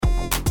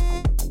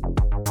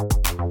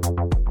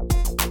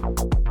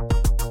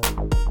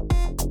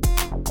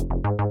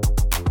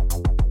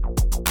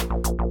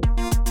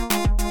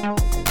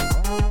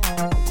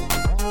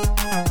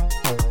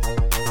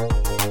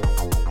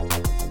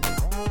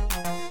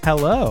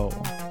Hello,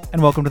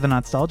 and welcome to the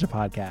Nostalgia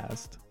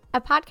Podcast.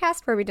 A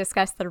podcast where we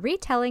discuss the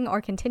retelling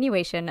or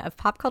continuation of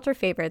pop culture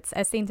favorites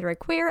as seen through a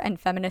queer and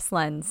feminist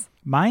lens.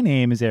 My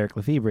name is Eric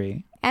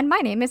Lefebvre. And my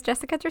name is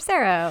Jessica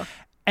Tercero.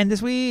 And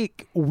this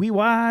week, we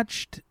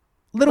watched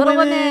Little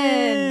Women.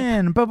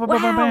 Women. Wow,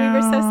 we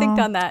were so synced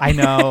on that. I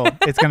know.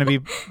 It's going to be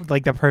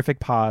like the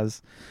perfect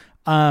pause.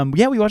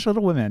 We watched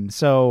Little Women.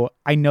 So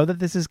I know that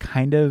this is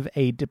kind of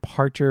a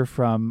departure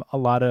from a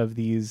lot of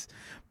these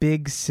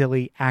big,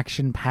 silly,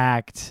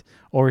 action-packed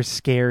or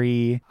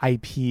scary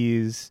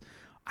IPs.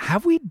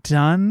 Have we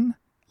done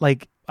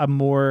like a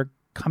more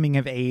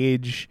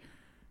coming-of-age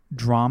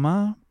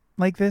drama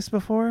like this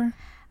before?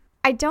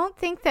 I don't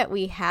think that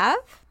we have.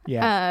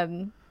 Yeah.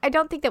 I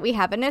don't think that we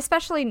have, and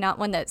especially not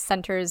one that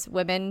centers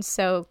women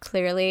so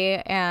clearly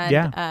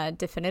and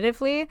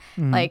definitively.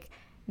 Mm-hmm. Like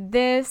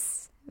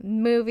this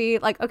movie,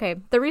 like, okay,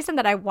 the reason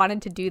that I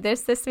wanted to do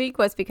this week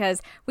was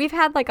because we've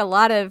had like a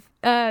lot of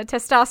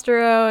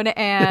testosterone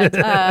and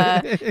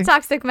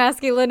toxic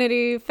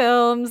masculinity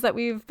films that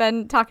we've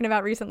been talking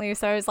about recently.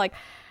 So I was like,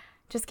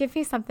 just give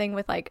me something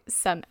with like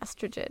some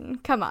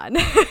estrogen. Come on.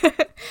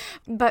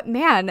 But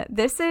man,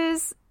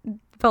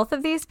 both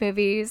of these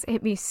movies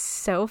hit me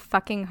so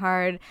fucking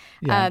hard.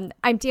 Yeah.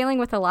 I'm dealing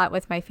with a lot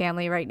with my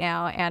family right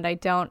now, and I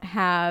don't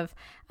have...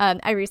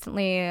 I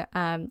recently,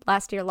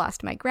 last year,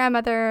 lost my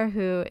grandmother,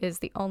 who is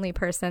the only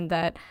person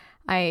that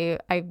I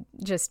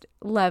just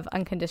love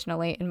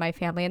unconditionally in my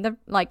family. And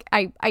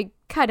I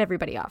cut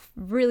everybody off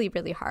really,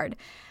 really hard.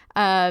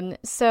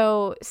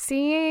 So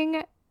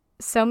seeing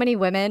so many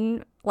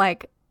women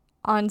like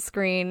on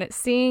screen,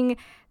 seeing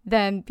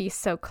them be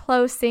so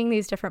close, seeing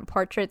these different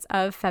portraits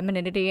of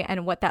femininity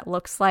and what that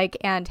looks like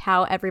and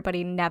how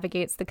everybody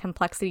navigates the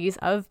complexities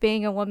of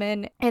being a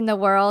woman in the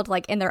world,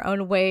 like in their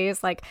own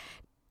ways, like,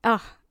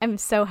 oh, I'm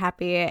so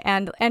happy.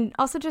 And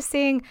also just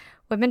seeing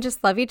women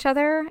just love each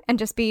other and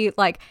just be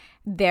like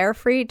there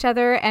for each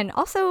other and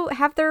also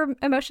have their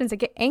emotions and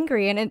get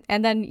angry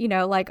and then, you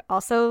know, like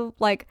also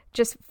like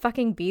just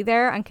fucking be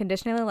there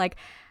unconditionally. Like,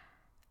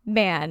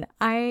 man,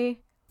 I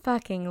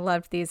fucking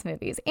loved these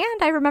movies.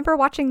 And I remember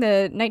watching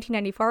the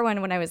 1994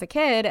 one when I was a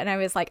kid and I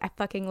was like, I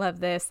fucking love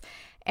this.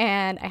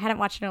 And I hadn't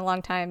watched it in a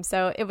long time.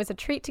 So it was a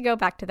treat to go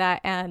back to that.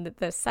 And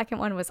the second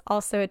one was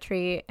also a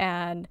treat.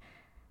 And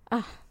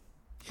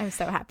I'm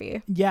so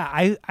happy.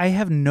 Yeah, I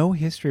have no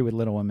history with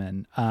Little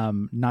Women.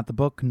 Not the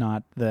book,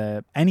 not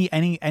the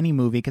any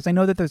movie, because I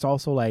know that there's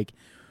also like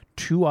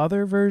two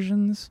other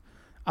versions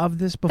of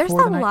this before. There's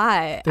a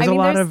lot. There's a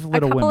lot of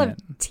Little a couple Women.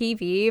 of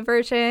TV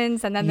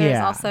versions, and then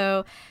there's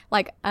also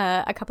like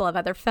a couple of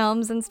other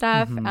films and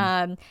stuff.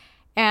 Mm-hmm.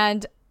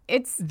 And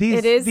it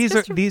is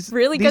these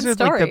really these good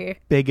are story. Like the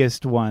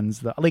biggest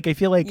ones. Like I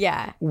feel like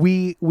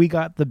we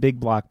got the big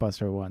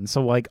blockbuster one.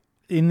 So like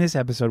in this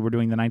episode, we're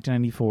doing the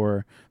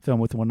 1994 film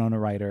with Winona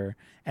Ryder,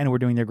 and we're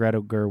doing the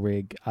Greta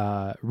Gerwig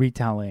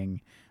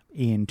retelling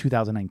in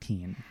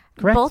 2019.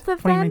 Correct? Both of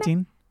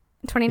 2019?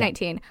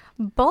 2019.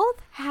 Yeah.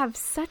 Both have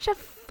such a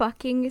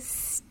fucking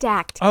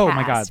stacked cast. Oh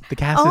my god, the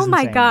cast is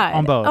insane. God.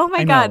 On both. Oh my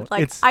I god. know.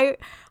 Like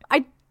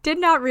I did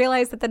not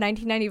realize that the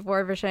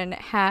 1994 version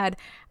had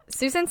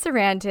Susan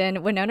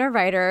Sarandon, Winona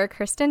Ryder,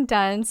 Kirsten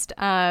Dunst,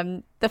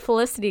 the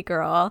Felicity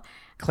girl,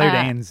 Claire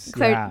Danes.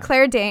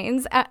 Claire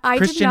Danes.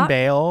 Christian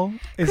Bale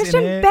is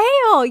Christian in it.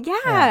 Bale,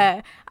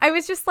 yeah. I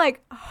was just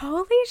like,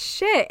 holy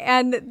shit.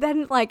 And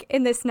then like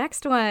in this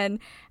next one,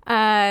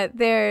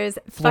 there's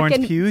Florence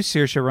fucking Pugh,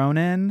 Saoirse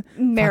Ronan,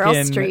 Meryl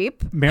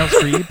Streep,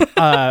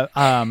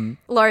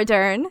 Laura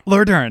Dern.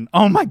 Laura Dern.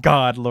 Oh my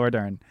god, Laura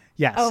Dern.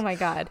 Yes. Oh my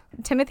god.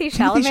 Timothy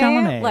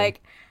Chalamet.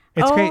 Like,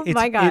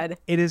 my god.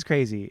 It is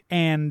crazy.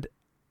 And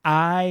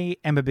I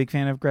am a big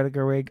fan of Greta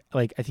Gerwig.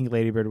 Like, I think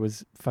Lady Bird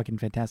was fucking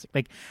fantastic.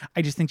 Like,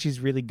 I just think she's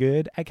really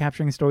good at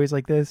capturing stories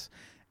like this.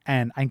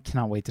 And I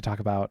cannot wait to talk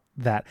about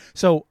that.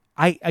 So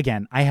I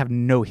have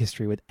no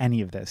history with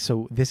any of this.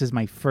 So this is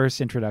my first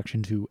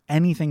introduction to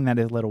anything that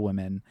is Little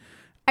Women.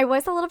 I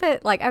was a little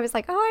bit like, I was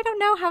like, oh, I don't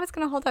know how it's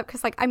going to hold up.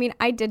 Because, like, I mean,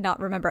 I did not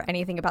remember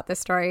anything about this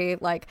story.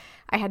 Like,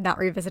 I had not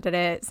revisited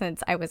it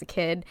since I was a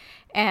kid.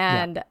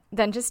 And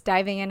then just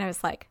diving in, I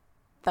was like,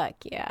 fuck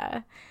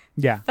yeah.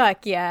 Yeah.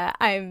 Fuck yeah.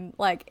 I'm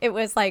like, it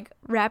was like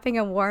wrapping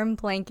a warm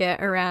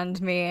blanket around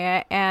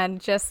me.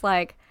 And just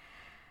like,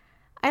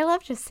 I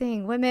love just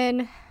seeing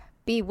women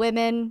be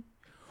women.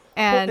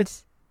 And well,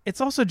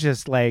 it's also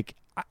just like,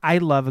 I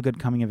love a good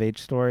coming of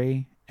age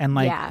story. And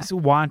like so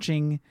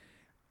watching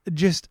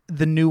just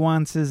the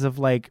nuances of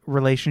like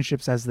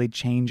relationships as they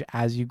change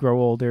as you grow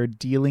older,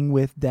 dealing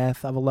with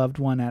death of a loved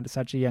one at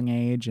such a young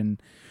age, and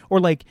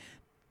or like,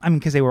 I mean,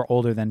 because they were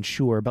older then,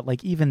 sure, but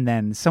like even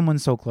then, someone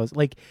so close,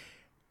 like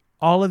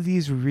all of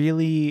these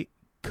really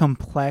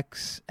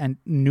complex and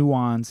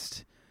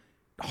nuanced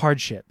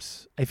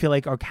hardships, I feel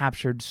like, are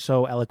captured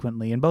so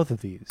eloquently in both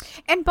of these.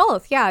 And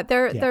both, yeah.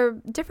 They're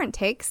different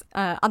takes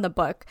on the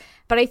book,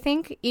 but I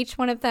think each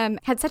one of them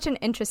had such an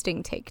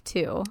interesting take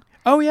too.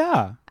 Oh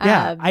yeah,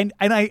 yeah.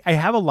 I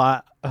have a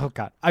lot. Oh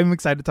god, I'm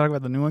excited to talk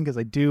about the new one because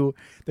I do.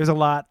 There's a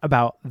lot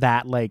about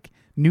that, like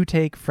new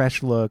take,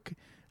 fresh look,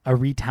 a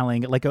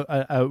retelling, like a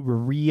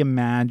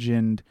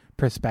reimagined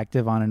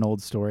perspective on an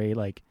old story.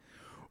 Like,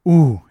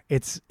 ooh,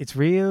 it's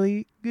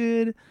really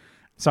good.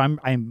 So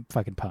I'm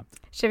fucking pumped.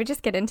 Should we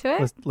just get into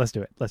it? Let's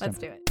do it. Let's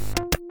do it.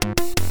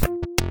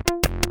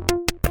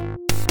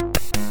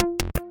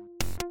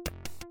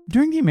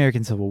 During the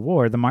American Civil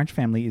War, the March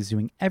family is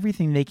doing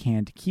everything they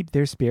can to keep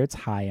their spirits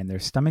high and their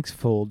stomachs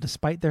full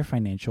despite their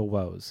financial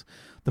woes.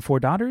 The 4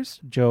 daughters,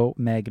 Jo,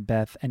 Meg,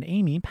 Beth, and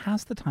Amy,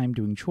 pass the time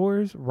doing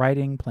chores,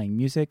 writing, playing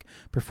music,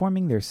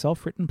 performing their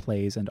self-written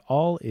plays, and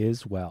all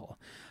is well.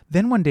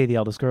 Then one day the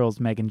eldest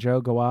girls, Meg and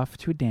Jo, go off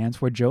to a dance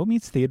where Jo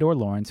meets Theodore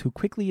Lawrence, who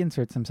quickly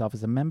inserts himself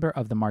as a member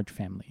of the March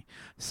family.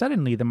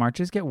 Suddenly, the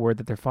Marches get word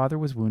that their father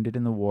was wounded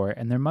in the war,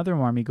 and their mother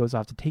Marmee goes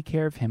off to take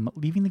care of him,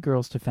 leaving the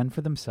girls to fend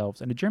for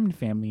themselves and a German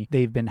family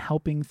they've been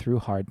helping through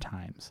hard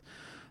times.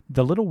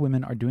 The little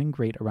women are doing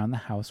great around the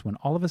house when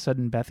all of a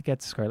sudden Beth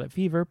gets scarlet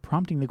fever,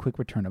 prompting the quick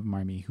return of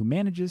Marmee, who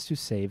manages to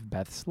save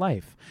Beth's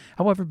life.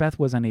 However, Beth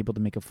was unable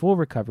to make a full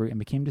recovery and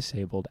became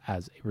disabled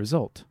as a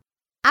result.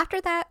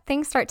 After that,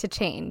 things start to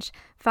change.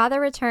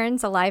 Father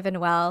returns alive and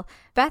well.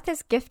 Beth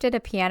is gifted a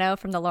piano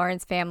from the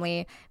Lawrence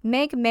family.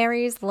 Meg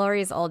marries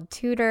Laurie's old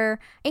tutor.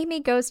 Amy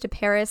goes to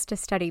Paris to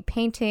study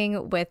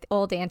painting with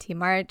old Auntie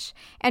March.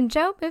 And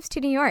Jo moves to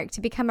New York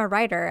to become a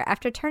writer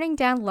after turning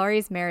down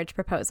Laurie's marriage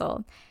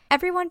proposal.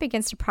 Everyone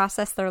begins to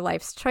process their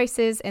life's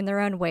choices in their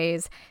own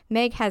ways.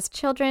 Meg has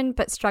children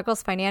but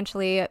struggles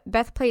financially.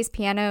 Beth plays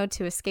piano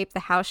to escape the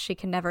house she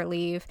can never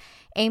leave.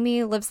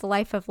 Amy lives the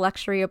life of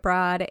luxury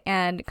abroad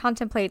and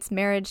contemplates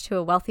marriage to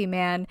a wealthy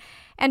man.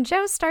 And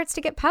Jo starts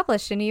to get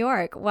published in New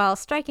York while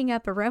striking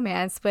up a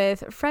romance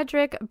with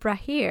Frederick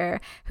Brahier,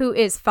 who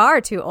is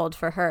far too old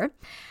for her.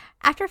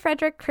 After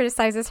Frederick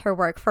criticizes her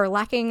work for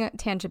lacking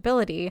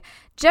tangibility,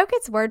 Jo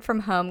gets word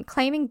from home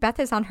claiming Beth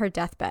is on her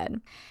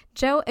deathbed.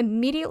 Jo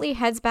immediately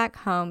heads back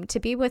home to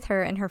be with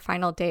her in her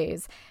final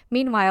days.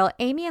 Meanwhile,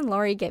 Amy and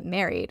Laurie get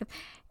married.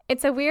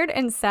 It's a weird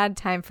and sad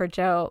time for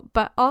Jo,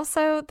 but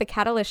also the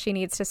catalyst she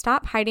needs to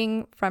stop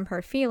hiding from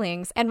her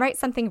feelings and write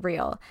something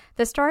real,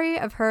 the story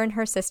of her and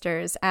her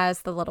sisters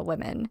as the Little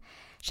Women.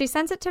 She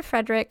sends it to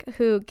Frederick,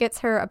 who gets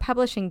her a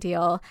publishing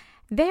deal.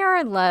 They are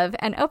in love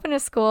and open a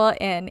school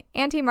in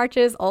Auntie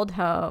March's old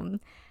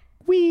home.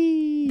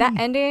 Whee! That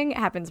ending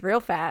happens real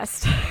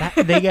fast.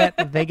 They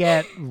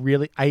get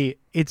really.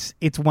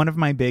 It's one of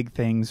my big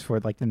things for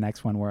like the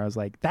next one where I was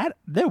like that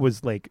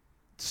was like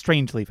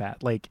strangely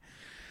fat. Like,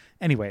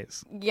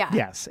 anyways, yeah,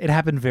 yes, it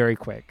happened very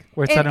quick.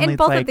 Where suddenly in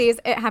both it's of these,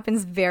 it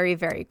happens very,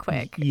 very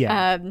quick.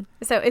 Yeah.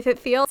 So if it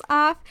feels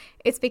off,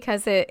 it's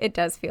because it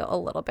does feel a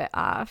little bit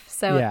off.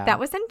 So that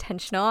was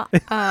intentional.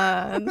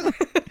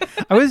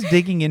 I was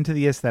digging into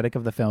the aesthetic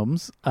of the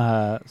films,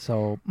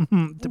 so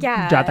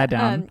jot that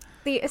down.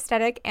 The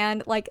aesthetic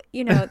and, like,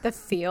 you know, the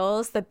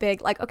feels, the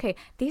big, like, okay,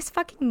 these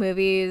fucking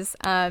movies,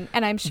 and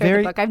I'm sure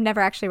the book, I've never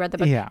actually read the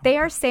book, they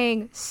are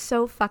saying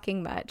so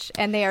fucking much,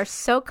 and they are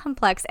so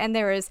complex, and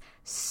there is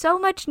so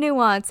much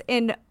nuance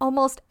in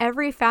almost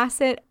every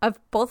facet of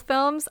both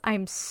films.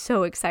 I'm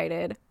so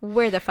excited.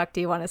 Where the fuck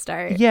do you want to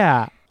start?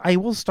 Yeah, I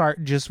will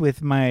start just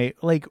with my,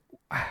 like,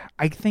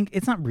 I think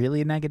it's not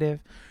really a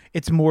negative.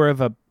 It's more of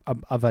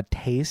a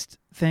taste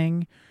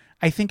thing.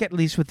 I think at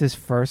least with this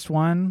first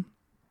one,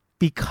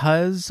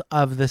 because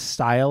of the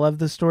style of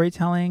the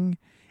storytelling,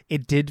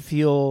 it did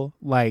feel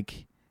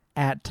like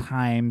at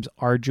times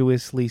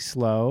arduously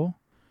slow.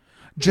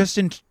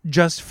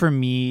 Just for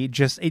me,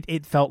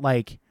 it felt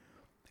like,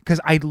 because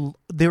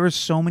there were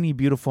so many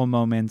beautiful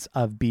moments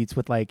of beats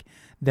with like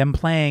them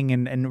playing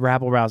and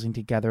rabble rousing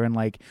together, and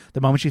like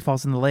the moment she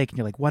falls in the lake and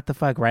you're like, what the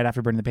fuck? Right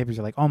after burning the papers,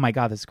 you're like, oh my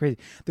god, this is crazy.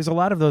 There's a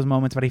lot of those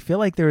moments, but I feel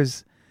like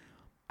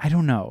I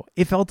don't know,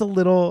 it felt a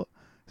little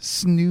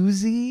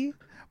snoozy,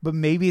 but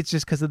maybe it's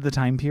just because of the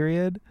time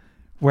period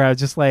where I was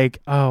just like,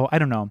 oh, I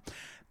don't know.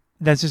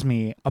 That's just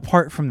me.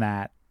 Apart from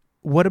that,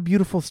 what a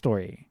beautiful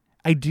story.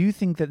 I do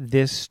think that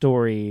this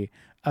story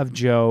of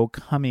Jo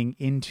coming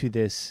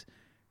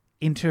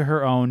into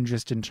her own,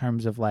 just in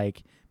terms of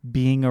like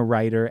being a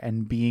writer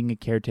and being a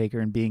caretaker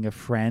and being a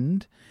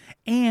friend,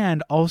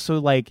 and also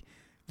like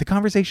the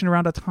conversation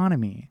around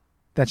autonomy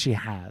that she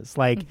has.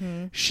 Like,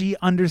 she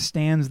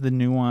understands the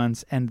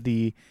nuance and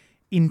the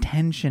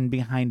intention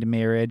behind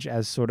marriage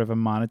as sort of a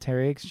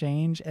monetary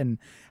exchange, and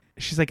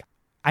she's like,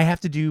 I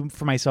have to do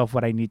for myself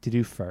what I need to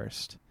do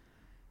first,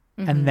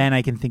 and then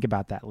I can think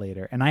about that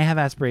later, and I have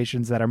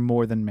aspirations that are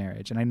more than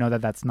marriage, and I know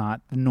that that's not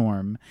the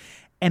norm,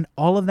 and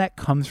all of that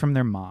comes from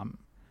their mom.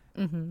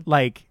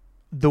 Like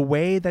the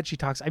way that she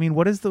talks, I mean,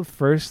 what is the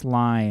first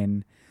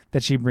line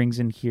that she brings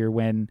in here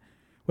when,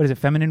 what is it?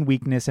 Feminine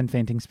weakness and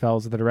fainting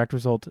spells are the direct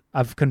result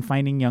of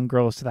confining young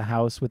girls to the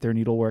house with their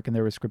needlework and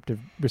their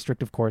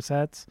restrictive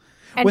corsets.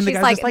 And when she's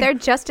like, they're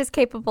just as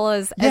capable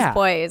as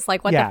boys.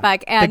 Like, what the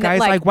fuck? And the guy's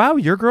like, wow,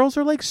 your girls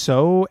are like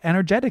so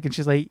energetic. And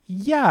she's like,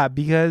 yeah,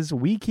 because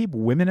we keep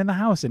women in the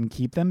house and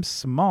keep them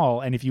small.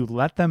 And if you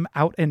let them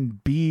out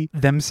and be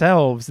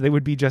themselves, they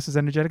would be just as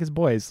energetic as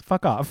boys.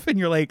 Fuck off. And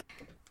you're like,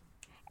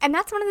 And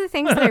that's one of the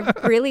things that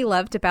I really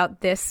loved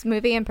about this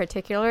movie in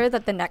particular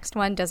that the next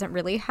one doesn't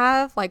really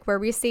have, like where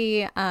we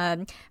see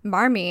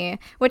Marmee,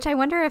 which I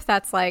wonder if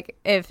that's like,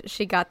 if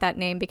she got that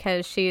name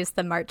because she's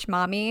the March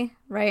Mommy,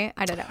 right?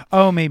 I don't know.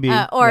 Oh, maybe.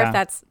 Or if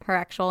that's her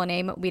actual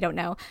name. We don't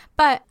know.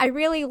 But I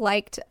really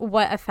liked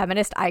what a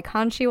feminist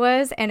icon she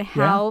was and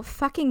how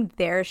fucking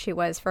there she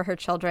was for her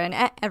children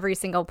at every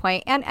single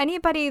point. And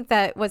anybody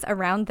that was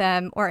around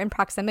them or in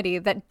proximity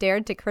that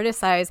dared to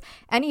criticize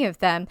any of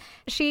them,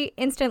 she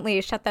instantly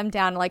shut them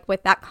down, like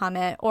with that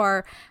comment.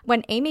 Or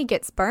when Amy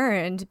gets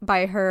burned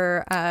by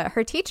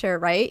her teacher,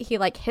 right? He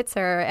like hits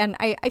her, and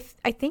I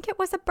think it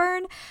was a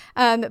burn,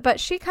 but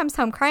she comes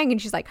home crying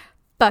and she's like,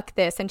 fuck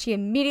this. And she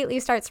immediately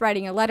starts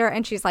writing a letter,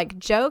 and she's like,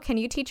 Joe, can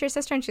you teach your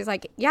sister? And she's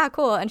like, yeah,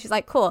 cool. And she's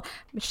like, cool.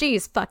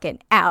 She's fucking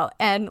out.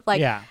 And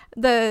like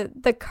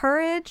the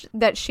courage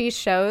that she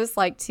shows,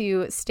 like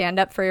to stand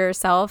up for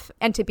yourself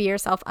and to be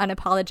yourself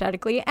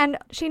unapologetically. And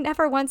she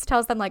never once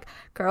tells them like,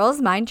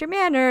 girls, mind your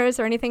manners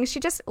or anything.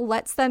 She just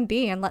lets them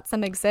be and lets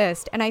them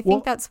exist. And I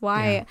think that's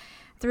why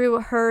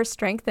through her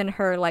strength and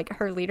her like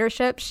her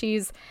leadership,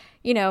 she's,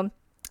 you know,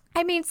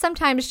 I mean,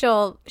 sometimes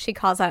she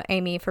calls out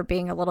Amy for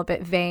being a little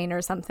bit vain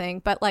or something,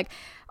 but like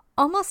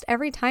almost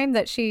every time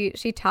that she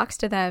talks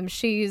to them,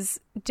 she's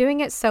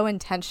doing it so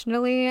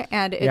intentionally,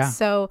 and it's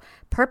so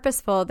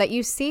purposeful that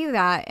you see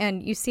that,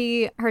 and you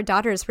see her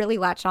daughters really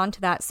latch on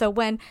to that. So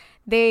when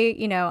they,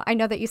 you know, I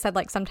know that you said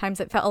like sometimes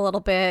it felt a little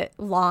bit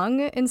long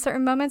in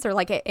certain moments, or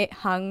like it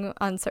hung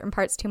on certain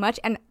parts too much.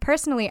 And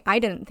personally, I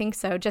didn't think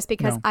so, just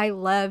because I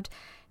loved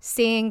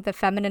seeing the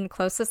feminine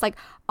closest, like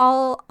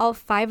all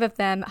five of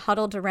them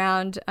huddled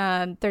around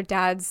their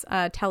dad's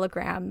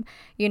telegram,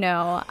 you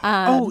know.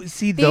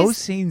 Those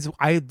scenes,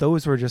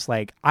 those were just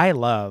like, I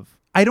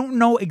don't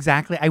know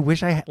exactly. I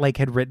wish I like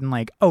had written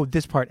like, oh,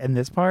 this part and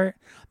this part.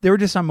 There were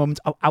just some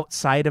moments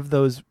outside of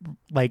those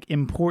like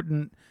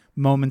important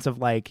moments of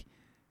like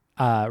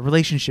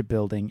relationship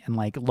building and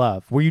like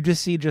love, where you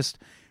just see just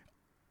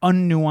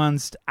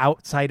unnuanced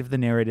outside of the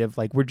narrative.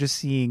 Like we're just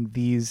seeing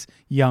these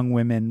young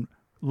women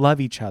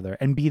love each other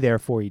and be there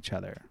for each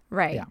other.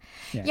 Right.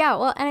 Yeah.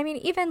 Well, and I mean,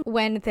 even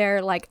when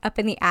they're like up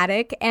in the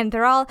attic and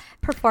they're all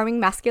performing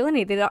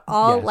masculinity, they're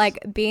all like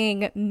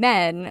being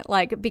men,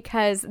 like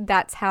because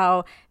that's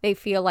how they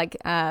feel like,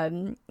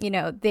 you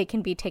know, they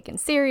can be taken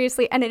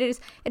seriously. And it is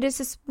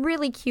this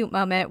really cute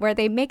moment where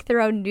they make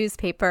their own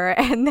newspaper,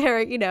 and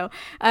they're, you know,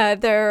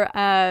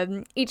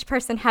 each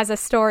person has a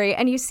story.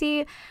 And you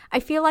see,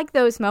 I feel like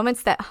those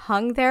moments that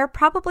hung there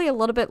probably a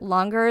little bit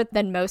longer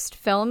than most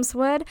films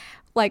would.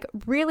 Like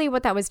really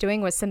what that was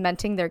doing was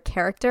cementing their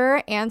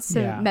character and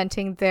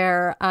cementing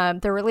their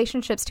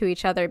relationships to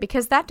each other,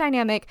 because that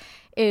dynamic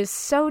is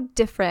so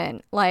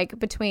different, like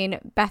between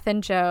Beth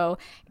and Joe.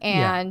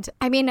 And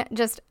I mean,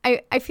 just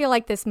I feel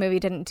like this movie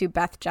didn't do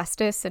Beth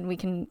justice, and we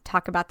can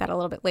talk about that a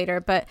little bit later.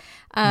 But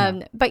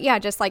yeah,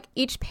 just like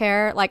each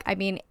pair, like I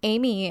mean,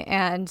 Amy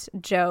and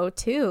Joe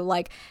too,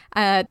 like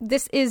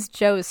this is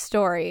Joe's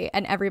story,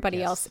 and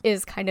everybody else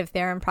is kind of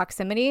there in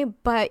proximity.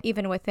 But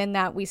even within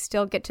that, we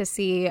still get to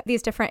see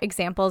these different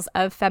examples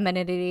of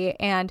femininity.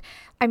 And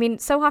I mean,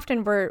 so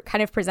often we're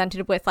kind of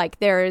presented with like,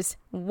 there's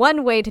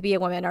one way to be a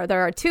woman, or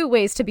there are two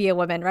ways to be a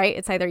woman, right?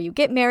 It's either you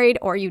get married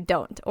or you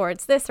don't, or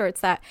it's this or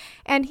it's that.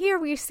 And here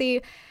we see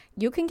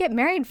you can get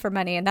married for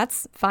money, and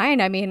that's fine.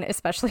 I mean,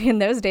 especially in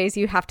those days,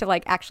 you have to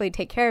like actually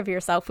take care of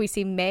yourself. We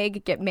see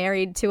Meg get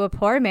married to a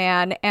poor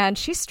man, and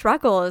she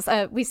struggles.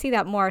 We see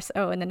that more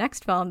so in the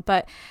next film,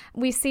 but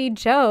we see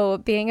Joe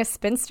being a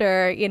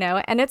spinster, you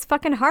know, and it's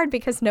fucking hard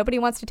because nobody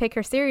wants to take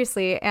her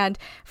seriously. And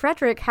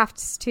Frederick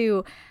has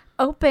to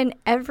open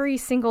every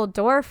single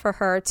door for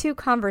her to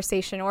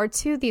conversation or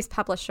to these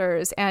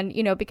publishers, and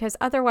you know, because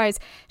otherwise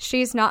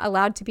she's not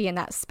allowed to be in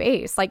that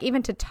space, like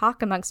even to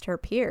talk amongst her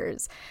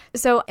peers.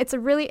 So it's a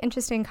really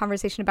interesting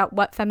conversation about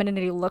what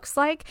femininity looks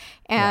like,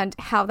 and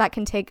how that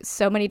can take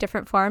so many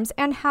different forms,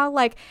 and how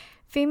like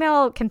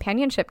female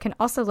companionship can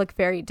also look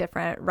very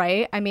different,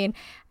 right? I mean,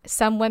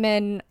 some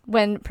women,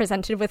 when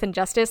presented with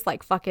injustice,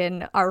 like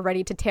fucking are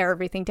ready to tear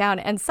everything down.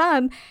 And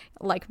some,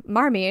 like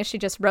Marmee, she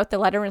just wrote the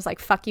letter and was like,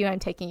 fuck you, I'm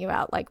taking you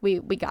out. Like, we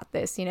got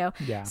this, you know?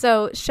 Yeah.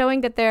 So showing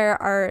that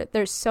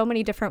there's so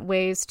many different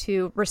ways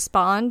to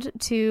respond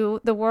to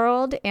the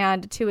world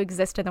and to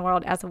exist in the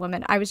world as a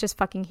woman. I was just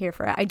fucking here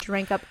for it. I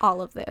drank up all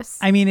of this.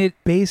 I mean, at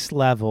base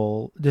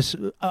level, just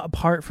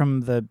apart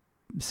from the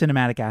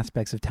cinematic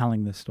aspects of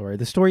telling the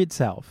story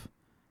itself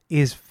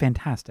is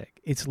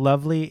fantastic. It's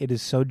lovely. It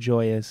is so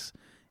joyous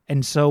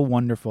and so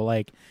wonderful.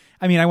 Like,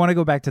 I mean, I want to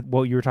go back to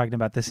what you were talking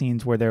about, the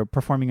scenes where they're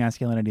performing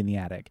masculinity in the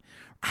attic.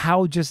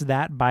 How just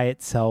that by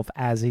itself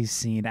as a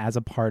scene, as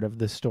a part of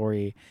the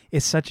story,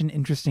 is such an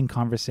interesting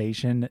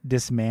conversation,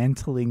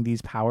 dismantling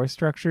these power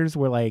structures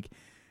where like,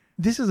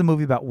 this is a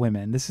movie about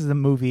women. This is a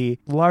movie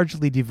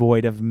largely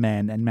devoid of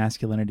men and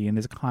masculinity, and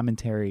is a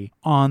commentary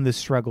on the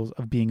struggles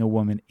of being a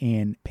woman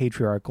in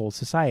patriarchal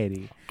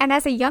society. And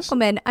as a young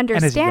woman,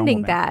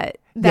 understanding that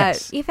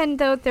that even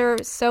though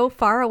they're so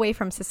far away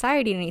from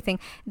society and anything,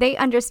 they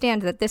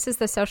understand that this is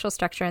the social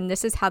structure and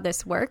this is how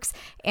this works,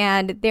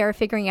 and they're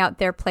figuring out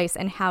their place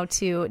and how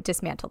to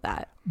dismantle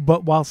that.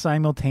 But while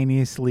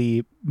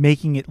simultaneously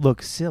making it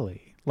look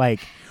silly.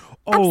 Like,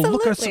 oh, Absolutely.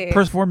 Look at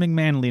performing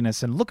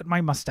manliness, and look at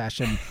my mustache,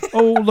 and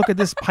oh, look at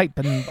this pipe,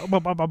 and blah,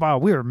 blah, blah, blah.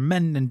 We're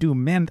men and do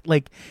men.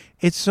 Like,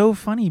 it's so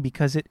funny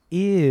because it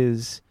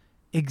is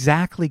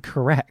exactly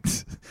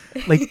correct.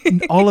 Like,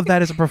 all of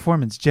that is a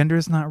performance. Gender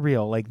is not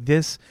real. Like,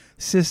 this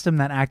system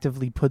that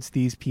actively puts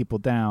these people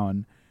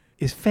down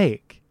is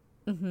fake.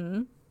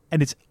 Mm-hmm.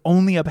 And it's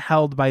only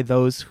upheld by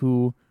those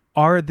who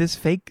are this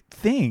fake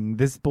thing,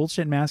 this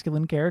bullshit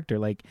masculine character.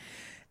 Like,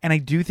 and I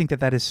do think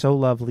that is so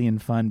lovely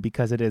and fun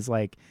because it is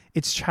like,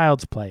 it's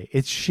child's play.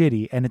 It's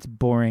shitty and it's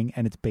boring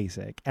and it's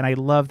basic. And I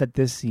love that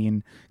this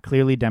scene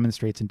clearly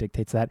demonstrates and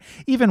dictates that.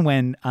 Even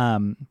when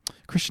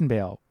Christian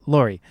Bale,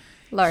 Laurie.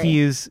 When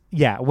he's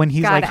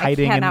God, like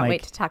hiding. I cannot and, like,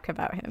 wait to talk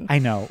about him. I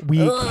know. We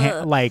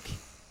can't, like,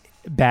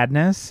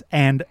 badness,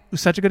 and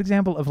such a good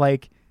example of,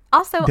 like,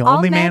 also the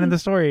only man in the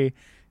story.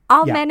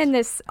 All men in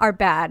this are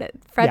bad.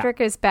 Frederick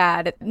is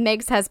bad.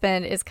 Meg's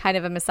husband is kind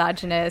of a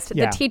misogynist.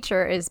 The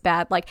teacher is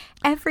bad. Like,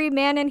 every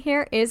man in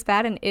here is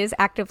bad and is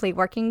actively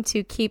working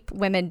to keep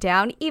women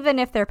down, even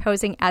if they're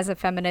posing as a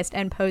feminist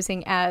and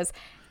posing as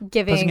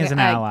giving an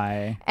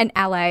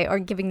ally or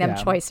giving them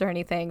choice or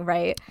anything,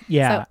 right?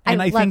 Yeah. So I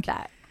love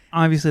that.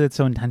 Obviously that's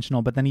so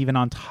intentional, but then even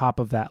on top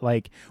of that,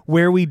 like,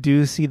 where we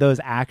do see those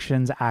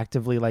actions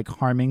actively, like,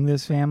 harming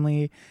this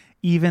family,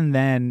 even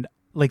then,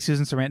 like,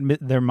 Susan Sarandon,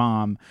 their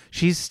mom,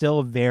 she's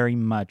still very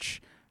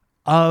much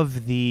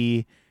of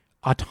the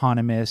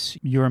autonomous,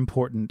 you're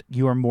important,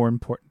 you are more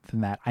important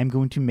than that. I'm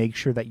going to make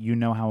sure that you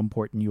know how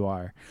important you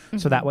are. Mm-hmm.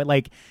 So that way,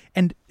 like,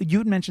 and you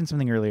had mentioned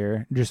something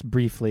earlier, just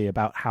briefly,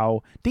 about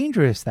how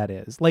dangerous that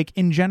is. Like,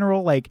 in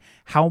general, like,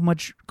 how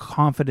much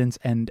confidence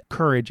and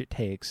courage it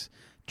takes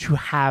to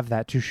have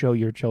that, to show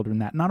your children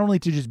that, not only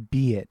to just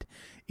be it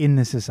in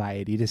the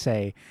society, to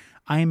say,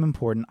 I am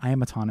important, I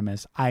am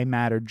autonomous, I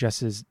matter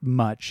just as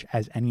much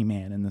as any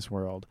man in this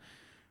world.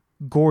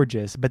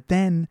 Gorgeous. But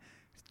then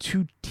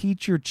to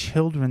teach your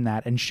children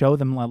that and show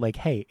them, like,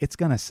 hey, it's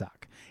gonna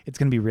suck, it's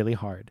gonna be really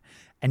hard,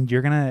 and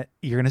you're gonna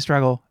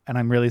struggle, and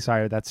I'm really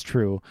sorry that's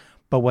true,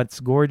 but what's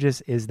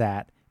gorgeous is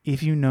that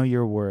if you know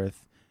your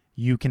worth,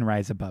 you can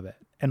rise above it.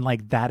 And,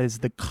 like, that is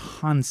the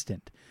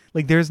constant.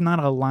 Like, there's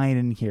not a line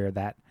in here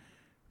that,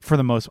 for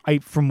the most,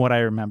 from what I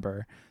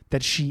remember,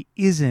 that she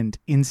isn't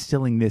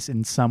instilling this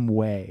in some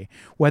way,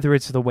 whether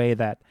it's the way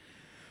that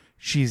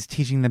she's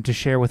teaching them to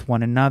share with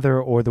one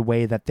another, or the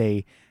way that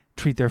they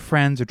treat their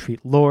friends, or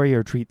treat Laurie,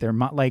 or treat their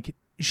mom. Like,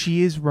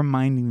 she is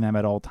reminding them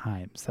at all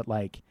times that,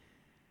 like,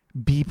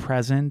 be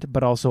present,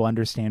 but also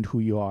understand who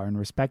you are and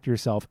respect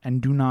yourself,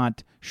 and do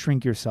not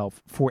shrink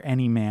yourself for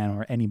any man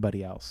or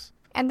anybody else.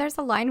 And there's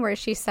a line where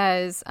she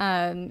says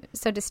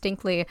so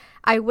distinctly,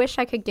 I wish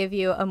I could give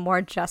you a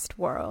more just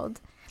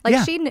world.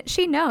 Like,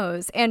 she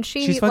knows, and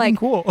she's fucking, like,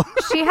 cool.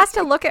 She has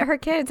to look at her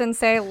kids and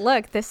say,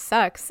 look, this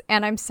sucks,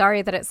 and I'm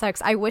sorry that it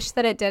sucks. I wish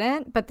that it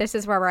didn't, but this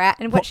is where we're at.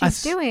 And what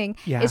she's doing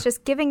is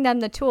just giving them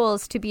the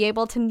tools to be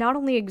able to not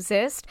only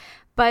exist,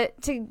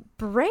 but to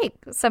break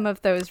some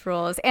of those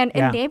rules, and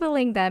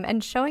enabling them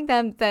and showing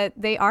them that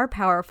they are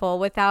powerful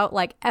without,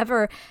 like,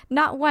 ever,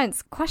 not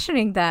once,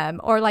 questioning them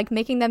or, like,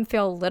 making them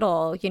feel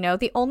little. You know,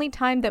 the only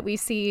time that we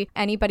see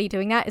anybody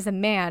doing that is a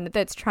man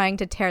that's trying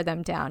to tear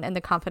them down and the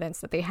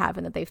confidence that they have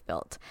and that they've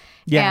built.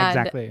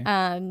 Exactly.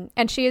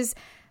 And she is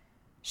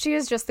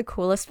just the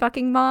coolest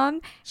fucking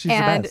mom. She's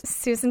and the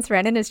best. Susan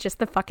Sarandon is just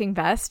the fucking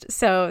best.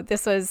 So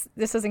this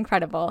was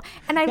incredible.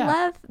 And I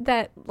love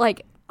that,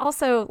 like,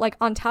 also, like,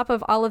 on top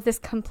of all of this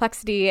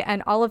complexity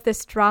and all of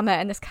this drama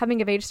and this coming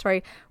of age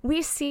story,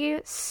 we see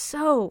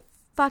so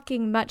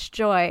fucking much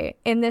joy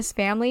in this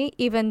family,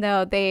 even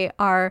though they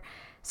are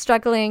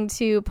struggling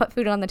to put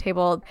food on the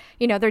table.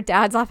 You know, their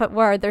dad's off at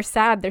war, they're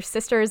sad, their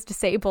sister is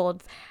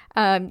disabled.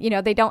 You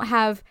know, they don't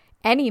have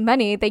any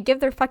money. They give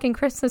their fucking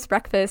Christmas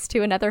breakfast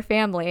to another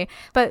family,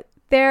 but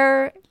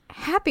they're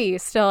happy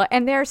still,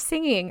 and they're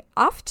singing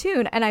off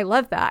tune, and I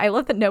love that. I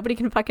love that nobody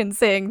can fucking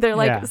sing. They're,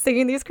 like,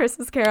 singing these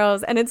Christmas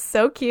carols, and it's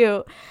so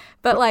cute.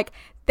 But, like,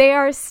 they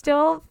are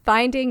still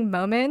finding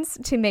moments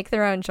to make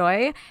their own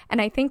joy, and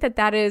I think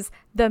that is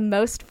the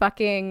most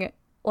fucking,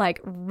 like,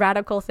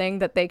 radical thing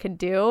that they could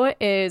do,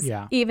 is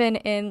even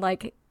in,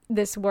 like,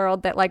 this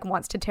world that, like,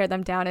 wants to tear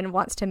them down and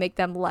wants to make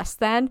them less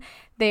than,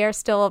 they are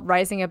still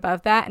rising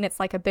above that. And it's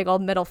like a big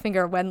old middle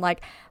finger when,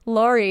 like,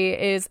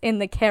 Laurie is in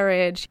the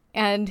carriage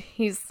and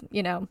he's,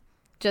 you know,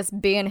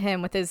 just being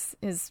him with his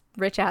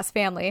rich ass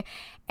family,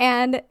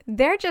 and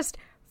they're just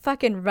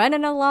fucking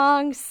running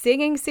along,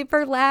 singing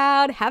super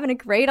loud, having a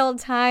great old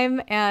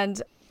time. And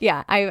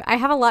I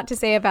have a lot to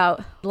say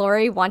about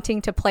Laurie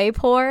wanting to play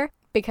poor,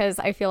 because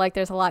I feel like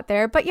there's a lot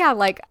there. But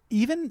like,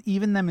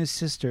 even them as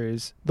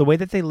sisters, the way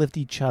that they lift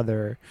each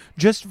other,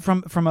 just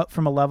from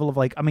a level of,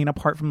 like, I mean,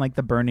 apart from, like,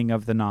 the burning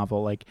of the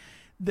novel, like,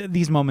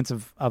 these moments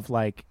of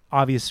like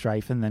obvious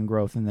strife and then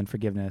growth and then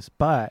forgiveness,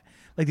 but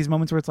like these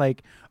moments where it's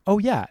like, oh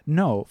yeah,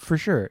 no, for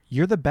sure,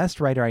 you're the best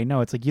writer I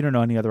know. It's like, you don't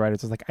know any other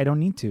writers. It's like, I don't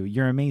need to.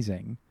 You're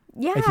amazing.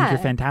 Yeah, I think you're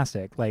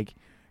fantastic. Like,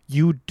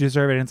 you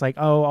deserve it. And it's like,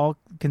 oh, I'll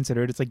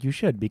consider it. It's like, you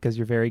should, because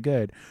you're very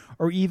good.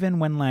 Or even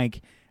when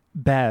like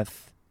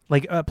Beth,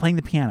 like playing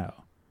the piano.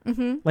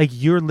 Mm-hmm. Like,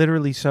 you're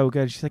literally so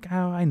good. She's like,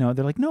 oh, I know.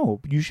 They're like,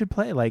 no, you should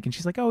play. Like, and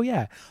she's like, oh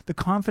yeah, the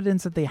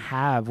confidence that they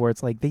have, where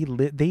it's like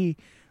they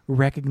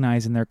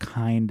recognize and they're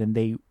kind and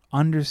they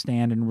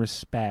understand and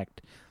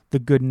respect the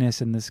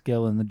goodness and the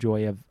skill and the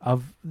joy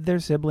of their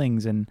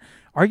siblings. And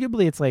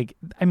arguably, it's like,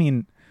 I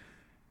mean,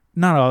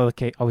 not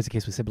always the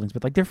case with siblings,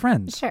 but like they're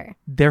friends. Sure,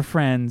 they're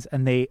friends,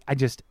 and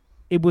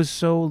it was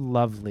so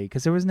lovely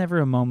because there was never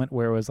a moment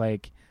where it was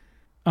like,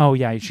 oh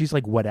yeah, she's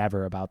like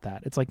whatever about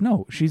that. It's like,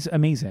 no, she's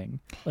amazing.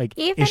 Like,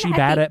 is she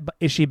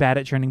bad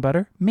at churning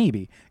butter?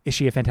 Maybe. Is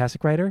she a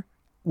fantastic writer?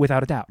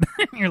 Without a doubt.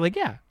 You're like,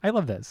 yeah, I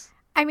love this.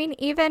 I mean,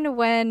 even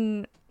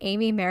when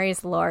Amy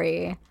marries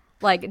Laurie,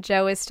 like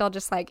Jo is still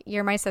just like,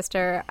 you're my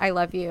sister. I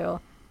love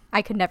you.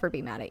 I could never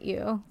be mad at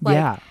you. Like,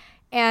 yeah.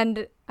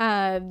 And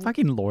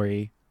fucking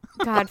Laurie.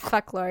 God,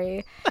 fuck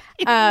Laurie.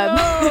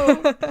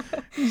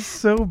 He's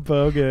so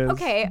bogus.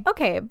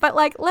 Okay, but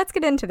like, let's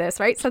get into this,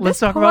 right? So let's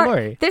talk about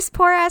Laurie. This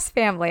poor ass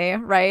family,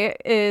 right?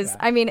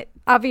 I mean,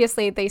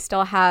 obviously they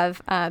still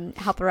have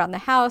help around the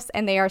house,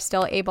 and they are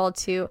still able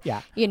to,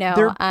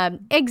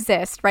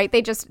 exist, right?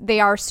 They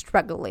are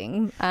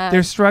struggling.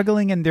 They're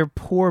struggling, and they're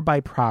poor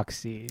by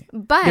proxy.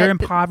 But they're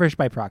impoverished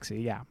by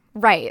proxy. Yeah.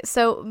 Right.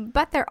 So,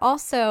 but they're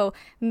also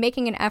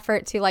making an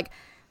effort to like,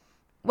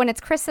 when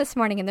it's Christmas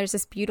morning and there's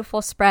this beautiful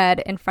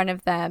spread in front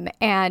of them,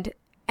 and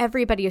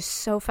everybody is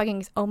so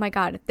fucking, oh my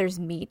God, there's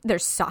meat,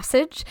 there's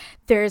sausage,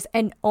 there's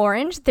an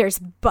orange, there's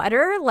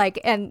butter, like,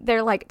 and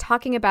they're like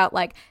talking about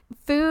like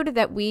food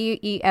that we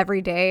eat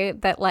every day,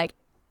 that like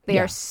they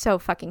are so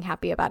fucking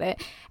happy about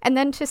it. And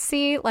then to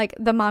see like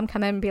the mom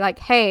come in and be like,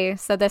 hey,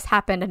 so this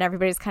happened, and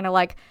everybody's kind of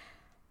like,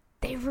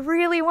 they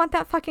really want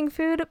that fucking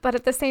food, but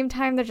at the same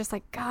time, they're just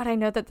like, God, I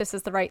know that this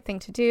is the right thing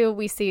to do.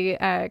 We see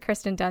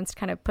Kirsten Dunst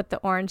kind of put the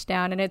orange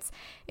down, and it's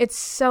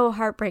so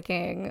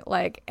heartbreaking.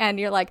 Like, and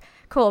you're like,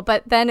 cool.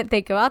 But then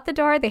they go out the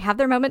door. They have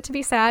their moment to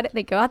be sad.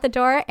 They go out the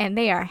door, and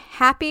they are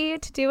happy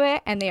to do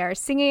it, and they are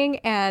singing,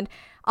 and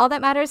all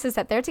that matters is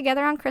that they're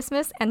together on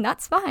Christmas, and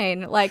that's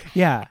fine. Like,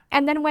 yeah.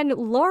 And then when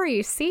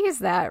Laurie sees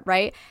that,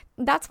 right,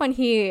 that's when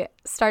he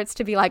starts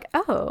to be like,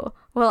 oh,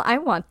 well, I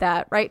want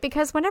that, right?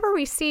 Because whenever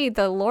we see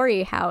the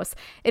Laurie house,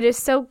 it is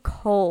so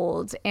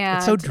cold and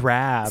it's so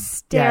drab.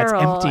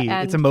 Sterile, yeah, it's empty.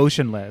 It's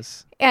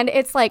emotionless. And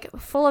it's like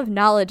full of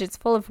knowledge. It's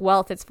full of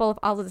wealth. It's full of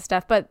all of this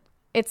stuff. But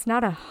it's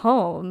not a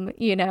home,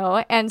 you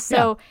know? And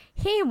so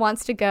he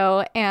wants to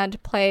go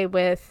and play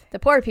with the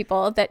poor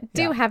people that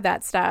do have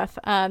that stuff,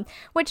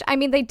 which, I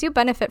mean, they do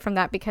benefit from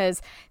that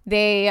because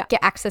they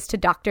get access to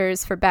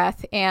doctors for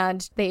Beth,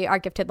 and they are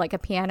gifted like a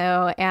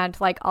piano and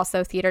like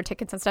also theater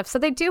tickets and stuff. So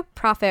they do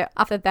profit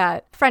off of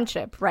that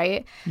friendship,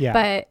 right? Yeah.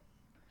 But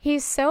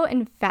he's so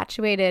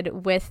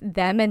infatuated with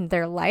them and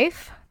their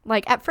life.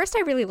 Like, at first,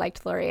 I really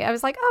liked Laurie. I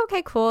was like, oh,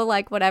 okay, cool.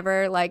 Like,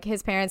 whatever. Like,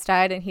 his parents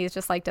died, and he's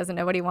just, like, doesn't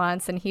know what he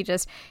wants. And he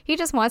just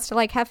wants to,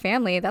 like, have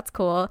family. That's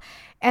cool.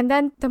 And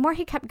then the more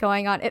he kept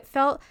going on, it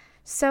felt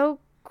so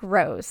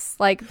gross.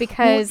 Like,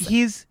 because... Well,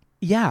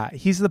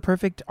 he's the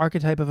perfect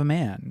archetype of a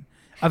man.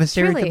 Of a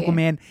stereotypical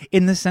man,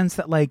 in the sense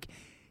that, like,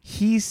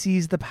 he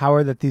sees the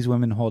power that these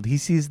women hold. He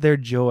sees their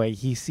joy.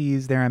 He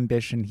sees their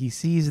ambition. He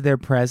sees their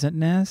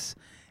presentness.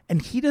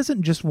 And he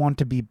doesn't just want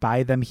to be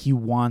by them. He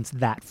wants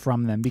that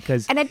from them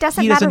because and it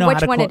doesn't matter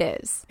which one it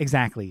is.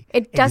 Exactly.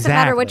 It doesn't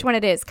matter which one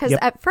it is because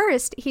at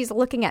first he's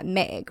looking at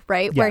Meg,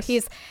 right? Where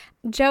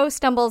Jo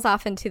stumbles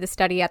off into the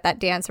study at that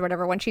dance or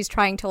whatever when she's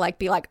trying to like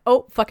be like,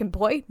 oh, fucking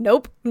boy,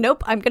 nope,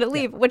 I'm going to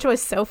leave, which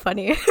was so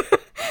funny.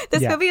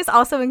 This movie is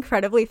also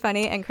incredibly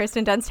funny, and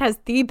Kirsten Dunst has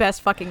the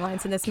best fucking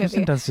lines in this movie.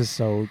 Kirsten Dunst is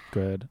so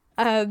good.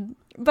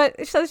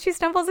 But so she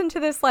stumbles into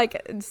this like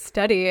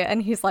study,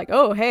 and he's like,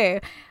 oh,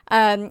 hey.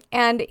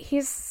 And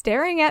he's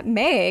staring at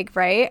Meg,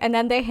 right? And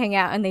then they hang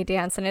out and they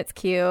dance, and it's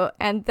cute.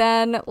 And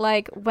then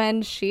like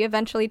when she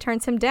eventually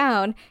turns him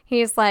down,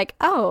 he's like,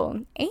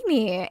 oh,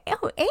 Amy.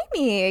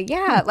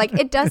 Yeah. Like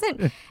it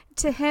doesn't...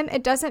 To him,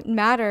 it doesn't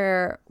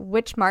matter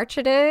which March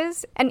it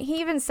is. And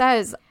he even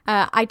says,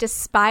 I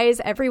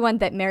despise everyone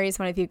that marries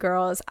one of you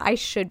girls. I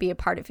should be a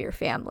part of your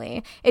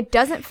family. It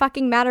doesn't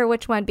fucking matter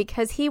which one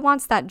because he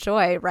wants that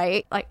joy,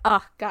 right? Like,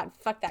 oh, God,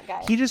 fuck that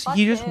guy. He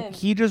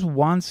just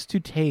wants to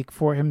take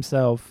for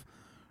himself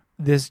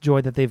this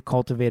joy that they've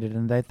cultivated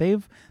and that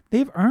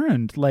they've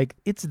earned. Like,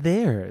 it's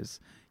theirs.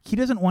 He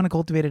doesn't want to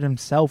cultivate it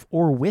himself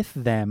or with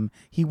them.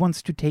 He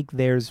wants to take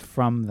theirs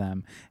from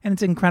them. And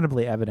it's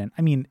incredibly evident.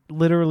 I mean,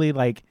 literally,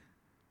 like,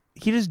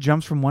 he just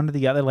jumps from one to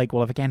the other. Like,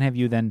 well, if I can't have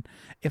you, then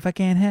if I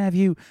can't have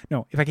you,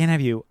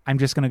 I'm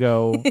just going to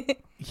go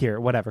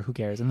here, whatever, who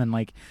cares? And then,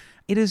 like,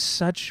 it is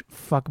such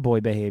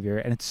fuckboy behavior,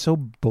 and it's so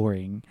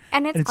boring.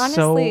 And it's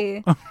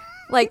honestly...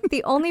 Like,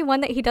 the only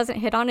one that he doesn't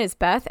hit on is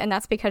Beth, and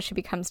that's because she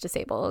becomes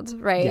disabled,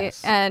 right?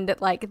 Yes. And,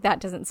 like, that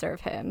doesn't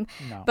serve him.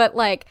 No. But,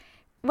 like,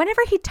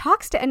 whenever he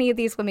talks to any of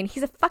these women,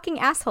 he's a fucking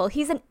asshole.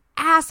 He's an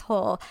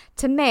asshole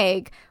to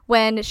Meg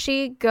when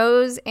she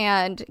goes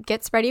and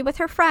gets ready with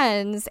her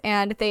friends,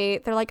 and they're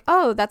like,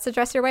 oh, that's the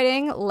dress you're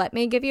wearing, let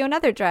me give you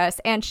another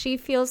dress. And she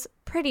feels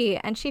pretty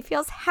and she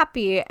feels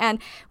happy, and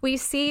we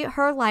see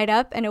her light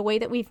up in a way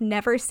that we've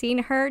never seen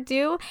her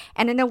do,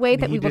 and in a way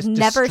that we will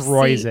never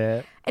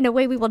see in a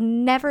way we will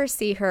never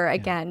see her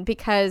again,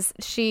 because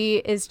she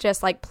is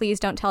just like, please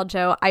don't tell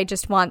Joe, I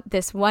just want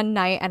this one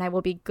night and I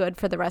will be good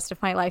for the rest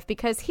of my life.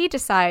 Because he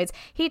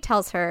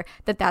tells her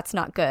that that's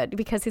not good,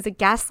 because he's a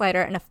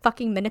gaslighter and a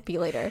fucking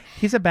manipulator.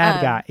 He's a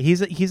bad guy.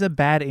 He's a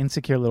bad,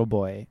 insecure little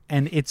boy,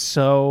 and it's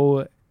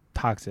so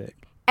toxic.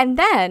 And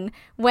then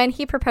when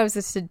he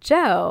proposes to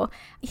Joe,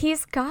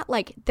 he's got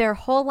like their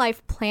whole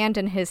life planned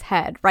in his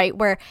head, right?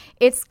 Where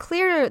it's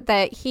clear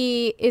that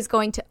he is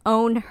going to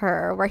own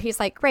her, where he's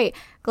like, great,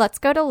 let's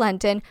go to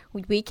London.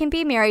 We can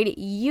be married.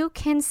 You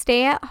can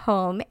stay at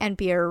home and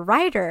be a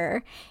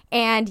writer,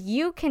 and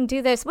you can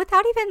do this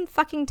without even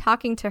fucking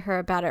talking to her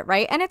about it,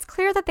 right? And it's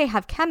clear that they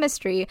have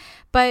chemistry,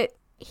 but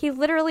he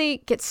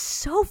literally gets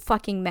so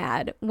fucking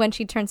mad when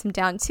she turns him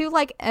down to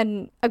like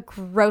a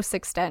gross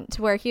extent,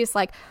 to where he's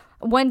like,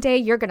 one day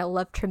you're going to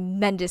love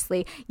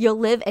tremendously. You'll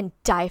live and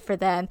die for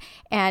them.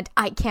 And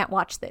I can't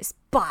watch this.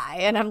 Bye.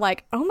 And I'm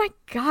like, oh my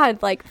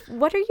God, like,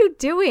 what are you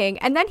doing?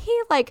 And then he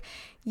like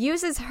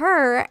uses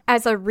her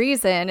as a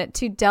reason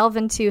to delve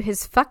into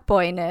his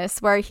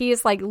fuckboyness, where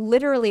he's like,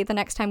 literally the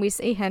next time we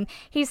see him,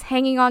 he's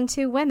hanging on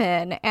to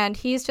women, and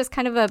he's just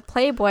kind of a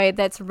playboy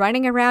that's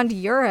running around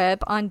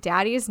Europe on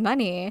daddy's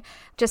money,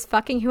 just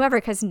fucking whoever,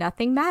 because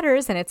nothing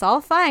matters and it's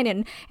all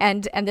fine,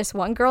 and this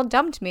one girl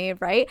dumped me,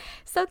 right?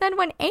 So then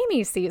when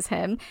Amy sees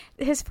him,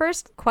 his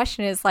first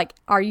question is like,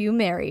 are you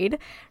married?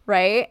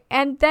 Right?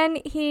 And then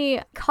he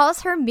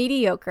calls her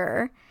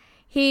mediocre.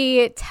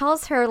 He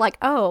tells her like,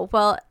 oh,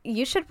 well,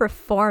 you should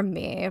reform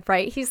me,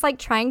 right? He's like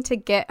trying to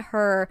get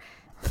her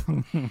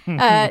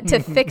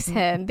to fix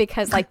him,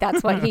 because like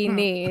that's what he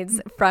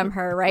needs from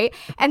her, right?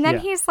 And then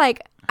he's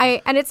like,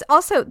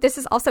 this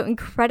is also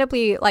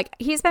incredibly, like,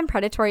 he's been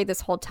predatory this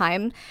whole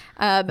time,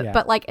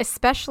 but like,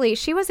 especially,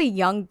 she was a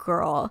young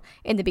girl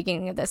in the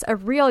beginning of this, a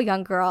real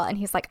young girl, and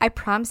he's like, I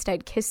promised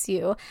I'd kiss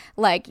you,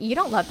 like, you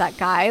don't love that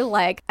guy,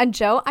 like, and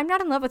Joe, I'm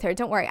not in love with her,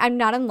 don't worry, I'm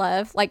not in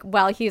love, like,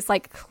 while he's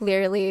like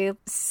clearly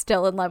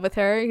still in love with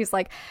her, he's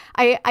like,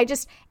 I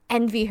just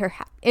envy her,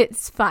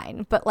 it's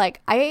fine, but like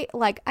I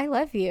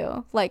love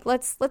you, like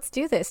let's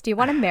do this, do you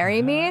want to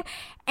marry me?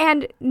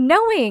 And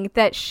knowing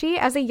that she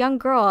as a young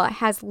girl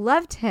has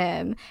loved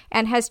him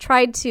and has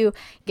tried to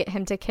get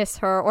him to kiss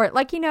her, or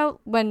like, you know,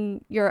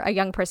 when you're a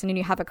young person and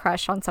you have a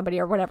crush on somebody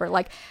or whatever,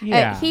 like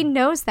he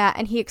knows that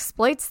and he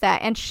exploits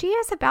that, and she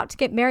is about to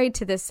get married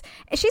to this,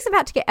 she's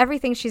about to get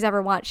everything she's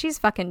ever wanted. She's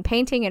fucking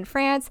painting in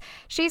France,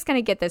 she's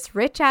gonna get this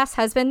rich ass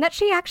husband that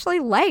she actually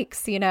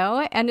likes, you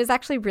know, and is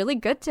actually really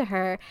good to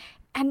her.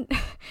 And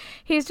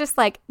he's just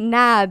like,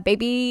 nah,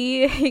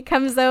 baby. He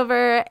comes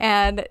over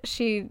and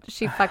she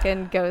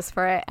fucking goes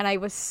for it. And I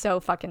was so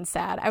fucking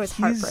sad. I was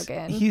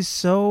heartbroken. He's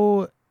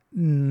so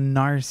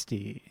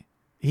nasty.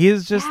 He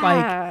is just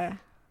like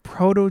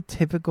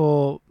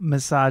prototypical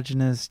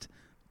misogynist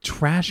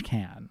trash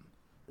can.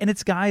 And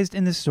it's guised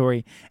in this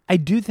story. I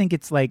do think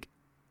it's like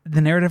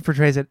the narrative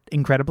portrays it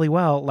incredibly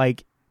well.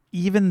 Like,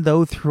 even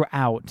though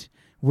throughout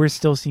we're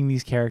still seeing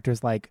these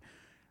characters like,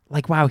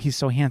 wow, he's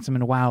so handsome,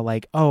 and wow,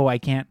 like, oh, I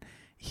can't,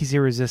 he's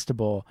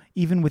irresistible.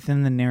 Even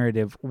within the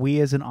narrative,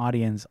 we as an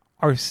audience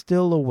are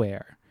still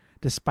aware,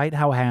 despite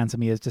how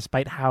handsome he is,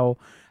 despite how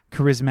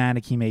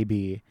charismatic he may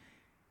be,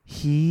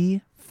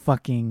 he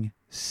fucking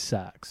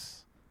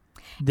sucks.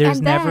 There's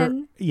and never,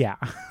 then,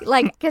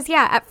 like, because,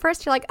 at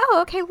first you're like, oh,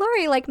 okay,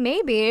 Laurie, like,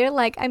 maybe,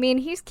 like, I mean,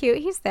 he's cute,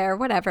 he's there,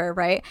 whatever,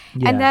 right?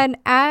 Yeah. And then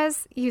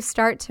as you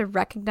start to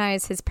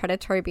recognize his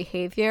predatory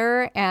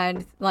behavior,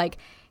 and, like,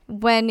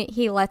 when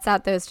he lets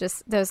out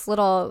those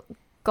little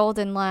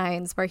golden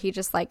lines where he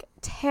just like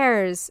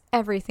tears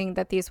everything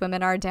that these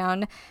women are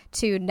down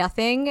to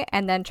nothing,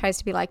 and then tries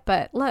to be like,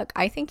 but look,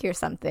 I think you're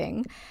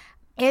something.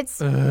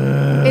 It's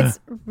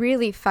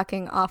really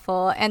fucking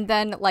awful. And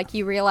then like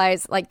you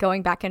realize, like,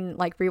 going back and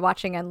like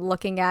rewatching and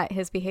looking at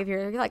his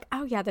behavior, you're like,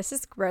 oh yeah, this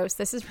is gross,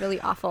 this is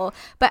really awful.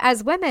 But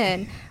as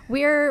women,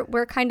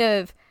 we're kind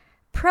of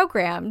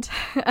programmed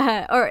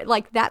or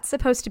like that's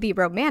supposed to be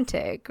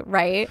romantic,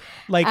 right?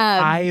 Like,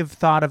 I've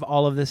thought of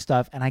all of this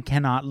stuff and I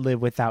cannot live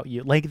without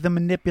you. Like the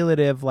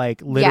manipulative,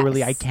 like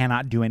literally, I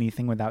cannot do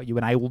anything without you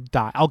and I will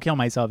die. I'll kill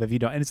myself if you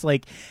don't. And it's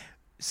like,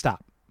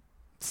 stop.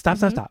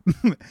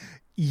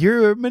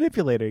 You're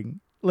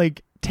manipulating.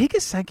 Like, take a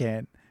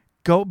second.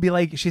 Go be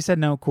like, she said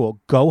no,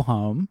 cool. Go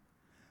home.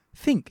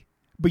 Think.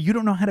 But you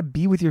don't know how to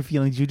be with your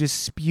feelings. You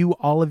just spew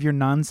all of your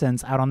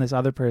nonsense out on this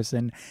other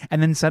person.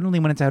 And then suddenly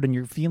when it's out and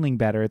you're feeling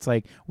better, it's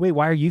like, wait,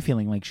 why are you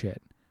feeling like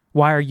shit?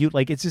 Why are you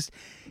like, it's just,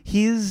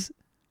 he's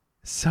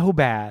so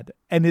bad.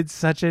 And it's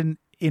such an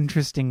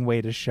interesting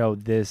way to show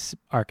this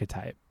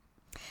archetype.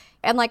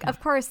 And like, of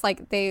course,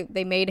 like they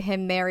made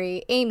him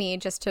marry Amy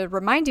just to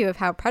remind you of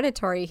how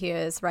predatory he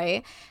is,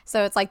 right?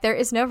 So it's like there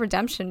is no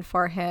redemption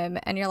for him.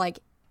 And you're like,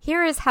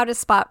 here is how to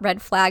spot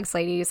red flags,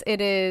 ladies.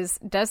 It is,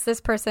 does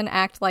this person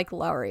act like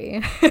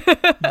Laurie?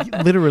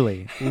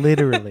 Literally.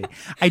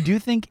 I do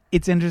think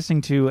it's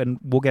interesting too, and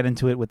we'll get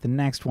into it with the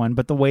next one,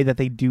 but the way that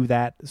they do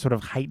that sort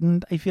of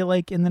heightened, I feel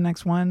like, in the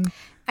next one.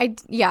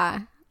 Yeah.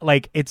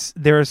 Like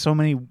there are so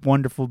many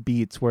wonderful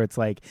beats where it's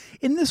like,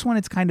 in this one,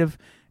 it's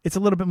a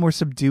little bit more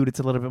subdued. It's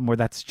a little bit more,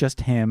 that's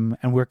just him.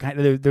 And we're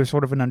there's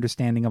sort of an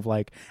understanding of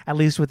like, at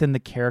least within the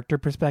character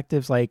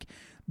perspectives, like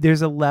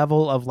there's a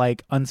level of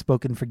like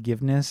unspoken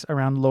forgiveness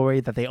around Laurie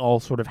that they all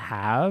sort of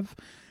have.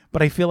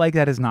 But I feel like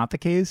that is not the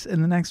case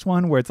in the next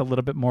one, where it's a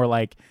little bit more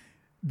like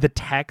the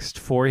text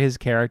for his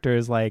character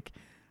is like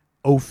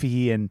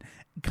oafy and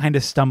kind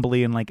of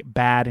stumbly and like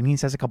bad. And he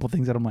says a couple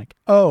things that I'm like,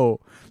 oh,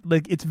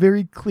 like it's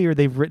very clear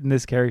they've written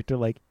this character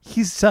like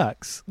he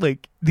sucks.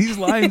 Like these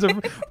lines are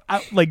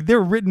like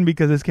they're written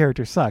because this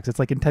character sucks. It's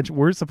like intention.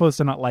 We're supposed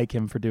to not like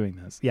him for doing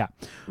this. Yeah.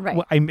 Right.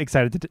 Well, I'm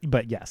excited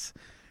but yes.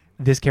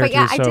 This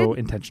character is so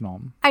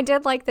intentional. I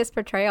did like this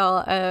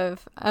portrayal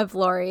of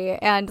Laurie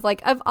and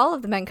like of all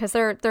of the men, because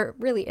there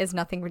really is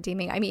nothing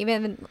redeeming. I mean,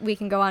 even we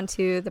can go on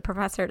to the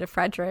Professor de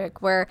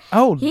Frederick, where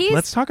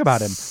let's talk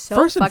about him. So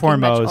first and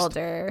foremost, much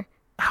older.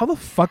 How the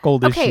fuck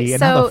old is she?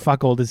 And how the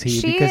fuck old is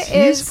he? Because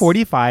he's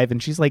 45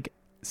 and she's like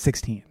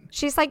 16.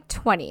 She's like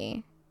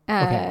 20.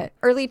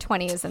 Early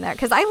 20s in there,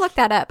 because I looked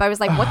that up. I was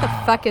like, what the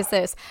fuck is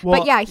this? Well,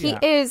 but yeah, he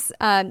is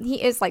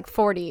like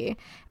 40,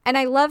 and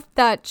I love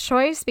that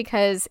choice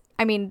because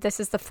I mean, this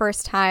is the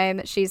first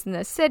time she's in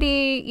the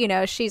city, you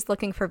know, she's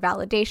looking for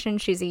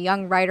validation, she's a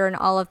young writer and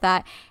all of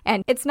that,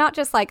 and it's not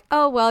just like,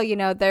 oh well, you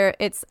know,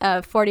 it's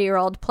a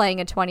 40-year-old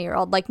playing a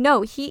 20-year-old. Like,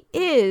 no,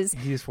 he's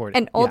 40,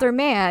 an older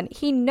man.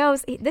 He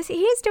knows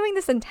he's doing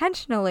this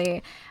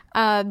intentionally.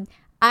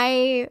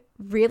 I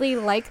really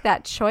like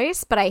that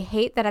choice, but I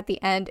hate that at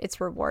the end it's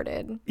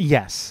rewarded.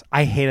 Yes,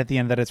 I hate at the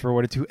end that it's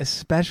rewarded too,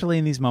 especially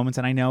in these moments.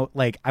 And I know,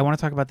 like, I want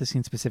to talk about this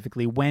scene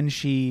specifically when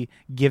she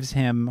gives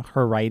him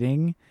her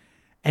writing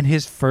and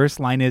his first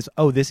line is,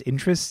 oh, this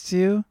interests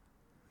you?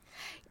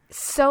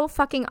 So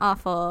fucking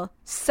awful.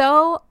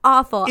 So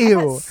awful. Ew.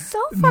 I got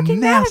so fucking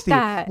nasty.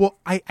 mad at that. Well,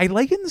 I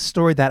like in the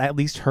story that at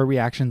least her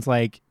reaction's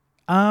like,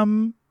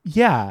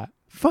 yeah,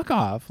 fuck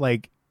off.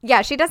 Like,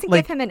 yeah, she doesn't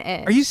give him an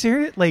in. Are you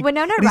serious? Like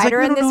Winona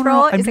Ryder in this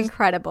role is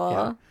incredible.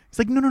 Yeah. It's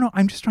like, no.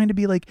 I'm just trying to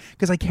be like,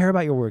 because I care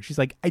about your work. She's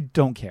like, I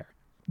don't care.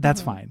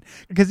 That's fine.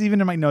 Because even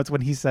in my notes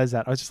when he says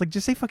that, I was just like,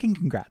 just say fucking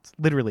congrats.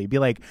 Literally, be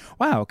like,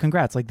 wow,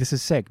 congrats. Like, this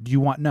is sick. Do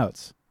you want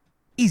notes?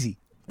 Easy.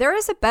 There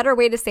is a better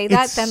way to say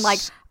that than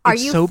like, are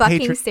you so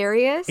fucking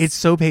serious? It's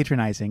so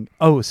patronizing.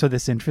 Oh, so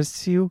this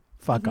interests you?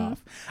 Fuck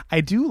off. I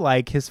do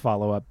like his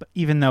follow up,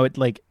 even though it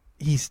like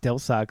he still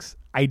sucks.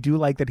 I do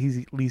like that he's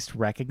at least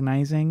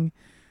recognizing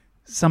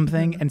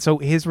something, and so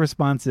his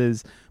response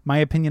is, my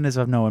opinion is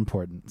of no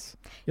importance.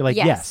 You're like,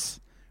 yes,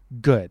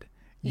 good,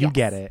 you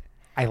get it,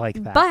 I like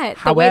that. But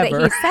however, the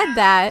way that he said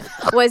that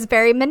was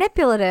very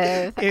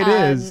manipulative. It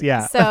is,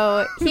 yeah.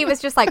 So he was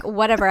just like,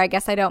 whatever, I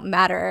guess I don't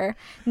matter,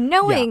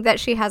 knowing that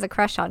she has a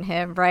crush on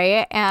him,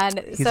 right? And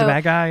he's a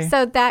bad guy.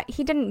 So that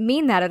he didn't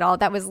mean that at all.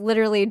 That was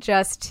literally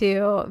just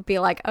to be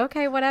like,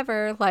 okay,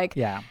 whatever, like,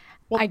 yeah.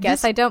 Well, I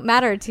guess I don't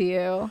matter to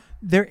you.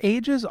 Their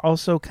ages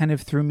also kind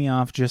of threw me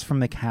off just from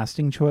the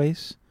casting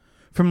choice.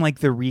 From like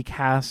the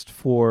recast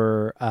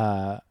for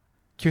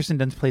Kirsten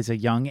Dunst plays a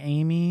young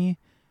Amy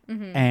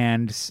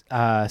and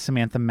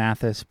Samantha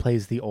Mathis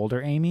plays the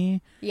older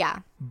Amy. Yeah.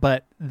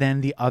 But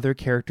then the other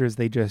characters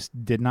they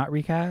just did not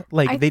recast.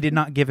 Like they did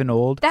not give an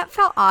old. That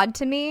felt odd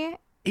to me.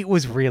 It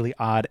was really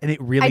odd, and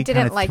it really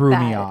kind of threw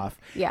me off.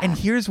 Yeah. And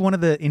here's one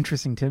of the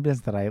interesting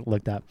tidbits that I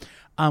looked up.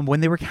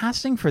 When they were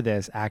casting for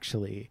this,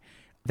 actually,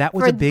 that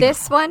was for a big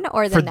this one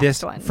or the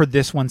next one? For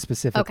this one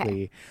specifically.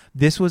 Okay.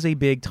 This was a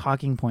big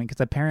talking point because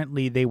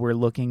apparently they were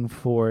looking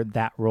for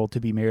that role to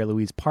be Mary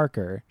Louise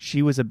Parker.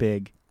 She was a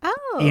big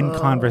in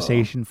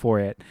conversation for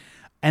it.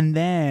 And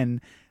then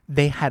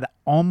they had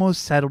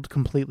almost settled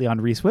completely on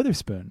Reese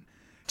Witherspoon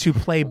to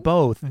play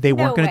both. They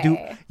weren't going to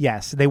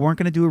do they weren't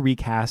going to do a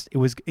recast. It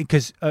was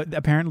because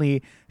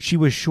apparently she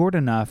was short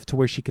enough to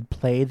where she could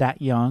play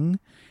that young,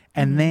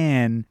 and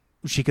then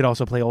she could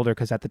also play older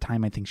because at the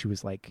time I think she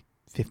was like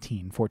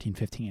 14,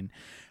 15.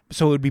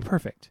 So it would be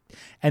perfect.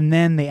 And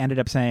then they ended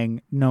up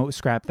saying, no,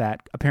 scrap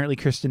that. Apparently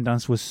Kirsten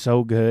Dunst was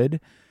so good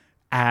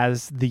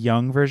as the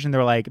young version.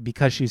 They're like,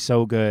 because she's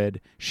so good,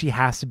 she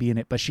has to be in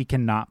it, but she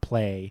cannot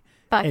play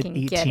an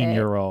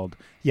 18-year-old.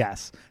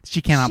 Yes.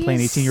 She cannot play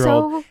an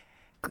 18-year-old.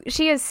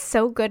 She is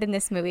so good in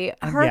this movie.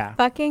 Her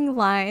fucking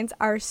lines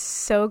are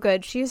so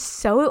good. She is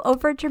so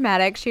over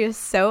dramatic. She is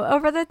so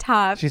over the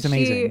top. She's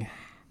amazing.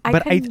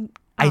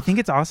 I think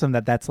it's awesome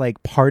that that's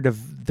like part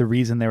of the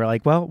reason they were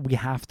like, well, we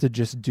have to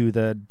just do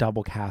the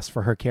double cast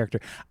for her character.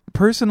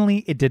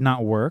 Personally, it did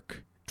not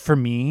work for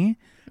me,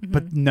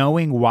 but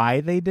knowing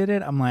why they did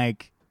it, I'm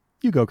like,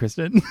 you go,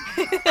 Kristen.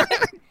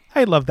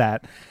 I love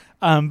that.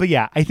 But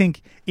yeah, I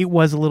think it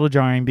was a little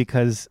jarring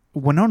because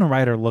Winona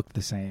Ryder looked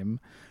the same.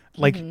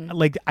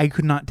 Like I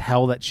could not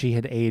tell that she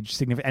had aged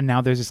significantly. And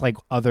now there's this like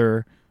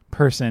other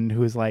person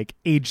who is like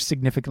aged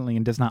significantly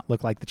and does not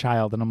look like the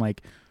child. And I'm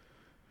like,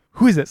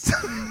 who is this?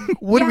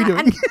 What are we doing?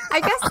 And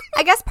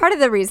I guess part of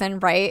the reason,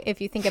 right, if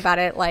you think about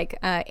it, like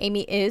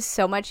Amy is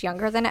so much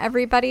younger than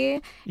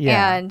everybody.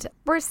 Yeah. And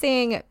we're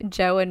seeing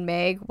Joe and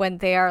Meg when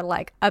they are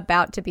like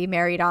about to be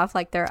married off,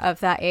 like they're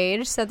of that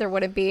age. So there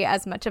wouldn't be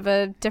as much of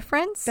a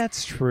difference.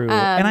 That's true.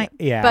 And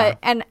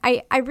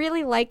I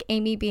really like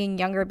Amy being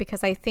younger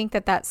because I think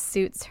that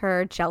suits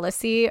her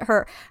jealousy,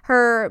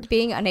 her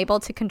being unable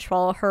to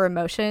control her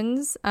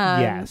emotions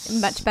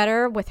much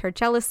better with her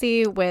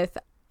jealousy, with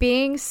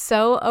being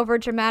so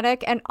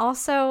overdramatic, and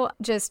also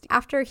just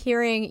after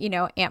hearing,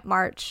 Aunt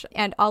March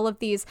and all of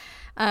these,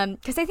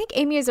 because I think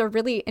Amy is a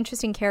really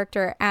interesting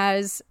character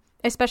as,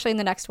 especially in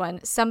the next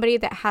one, somebody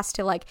that has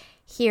to like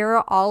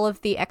hear all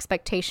of the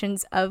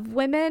expectations of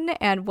women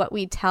and what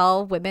we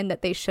tell women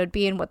that they should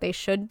be and what they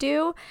should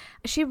do.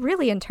 She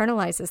really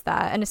internalizes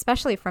that, and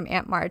especially from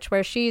Aunt March,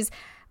 where she's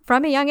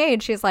from a young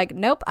age, she's like,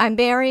 nope, I'm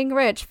marrying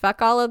rich,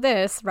 fuck all of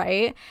this,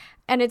 right?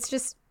 And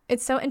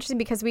it's so interesting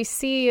because we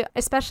see,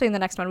 especially in the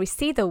next one, we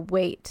see the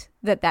weight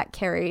that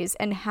carries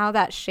and how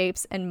that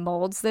shapes and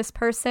molds this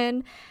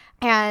person.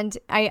 And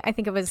I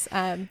think it was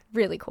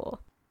really cool.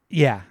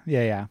 Yeah.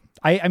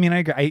 I mean, I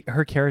agree.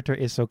 Her character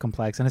is so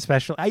complex, and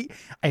especially I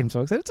am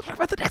so excited to talk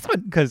about the next one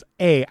because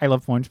I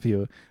love Florence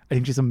Pugh. I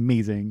think she's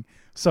amazing.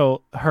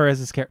 So her as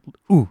this character,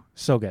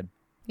 so good.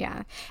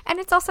 Yeah, and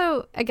it's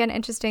also again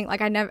interesting. Like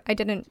I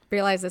didn't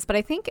realize this, but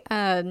I think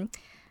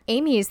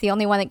Amy is the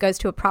only one that goes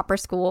to a proper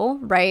school,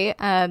 right?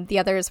 The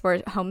others were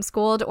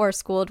homeschooled or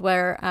schooled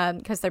where,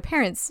 because their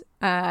parents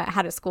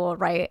had a school,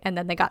 right? And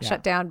then they got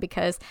shut down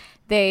because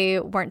they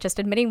weren't just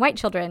admitting white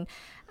children.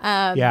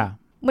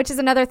 Which is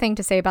another thing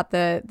to say about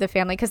the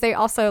family, because they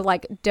also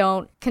like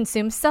don't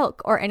consume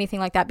silk or anything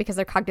like that because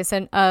they're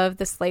cognizant of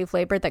the slave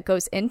labor that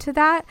goes into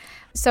that.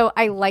 So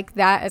I like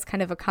that as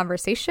kind of a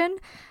conversation.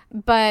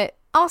 But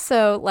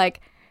also like,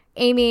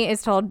 Amy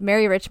is told,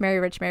 marry rich, marry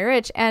rich, marry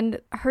rich. And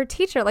her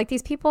teacher, like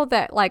these people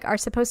that like are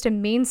supposed to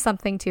mean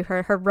something to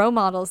her, her role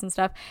models and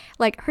stuff,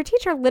 like her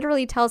teacher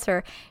literally tells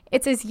her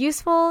it's as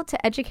useful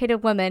to educate a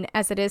woman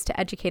as it is to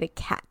educate a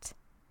cat.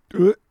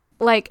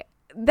 Like,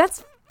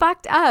 that's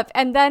fucked up.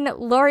 And then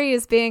Laurie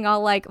is being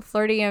all like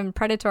flirty and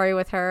predatory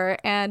with her.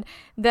 And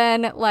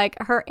then like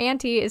her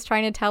auntie is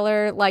trying to tell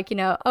her like,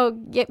 oh,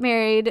 get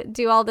married,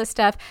 do all this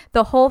stuff.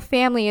 The whole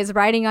family is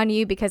riding on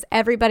you because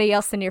everybody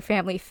else in your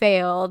family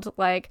failed.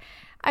 Like,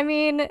 I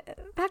mean,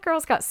 that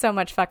girl's got so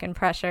much fucking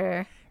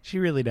pressure. She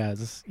really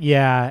does.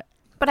 Yeah.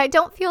 But I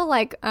don't feel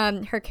like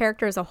her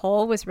character as a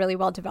whole was really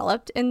well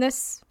developed in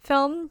this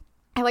film.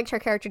 I liked her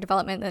character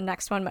development in the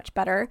next one much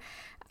better.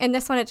 In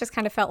this one, it just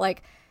kind of felt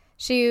like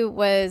she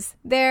was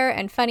there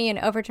and funny and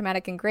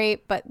overdramatic and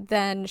great, but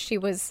then she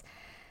was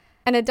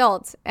an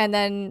adult, and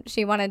then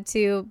she wanted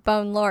to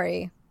bone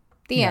Laurie.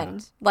 The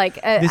end.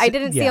 Like, I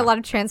didn't see a lot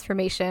of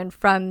transformation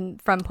from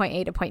point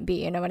A to point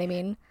B. You know what I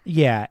mean?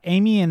 Yeah,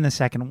 Amy in the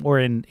second,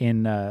 or in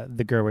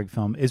the Gerwig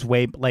film, is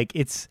way like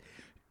it's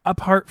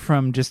apart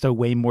from just a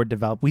way more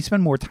developed. We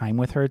spend more time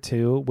with her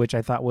too, which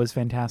I thought was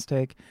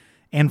fantastic.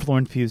 And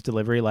Florence Pugh's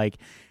delivery, like,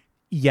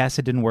 yes,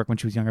 it didn't work when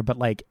she was younger, but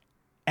like,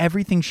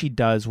 everything she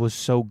does was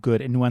so good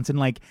and nuanced, and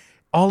like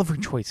all of her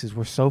choices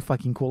were so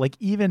fucking cool. Like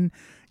even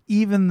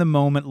the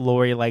moment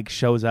Laurie like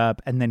shows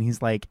up and then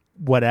he's like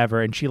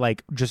whatever, and she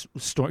like just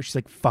she's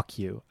like, fuck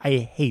you, I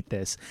hate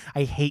this,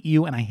 I hate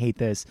you, and I hate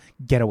this,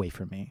 get away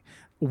from me,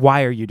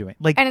 why are you doing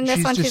like? And in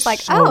this one she's like,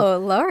 oh,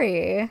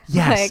 Laurie,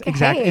 yes, like,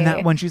 exactly. Hey. In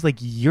that one she's like,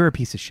 you're a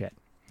piece of shit,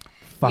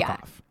 fuck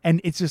off.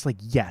 And it's just like,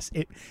 yes,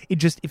 it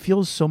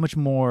feels so much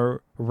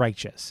more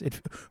righteous.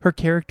 Her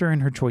character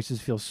and her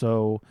choices feel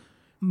so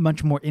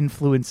much more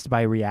influenced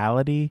by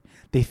reality.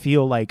 They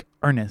feel like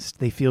earnest.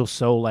 They feel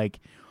so like,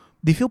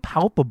 they feel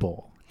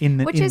palpable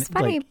which is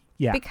funny,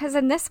 like, because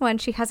in this one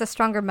she has a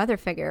stronger mother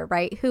figure,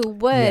 right?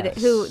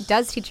 Who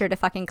does teach her to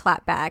fucking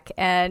clap back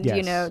and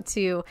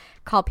to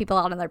call people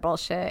out on their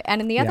bullshit.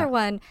 And in the other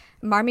one,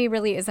 Marmee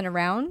really isn't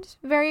around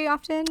very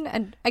often.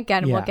 And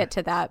again, we'll get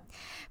to that.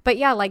 But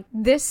yeah, like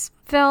this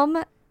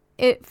film,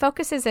 it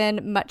focuses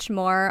in much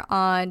more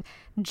on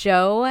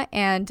Joe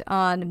and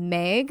on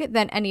Meg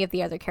than any of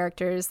the other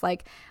characters.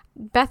 Like,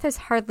 Beth is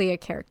hardly a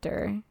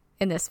character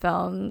in this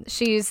film.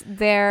 She's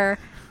there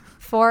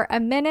for a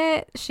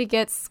minute. She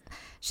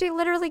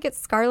literally gets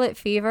scarlet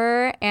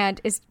fever and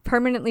is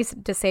permanently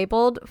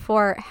disabled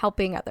for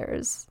helping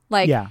others.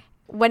 Like,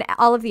 when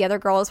all of the other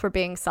girls were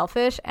being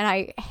selfish, and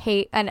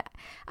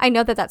I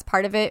know that that's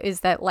part of it,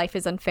 is that life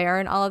is unfair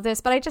and all of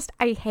this, but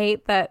I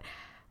hate that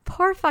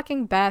poor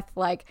fucking Beth,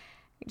 like,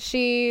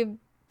 she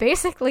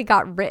basically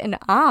got written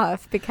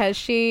off because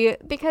she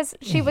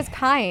was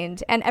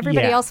kind and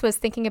everybody else was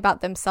thinking about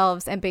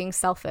themselves and being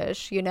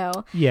selfish,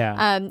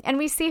 and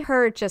we see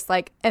her just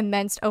like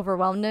immense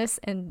overwhelmness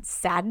and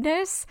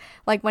sadness,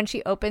 like when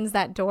she opens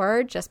that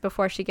door just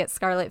before she gets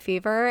scarlet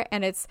fever,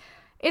 and it's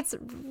it's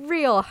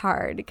real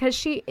hard because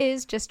she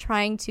is just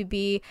trying to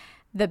be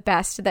the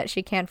best that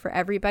she can for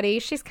everybody.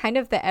 She's kind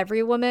of the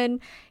every woman.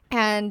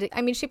 And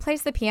I mean, she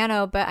plays the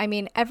piano, but I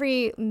mean,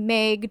 every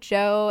Meg,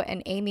 Jo,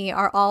 and Amy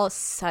are all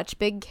such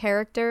big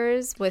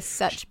characters with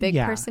such big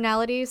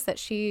personalities that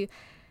she,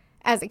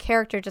 as a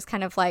character, just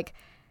kind of like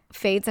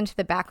fades into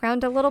the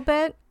background a little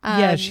bit.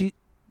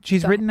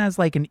 She's written as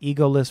like an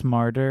egoless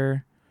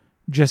martyr,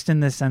 just in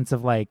the sense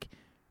of like,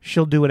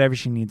 she'll do whatever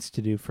she needs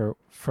to do for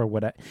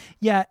what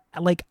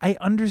like I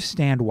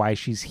understand why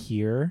she's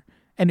here,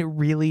 and it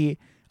really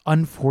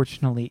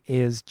unfortunately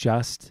is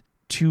just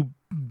to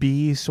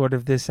be sort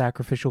of this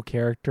sacrificial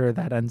character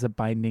that ends up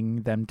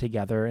binding them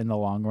together in the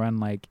long run,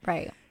 like,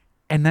 right.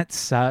 And that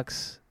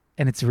sucks,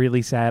 and it's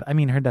really sad. I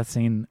mean, her death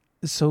scene,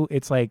 so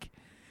it's like,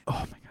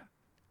 oh my god.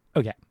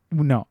 Okay,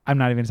 no, I'm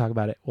not even gonna talk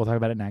about it. We'll talk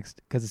about it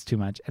next because it's too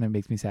much and it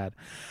makes me sad.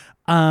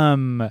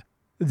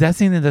 That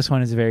scene in this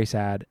one is very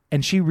sad,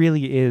 and she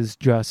really is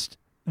just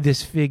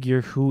this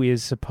figure who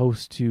is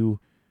supposed to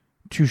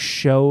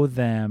show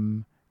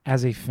them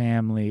as a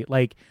family,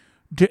 like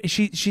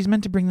she's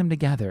meant to bring them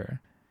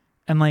together,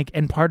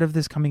 and part of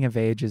this coming of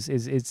age is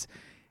it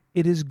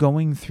is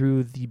going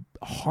through the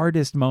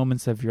hardest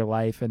moments of your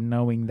life and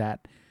knowing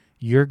that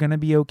you're gonna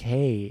be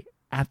okay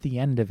at the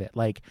end of it.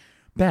 Like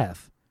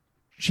Beth,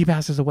 she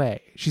passes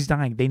away, she's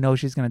dying, they know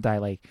she's gonna die.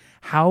 Like,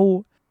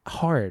 how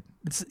hard.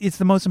 It's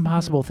the most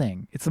impossible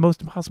thing. It's the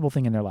most impossible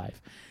thing in their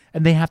life,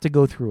 and they have to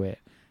go through it,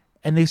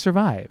 and they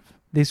survive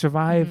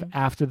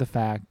after the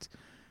fact,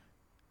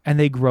 and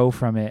they grow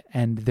from it,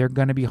 and they're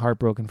going to be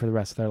heartbroken for the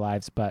rest of their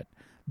lives. But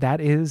that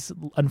is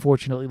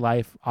unfortunately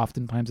life,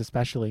 oftentimes,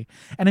 especially.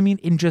 And I mean,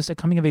 in just a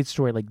coming of age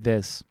story like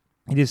this,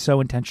 it is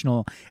so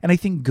intentional, and I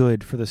think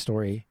good for the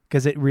story,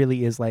 because it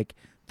really is like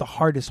the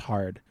hardest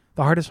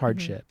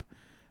hardship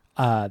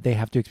they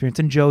have to experience,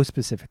 and Jo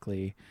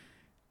specifically.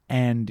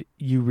 And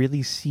you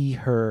really see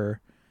her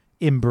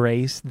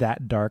embrace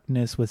that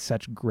darkness with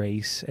such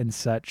grace and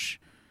such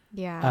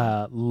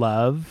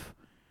love.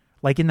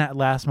 Like in that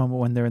last moment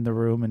when they're in the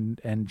room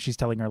and she's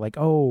telling her like,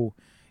 oh,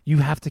 you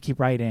have to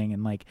keep writing.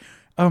 And like,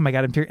 oh my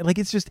God, I'm tearing. Like,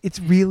 it's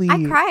really...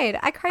 I cried.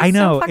 I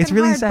know. So fucking it's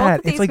really hard.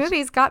 sad. Both of these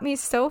movies got me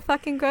so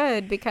fucking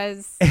good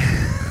because...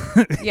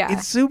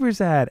 It's super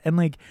sad. And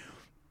like,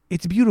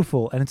 it's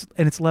beautiful and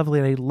it's lovely.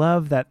 And I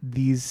love that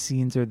these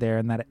scenes are there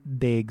and that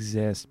they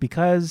exist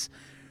because...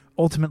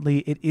 ultimately,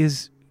 it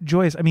is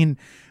joyous. I mean,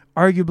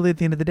 arguably at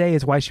the end of the day,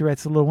 it's why she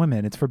writes The Little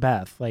Women. It's for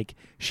Beth. Like,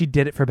 she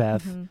did it for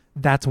Beth. Mm-hmm.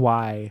 That's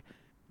why.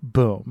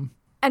 Boom.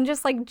 And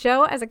just like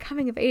Jo as a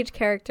coming of age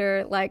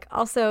character, like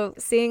also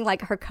seeing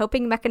like her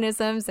coping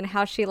mechanisms and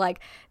how she like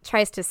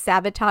tries to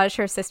sabotage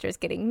her sister's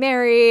getting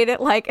married,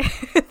 like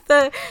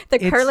the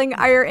curling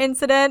iron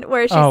incident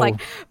where she's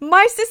like,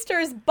 my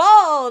sister's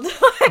bald.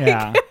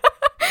 Like, it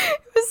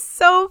was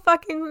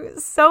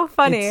so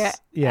funny.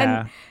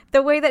 And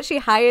the way that she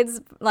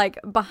hides like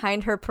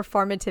behind her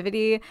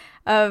performativity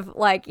of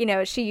like, you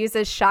know, she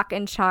uses shock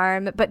and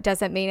charm but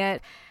doesn't mean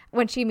it.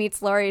 When she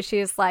meets Laurie,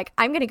 she's like,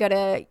 I'm going to go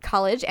to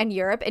college and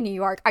Europe and New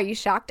York. Are you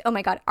shocked? Oh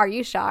my God, are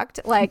you shocked?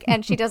 Like,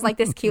 and she does like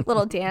this cute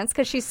little dance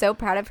because she's so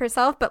proud of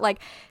herself, but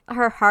like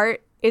her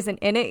heart isn't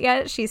in it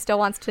yet. She still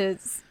wants to,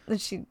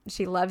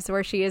 she loves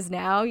where she is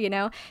now, you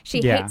know?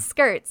 She hates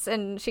skirts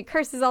and she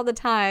curses all the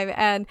time.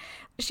 And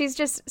she's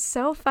just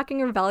so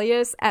fucking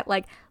rebellious at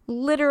like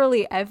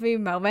literally every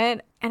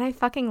moment. And I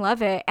fucking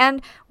love it.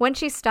 And when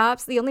she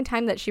stops, the only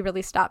time that she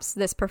really stops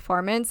this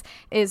performance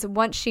is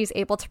once she's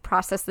able to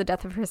process the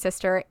death of her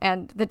sister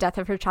and the death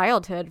of her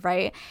childhood,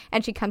 right?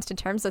 And she comes to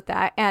terms with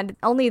that. And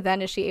only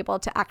then is she able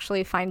to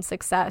actually find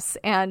success.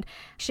 And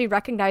she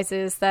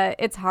recognizes that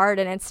it's hard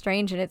and it's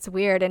strange and it's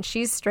weird and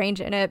she's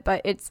strange in it,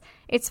 but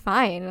it's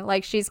fine.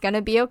 Like, she's going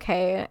to be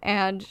okay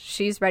and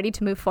she's ready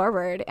to move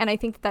forward. And I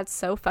think that that's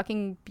so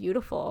fucking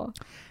beautiful.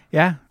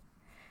 Yeah.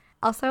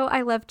 Also,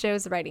 I love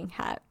Jo's writing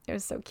hat. It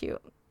was so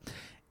cute.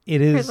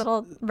 It is. Her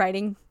little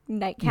writing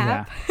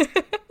nightcap. Yeah.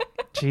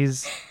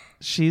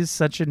 She's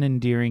such an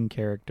endearing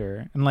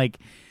character. And like,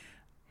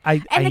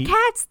 the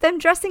cats, them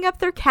dressing up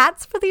their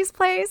cats for these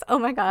plays. Oh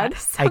my God.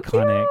 So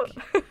iconic.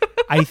 Cute.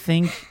 I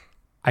think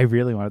I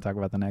really want to talk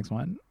about the next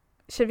one.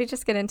 Should we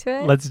just get into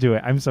it? Let's do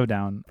it. I'm so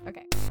down.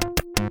 Okay.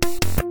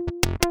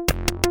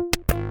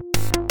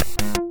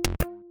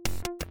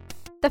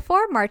 The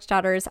four March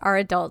daughters are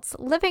adults,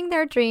 living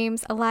their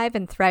dreams, alive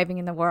and thriving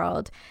in the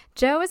world.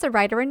 Jo is a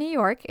writer in New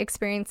York,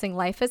 experiencing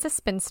life as a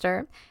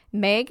spinster.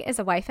 Meg is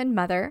a wife and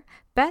mother.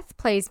 Beth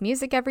plays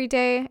music every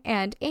day,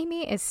 and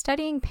Amy is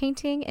studying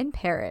painting in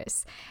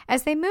Paris.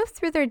 As they move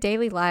through their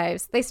daily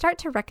lives, they start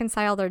to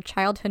reconcile their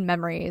childhood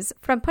memories,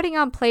 from putting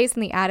on plays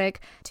in the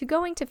attic, to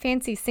going to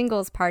fancy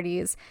singles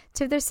parties,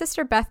 to their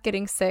sister Beth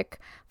getting sick,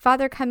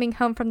 father coming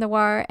home from the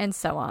war, and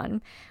so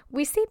on.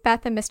 We see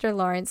Beth and Mr.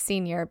 Lawrence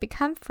Sr.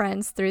 become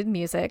friends through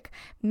music.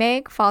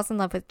 Meg falls in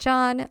love with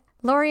John.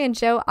 Laurie and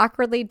Joe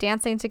awkwardly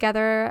dancing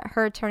together,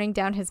 her turning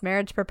down his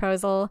marriage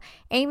proposal,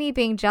 Amy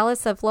being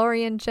jealous of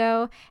Laurie and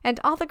Joe, and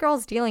all the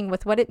girls dealing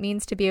with what it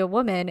means to be a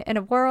woman in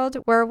a world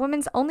where a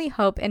woman's only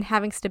hope in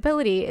having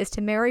stability is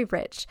to marry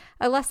rich,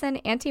 a lesson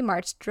Auntie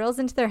March drills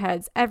into their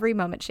heads every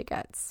moment she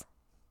gets.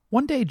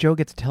 One day, Joe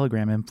gets a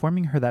telegram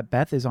informing her that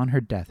Beth is on her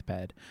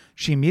deathbed.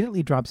 She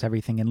immediately drops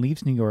everything and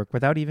leaves New York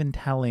without even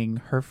telling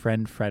her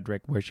friend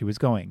Frederick where she was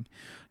going.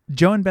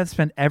 Joe and Beth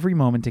spend every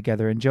moment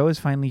together, and Joe is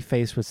finally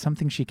faced with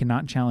something she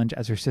cannot challenge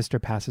as her sister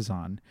passes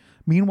on.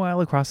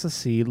 Meanwhile, across the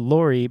sea,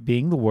 Laurie,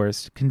 being the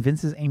worst,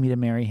 convinces Amy to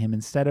marry him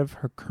instead of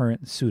her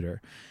current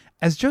suitor.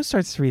 As Joe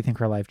starts to rethink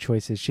her life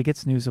choices, she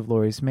gets news of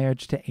Laurie's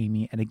marriage to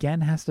Amy and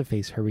again has to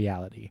face her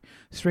reality.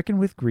 Stricken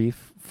with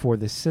grief for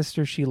the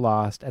sister she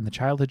lost and the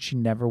childhood she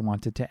never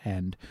wanted to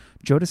end,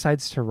 Joe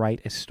decides to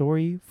write a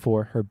story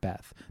for her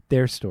Beth,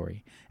 their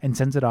story, and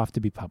sends it off to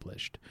be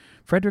published.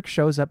 Frederick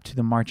shows up to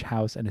the March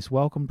house and is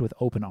welcomed with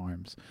open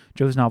arms.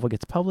 Joe's novel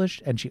gets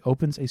published and she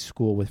opens a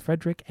school with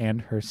Frederick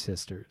and her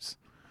sisters.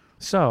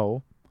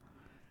 So,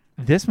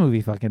 this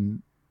movie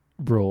fucking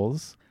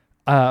rules,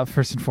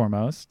 first and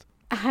foremost.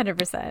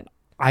 100%.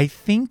 I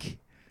think,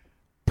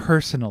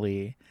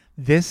 personally,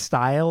 this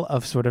style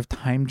of sort of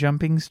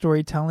time-jumping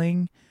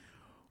storytelling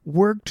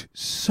worked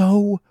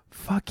so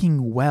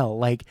fucking well.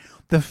 Like,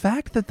 the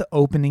fact that the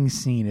opening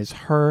scene is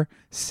her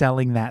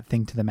selling that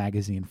thing to the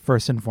magazine,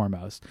 first and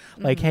foremost.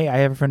 Like, hey, I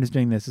have a friend who's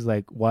doing this. Is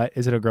like, what?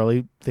 Is it a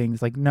girly thing?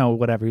 He's like, no,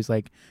 whatever. He's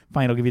like,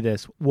 fine, I'll give you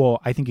this.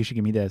 Well, I think you should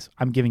give me this.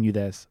 I'm giving you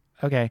this.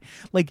 Okay.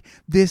 Like,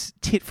 this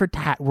tit for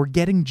tat. We're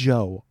getting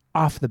Joe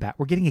off the bat.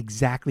 We're getting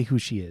exactly who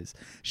she is.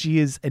 She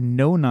is a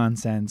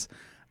no-nonsense.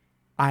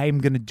 I'm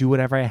going to do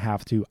whatever I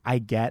have to. I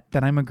get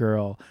that I'm a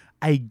girl.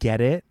 I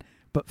get it,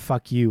 but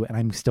fuck you, and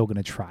I'm still going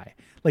to try.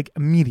 Like,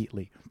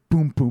 immediately.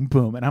 Boom, boom,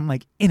 boom. And I'm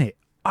like, in it,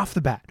 off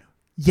the bat.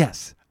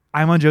 Yes,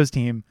 I'm on Joe's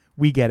team.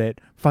 We get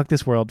it. Fuck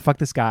this world. Fuck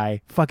this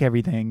guy. Fuck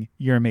everything.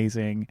 You're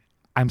amazing.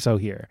 I'm so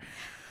here.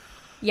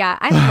 Yeah,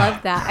 I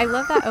love that. I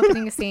love that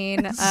opening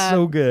scene. It's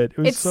so good.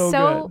 It was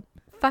so good.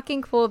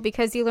 Fucking cool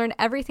because you learn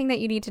everything that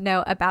you need to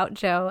know about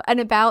Joe and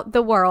about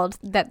the world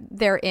that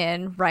they're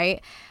in, right?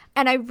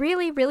 And I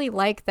really, really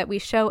like that we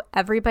show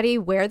everybody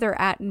where they're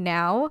at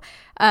now,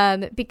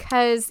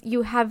 because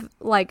you have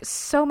like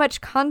so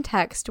much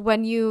context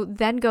when you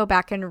then go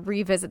back and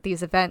revisit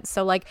these events.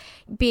 So like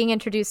being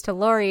introduced to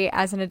Laurie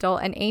as an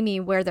adult and Amy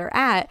where they're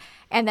at,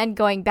 and then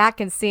going back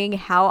and seeing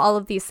how all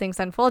of these things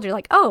unfold, you're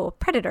like, oh,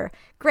 Predator,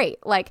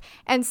 great. Like,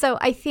 and so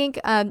I think,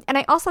 and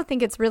I also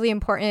think it's really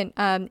important,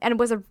 and it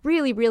was a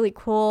really, really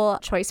cool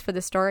choice for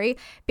the story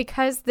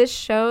because this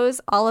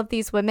shows all of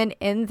these women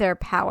in their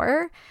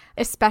power,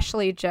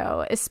 especially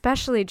Joe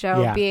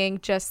being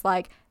just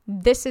like,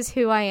 this is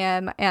who I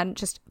am, and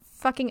just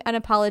fucking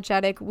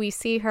unapologetic. We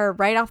see her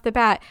right off the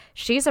bat.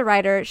 She's a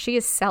writer. She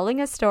is selling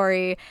a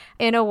story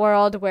in a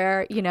world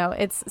where, you know,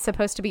 it's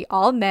supposed to be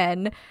all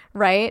men,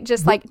 right?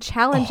 Just like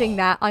challenging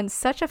that on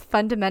such a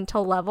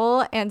fundamental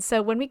level. And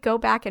so when we go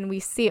back and we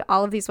see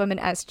all of these women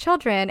as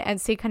children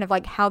and see kind of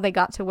like how they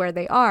got to where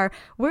they are,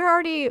 we're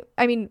already,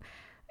 I mean,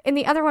 in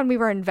the other one, we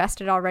were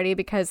invested already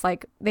because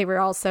like they were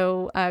all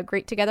so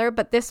great together.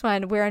 But this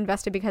one, we're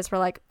invested because we're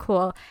like,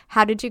 cool.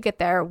 How did you get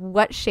there?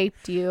 What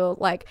shaped you?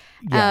 Like,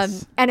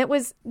 yes. And it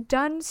was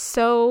done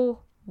so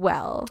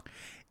well.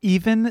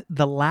 Even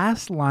the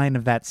last line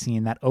of that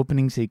scene, that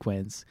opening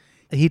sequence,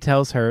 he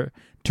tells her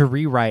to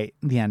rewrite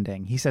the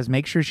ending. He says,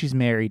 make sure she's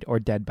married or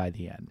dead by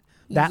the end.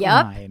 That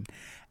line.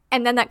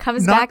 And then that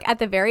comes back at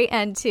the very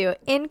end too.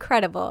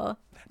 Incredible.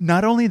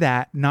 Not only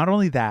that,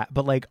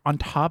 but like on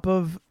top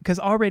of, because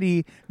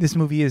already this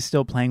movie is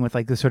still playing with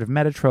like this sort of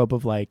meta trope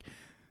of like,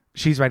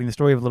 she's writing the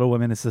story of Little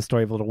Women. It's the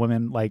story of Little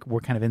Women. Like we're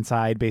kind of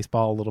inside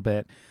baseball a little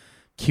bit.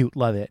 Cute.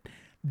 Love it.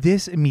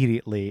 This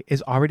immediately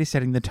is already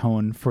setting the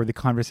tone for the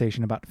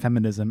conversation about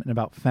feminism and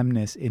about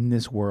feminists in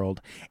this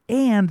world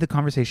and the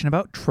conversation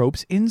about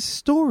tropes in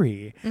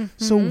story. Mm-hmm.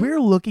 So if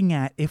we're looking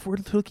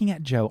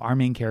at Joe, our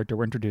main character,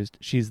 we're introduced,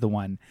 she's the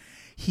one.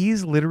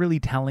 He's literally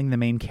telling the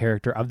main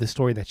character of the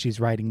story that she's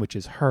writing, which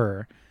is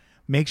her,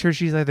 make sure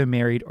she's either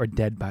married or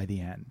dead by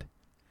the end.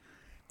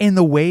 And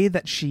the way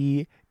that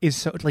she is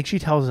so, like, she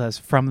tells us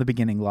from the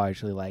beginning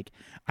largely, like,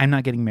 I'm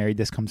not getting married,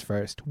 this comes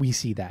first. We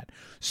see that.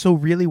 So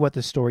really what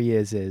the story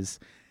is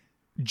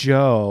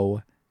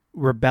Joe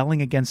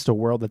rebelling against a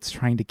world that's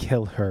trying to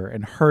kill her,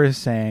 and her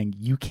saying,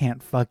 you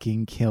can't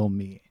fucking kill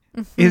me,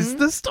 is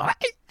the story.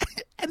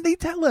 And they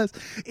tell us,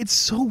 it's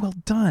so well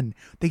done.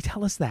 They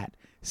tell us that.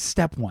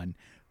 Step one,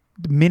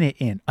 a minute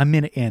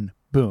in,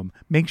 boom.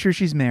 Make sure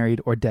she's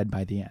married or dead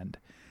by the end.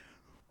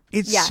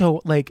 It's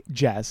so, like,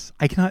 Jess,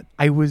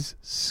 I was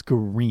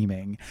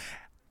screaming.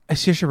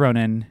 Saoirse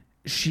Ronan,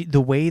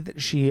 the way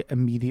that she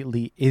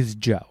immediately is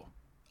Joe.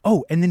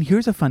 Oh, and then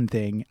here's a fun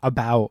thing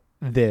about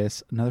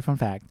this, another fun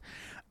fact.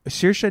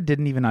 Saoirse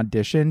didn't even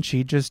audition.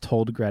 She just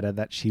told Greta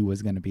that she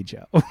was going to be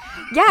Joe.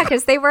 Yeah,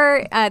 because they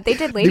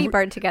did Lady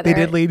Bird together. They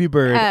did Lady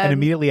Bird. And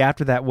immediately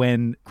after that,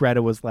 when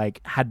Greta was like,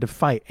 had to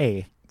fight,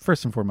 hey,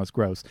 first and foremost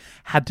gross,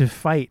 had to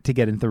fight to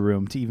get into the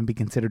room to even be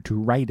considered to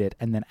write it.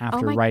 And then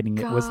after writing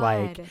it was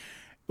like, it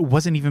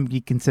wasn't even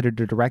be considered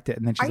to direct it.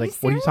 And then she's like,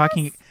 what are you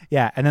talking?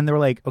 Yeah. And then they were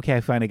like, okay,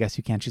 fine, I guess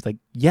you can. She's like,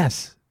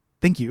 yes,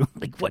 thank you.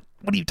 Like, what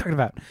are you talking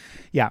about?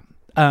 Yeah.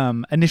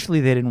 Initially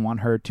they didn't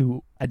want her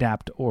to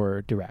adapt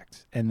or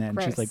direct. And then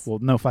she's like, well,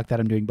 no, fuck that.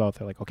 I'm doing both.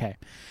 They're like, okay.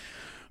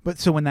 But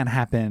so when that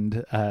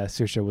happened,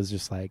 Saoirse was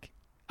just like,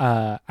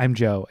 I'm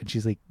Joe. And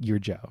she's like, you're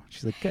Joe.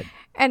 She's like, good.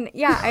 And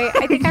yeah,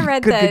 I think I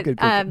read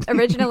that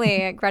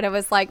originally Greta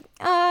was like,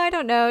 I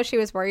don't know. She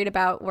was worried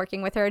about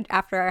working with her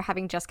after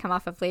having just come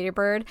off of Lady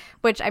Bird,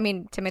 which, I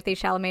mean, Timothée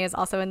Chalamet is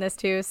also in this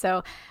too.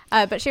 So,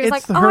 but she was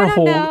like, I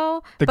don't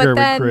know. The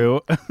Gerwig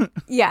crew.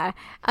 Yeah.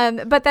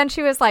 But then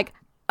she was like,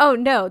 oh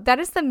no, that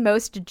is the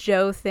most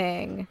Joe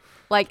thing.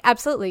 Like,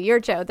 absolutely, you're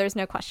Joe. There's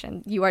no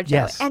question. You are Joe.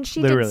 Yes, and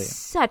she literally. did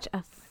such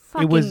a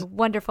fucking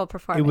wonderful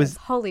performance. It was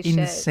holy shit,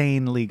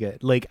 insanely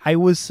good. Like, I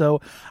was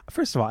so.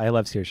 First of all, I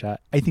love Saoirse.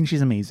 I think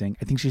she's amazing.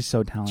 I think she's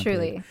so talented.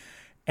 Truly.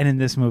 And in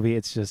this movie,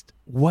 it's just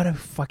what a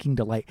fucking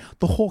delight.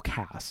 The whole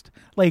cast,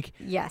 like,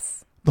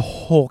 yes, the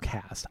whole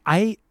cast.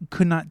 I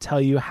could not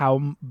tell you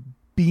how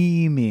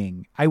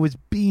beaming I was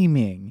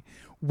beaming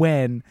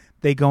when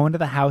they go into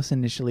the house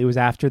initially. It was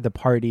after the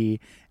party,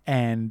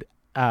 and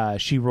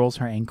she rolls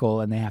her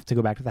ankle, and they have to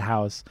go back to the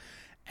house.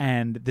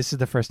 And this is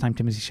the first time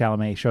Timothée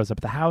Chalamet shows up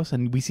at the house,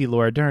 and we see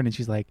Laura Dern, and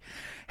she's like,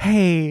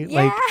 hey,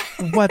 like,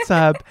 what's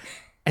up?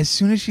 As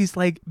soon as she's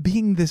like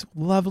being this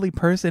lovely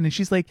person, and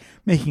she's like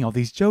making all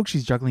these jokes,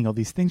 she's juggling all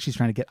these things, she's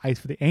trying to get ice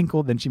for the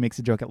ankle, then she makes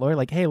a joke at Laura,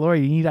 like, hey, Laura,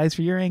 you need ice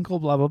for your ankle,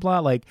 blah, blah, blah.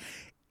 Like,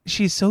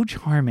 she's so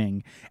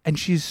charming, and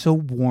she's so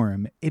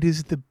warm. It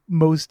is the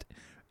most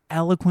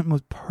eloquent,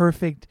 most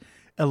perfect,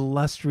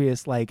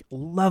 illustrious, like,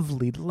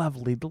 lovely,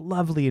 lovely,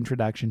 lovely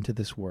introduction to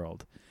this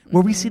world.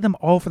 Where we see them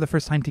all for the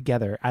first time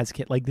together as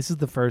kids. Like, this is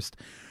the first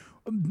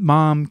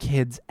mom,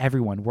 kids,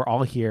 everyone. We're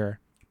all here.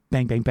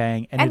 Bang, bang,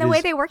 bang. And the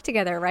way they work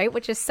together, right?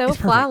 Which is so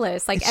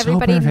flawless. Like,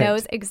 everybody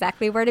knows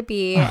exactly where to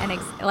be and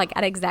like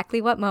at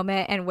exactly what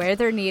moment and where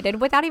they're needed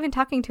without even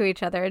talking to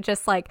each other.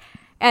 Just like,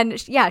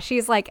 and yeah,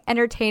 she's like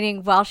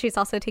entertaining while she's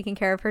also taking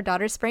care of her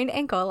daughter's sprained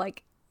ankle.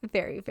 Like,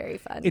 very, very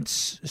fun.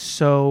 It's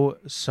so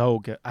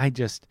good.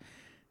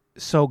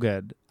 So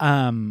good.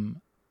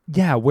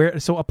 Yeah,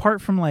 so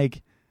apart from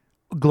like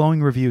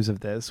glowing reviews of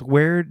this,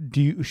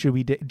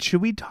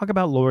 should we talk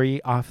about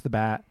Laurie off the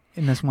bat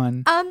in this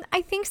one?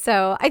 I think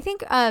so. I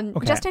think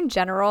just in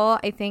general,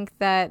 I think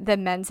that the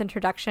men's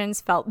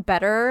introductions felt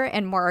better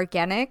and more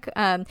organic,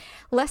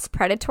 less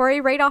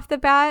predatory right off the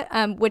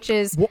bat, which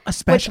is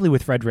especially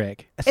with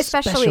Frederick,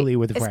 especially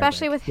with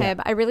him.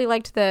 Yeah. I really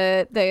liked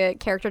the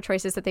character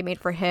choices that they made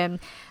for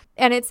him,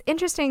 and it's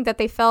interesting that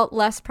they felt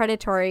less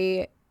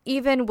predatory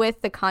even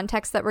with the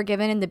context that we're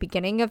given in the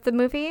beginning of the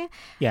movie.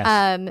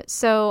 Yes.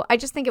 So I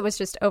just think it was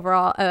just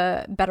overall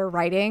better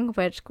writing,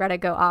 which Greta,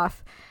 go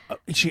off.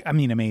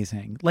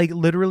 Amazing. Like,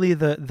 literally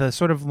the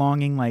sort of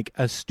longing, like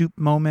a stoop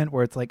moment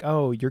where it's like,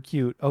 oh, you're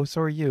cute. Oh,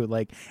 so are you.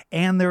 Like,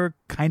 and they're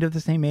kind of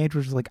the same age,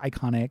 which is like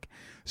iconic.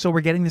 So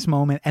we're getting this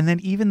moment. And then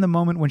even the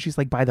moment when she's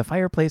like by the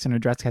fireplace and her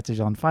dress catches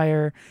on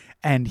fire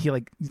and he's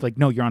like,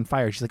 no, you're on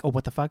fire. She's like, oh,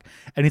 what the fuck?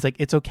 And he's like,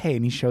 it's okay.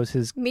 And he shows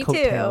his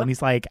coattail and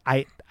he's like,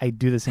 I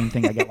do the same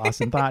thing. I get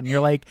lost in thought. And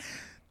you're like,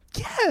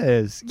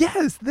 yes,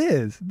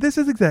 this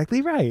is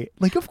exactly right.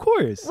 Like, of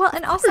course. Well,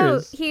 and also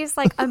he's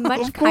like a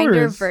much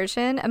kinder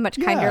version, a much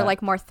kinder,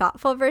 like more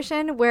thoughtful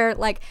version where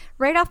like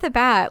right off the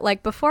bat,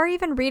 like before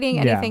even reading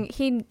anything,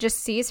 he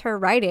just sees her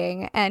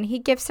writing and he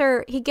gifts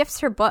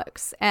her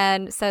books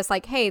and says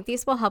like, hey,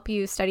 these will help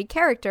you study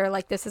character.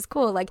 Like, this is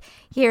cool. Like,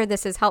 here,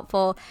 this is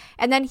helpful.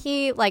 And then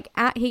he like,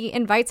 he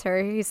invites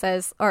her, he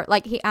says, or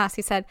like he asked,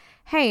 he said,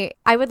 hey,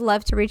 I would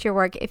love to read your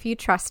work if you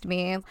trust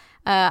me.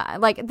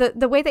 Like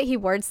the way that he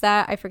words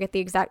that, I forget the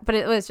exact, but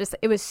it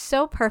was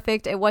so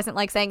perfect. It wasn't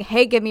like saying,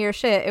 hey, give me your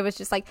shit. It was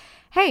just like,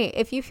 hey,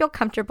 if you feel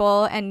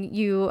comfortable and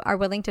you are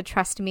willing to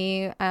trust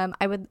me,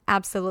 I would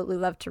absolutely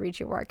love to read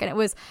your work. And it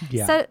was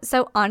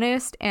so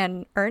honest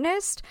and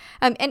earnest.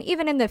 And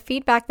even in the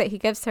feedback that he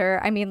gives her,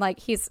 I mean, like,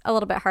 he's a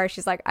little bit harsh.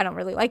 He's like, I don't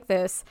really like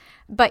this,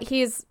 but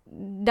he's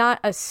not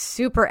a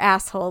super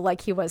asshole like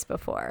he was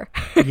before.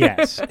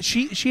 Yes.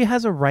 She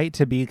has a right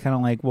to be kind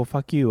of like, well,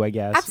 fuck you, I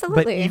guess.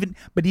 Absolutely.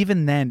 But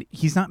even then,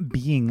 he's not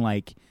being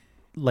like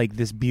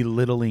this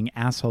belittling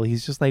asshole.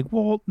 He's just like,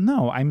 well,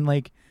 no, I'm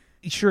like,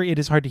 sure, it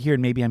is hard to hear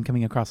and maybe I'm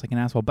coming across like an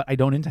asshole, but I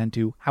don't intend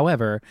to.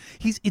 However,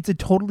 it's a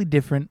totally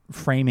different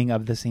framing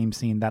of the same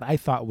scene that I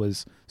thought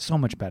was so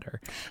much better.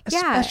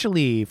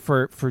 Especially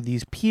for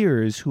these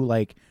peers who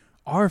like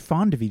are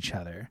fond of each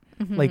other.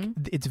 Mm-hmm. Like,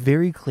 it's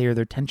very clear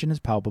their tension is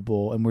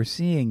palpable and we're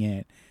seeing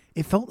it.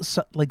 It felt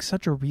like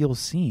such a real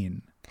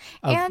scene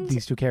of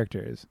these two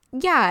characters.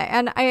 Yeah,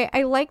 and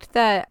I liked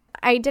that.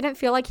 I didn't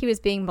feel like he was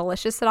being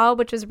malicious at all,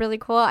 which was really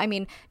cool. I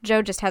mean,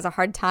 Joe just has a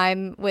hard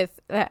time with,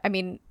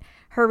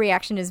 her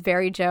reaction is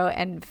very Joe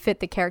and fit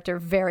the character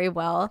very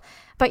well.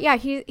 But yeah,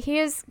 he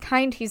is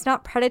kind. He's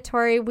not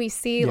predatory. We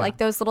see like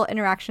those little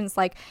interactions,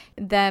 like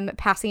them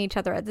passing each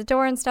other at the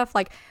door and stuff.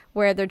 Like,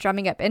 where they're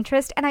drumming up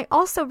interest. And I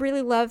also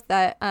really love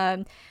that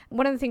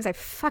one of the things I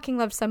fucking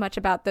loved so much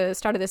about the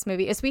start of this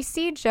movie is we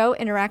see Jo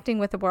interacting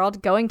with the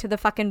world, going to the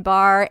fucking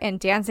bar and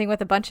dancing with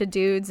a bunch of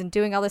dudes and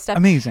doing all this stuff.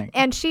 Amazing.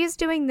 And she's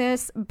doing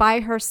this by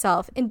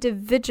herself,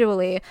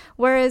 individually.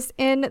 Whereas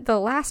in the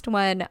last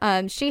one,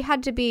 she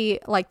had to be,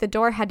 like, the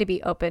door had to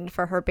be opened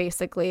for her,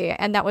 basically.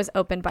 And that was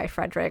opened by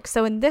Frederick.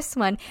 So in this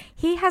one,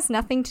 he has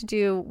nothing to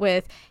do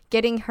with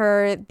getting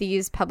her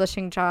these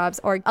publishing jobs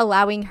or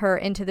allowing her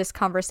into this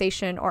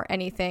conversation or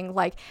anything,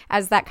 like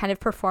as that kind of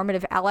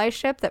performative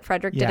allyship that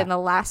Frederick did in the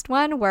last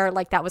one, where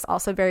like that was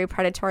also very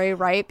predatory,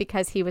 right?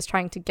 Because he was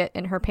trying to get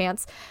in her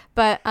pants.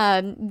 But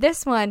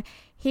this one,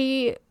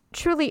 he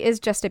truly is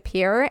just a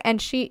peer,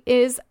 and she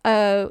is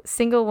a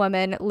single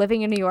woman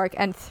living in New York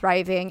and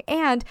thriving.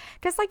 And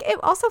because like it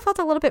also felt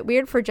a little bit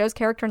weird for Jo's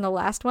character in the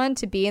last one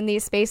to be in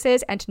these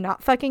spaces and to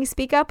not fucking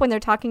speak up when they're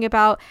talking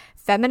about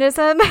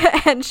feminism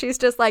and she's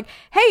just like,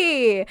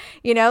 hey,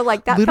 you know,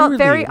 like that literally, felt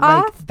very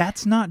off.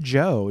 That's not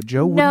Jo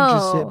wouldn't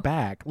just sit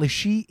back. Like,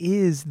 she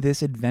is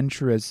this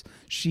adventurous,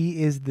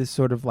 she is this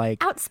sort of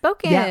like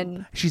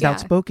outspoken. She's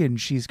outspoken,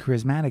 she's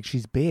charismatic,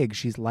 she's big,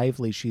 she's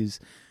lively, she's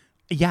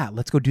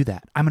let's go do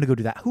that. I'm gonna go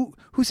do that.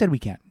 Who said we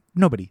can't?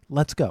 Nobody.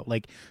 Let's go.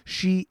 Like,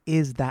 she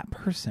is that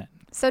person.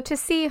 So to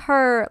see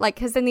her, like,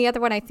 because in the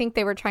other one, I think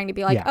they were trying to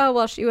be like, oh,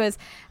 well, she was,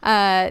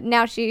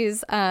 now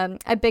she's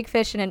a big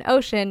fish in an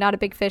ocean, not a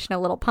big fish in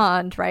a little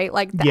pond, right?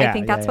 Like, I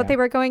think that's what they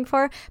were going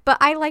for. But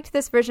I liked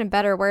this version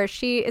better, where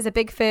she is a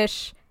big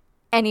fish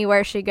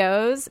anywhere she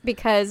goes,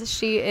 because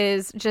she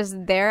is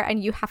just there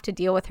and you have to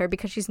deal with her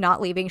because she's not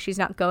leaving, she's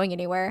not going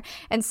anywhere.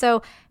 And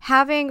so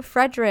having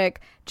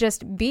Frederick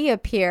just be a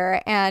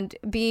peer and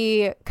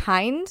be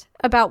kind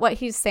about what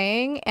he's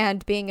saying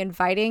and being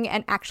inviting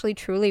and actually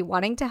truly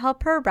wanting to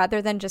help her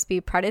rather than just be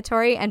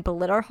predatory and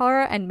belittle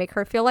her and make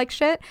her feel like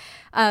shit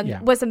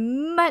was a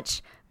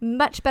much,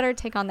 much better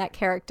take on that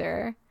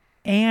character.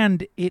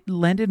 And it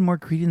lended more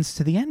credence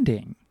to the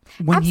ending.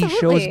 When Absolutely. He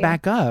shows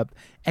back up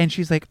and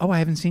she's like, oh, I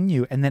haven't seen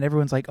you. And then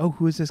everyone's like, oh,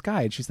 who is this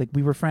guy? And she's like,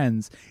 we were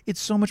friends. It's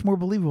so much more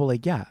believable.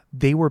 Like, yeah,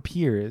 they were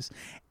peers.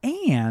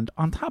 And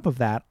on top of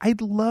that, I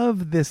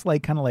love this,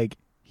 like, kind of like,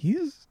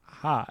 he's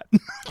hot.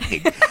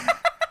 Like,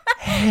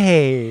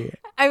 hey.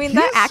 I mean,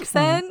 that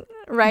accent,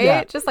 right?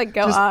 Yeah. Just like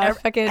go off.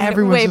 Fucking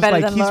way better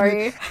like, than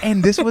Laurie.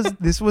 And this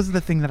was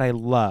the thing that I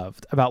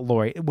loved about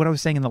Laurie. What I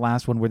was saying in the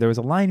last one, where there was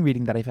a line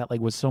reading that I felt like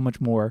was so much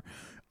more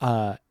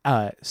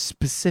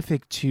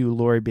specific to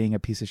Laurie being a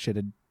piece of shit,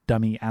 a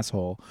dummy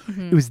asshole.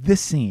 Mm-hmm. It was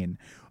this scene.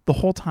 The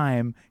whole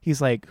time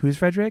he's like, "Who's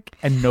Frederick?"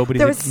 And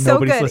nobody's good.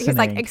 Listening. He's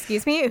like,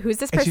 "Excuse me, who's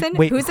this person?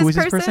 Wait, who's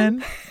this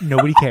person?"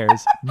 Nobody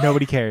cares.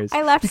 Nobody cares.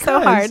 I laughed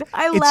so hard.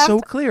 It's so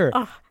clear.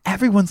 Ugh.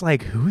 Everyone's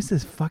like, "Who is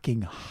this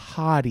fucking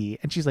hottie?"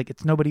 And she's like,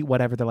 "It's nobody.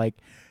 Whatever." They're like,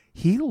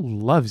 "He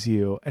loves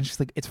you," and she's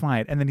like, "It's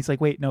fine." And then he's like,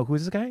 "Wait, no,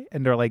 who's this guy?"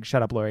 And they're like,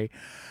 "Shut up, Laurie.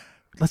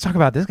 Let's talk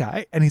about this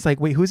guy." And he's like,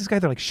 "Wait, who's this guy?"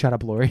 They're like, "Shut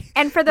up, Laurie."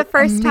 And for the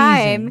first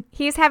time,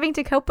 he's having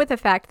to cope with the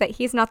fact that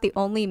he's not the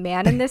only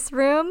man in this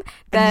room.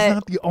 And he's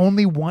not the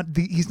only one.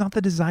 He's not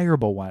the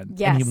desirable one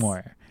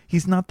anymore.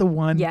 He's not the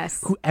one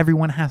who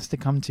everyone has to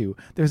come to.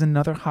 There's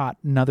another hot,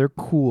 another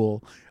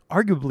cool,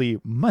 arguably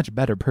much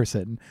better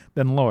person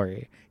than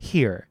Laurie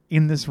here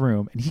in this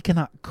room, and he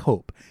cannot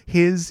cope.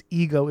 His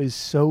ego is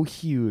so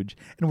huge,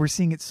 and we're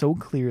seeing it so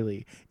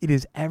clearly. It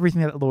is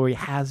everything that Laurie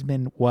has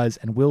been, was,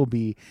 and will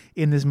be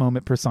in this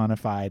moment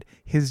personified.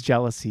 His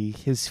jealousy,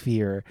 his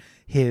fear,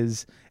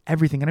 his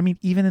everything. And I mean,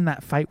 even in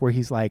that fight where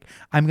he's like,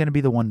 I'm going to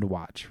be the one to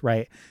watch,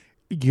 right?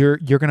 You're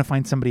going to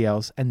find somebody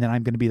else, and then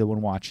I'm going to be the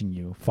one watching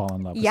you fall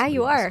in love with somebody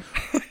else.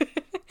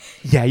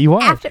 Yeah, you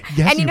are.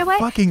 Yes, and you know what?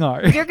 Fucking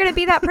are. You're going to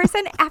be that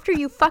person after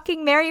you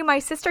fucking marry my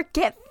sister.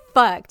 Get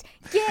fucked.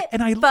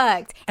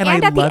 Fucked. And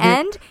at the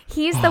end,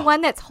 he's the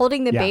one that's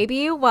holding the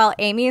baby while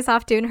Amy is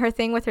off doing her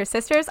thing with her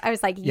sisters. I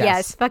was like,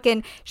 yes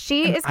fucking,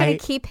 she is going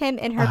to keep him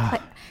in her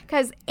place.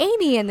 Because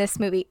Amy in this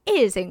movie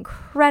is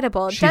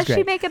incredible. Does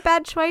she make a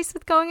bad choice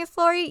with going with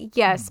Laurie?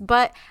 Yes.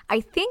 But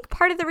I think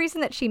part of the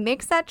reason that she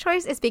makes that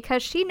choice is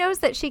because she knows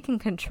that she can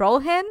control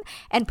him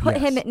and put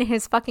him in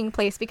his fucking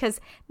place. Because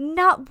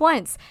not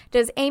once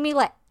does Amy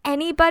let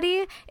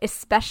anybody,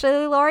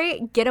 especially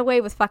Laurie, get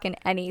away with fucking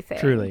anything.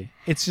 Truly.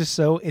 It's just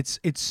so, it's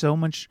so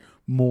much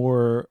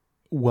more,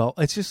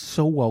 it's just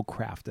so well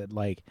crafted.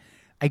 Like,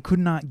 I could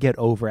not get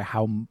over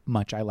how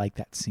much I like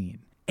that scene.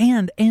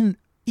 And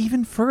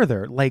even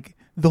further, like,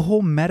 the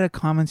whole meta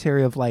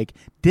commentary of, like,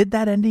 did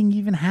that ending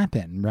even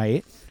happen,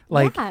 right?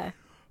 Like,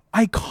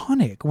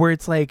 iconic, where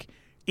it's like,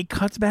 it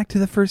cuts back to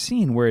the first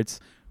scene where it's,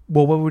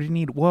 well, what would you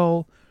need?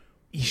 Well,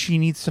 she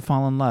needs to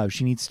fall in love.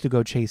 She needs to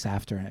go chase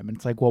after him. And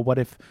it's like, well, what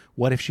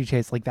if she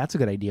chased, like, that's a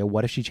good idea.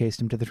 What if she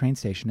chased him to the train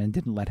station and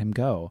didn't let him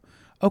go?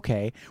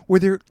 Okay. Where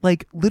they're,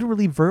 like,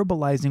 literally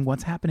verbalizing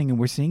what's happening and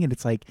we're seeing it.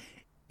 It's like,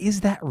 is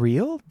that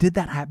real? Did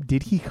that happen?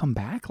 Did he come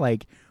back?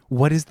 Like,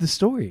 what is the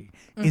story?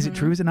 Mm-hmm. Is it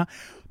true? Is it not?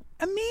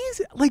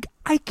 Amazing. Like,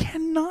 I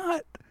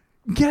cannot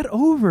get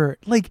over,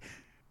 like,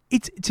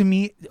 it's, to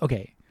me,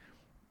 okay.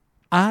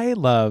 I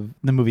love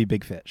the movie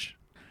Big Fish.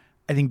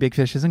 I think Big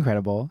Fish is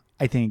incredible.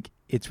 I think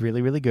it's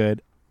really, really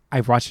good.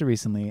 I've watched it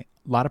recently. A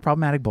lot of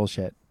problematic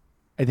bullshit.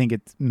 I think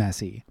it's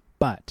messy,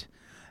 but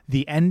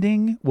the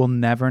ending will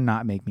never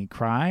not make me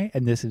cry.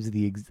 And this is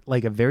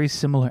like a very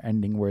similar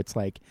ending where it's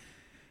like,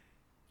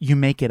 you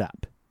make it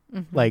up.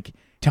 Mm-hmm. Like,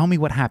 tell me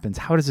what happens.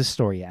 How does this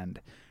story end?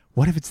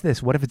 What if it's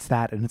this? What if it's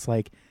that? And it's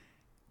like,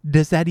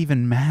 does that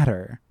even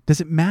matter? Does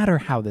it matter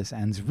how this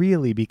ends,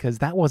 really? Because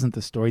that wasn't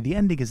the story. The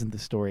ending isn't the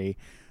story.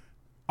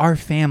 Our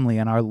family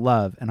and our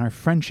love and our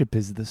friendship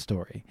is the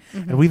story.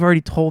 Mm-hmm. And we've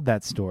already told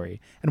that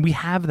story. And we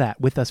have that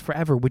with us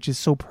forever, which is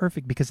so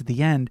perfect because at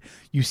the end,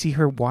 you see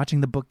her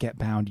watching the book get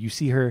bound. You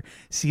see her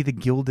see the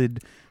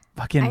gilded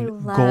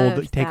fucking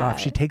gold take off.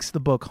 She takes the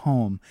book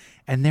home.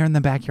 And there in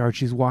the backyard,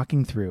 she's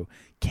walking through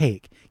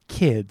cake,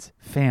 kids,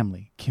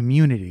 family,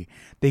 community.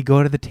 They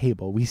go to the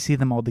table. We see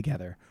them all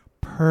together.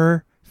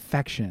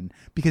 Perfection,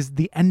 because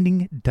the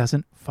ending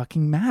doesn't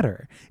fucking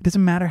matter. It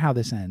doesn't matter how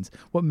this ends.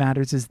 What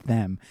matters is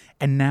them.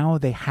 And now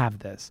they have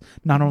this,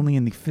 not only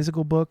in the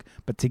physical book,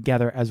 but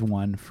together as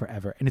one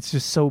forever. And it's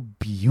just so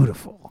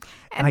beautiful.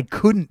 And I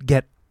couldn't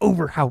get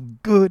over how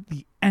good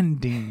the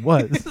ending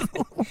was.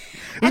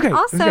 And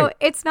also,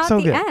 it's not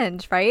the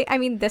end, right? I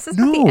mean, this is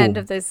not the end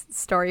of this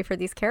story for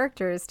these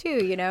characters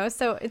too, you know?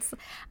 So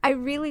I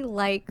really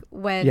like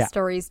when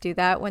stories do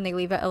that, when they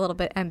leave it a little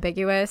bit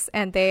ambiguous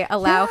and they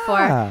allow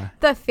for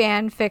the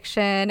fan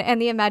fiction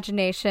and the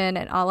imagination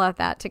and all of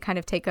that to kind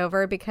of take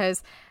over,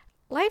 because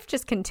life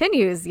just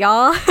continues,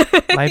 y'all.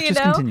 Life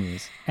just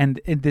continues. And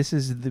this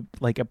is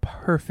like a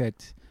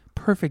perfect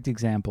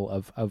example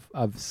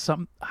of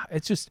some,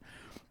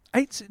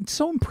 it's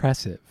so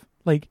impressive.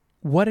 Like,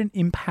 what an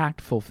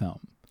impactful film.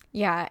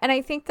 Yeah, and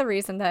I think the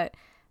reason that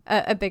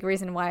a big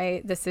reason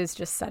why this is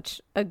just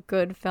such a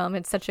good film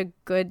and such a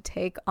good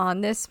take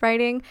on this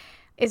writing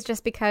is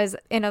just because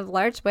in a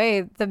large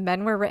way the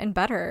men were written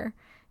better,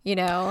 you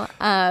know,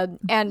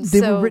 and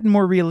they were written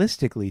more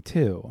realistically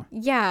too.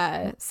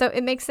 Yeah, so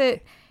it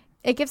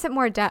gives it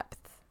more depth,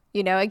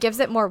 you know, it gives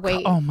it more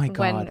weight. Oh my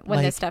God,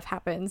 when this stuff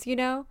happens, you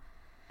know.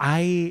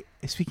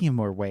 Speaking of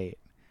more weight,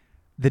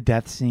 the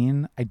death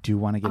scene I do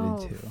want to get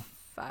into.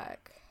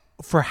 Fuck.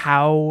 For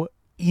how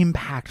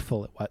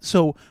impactful it was.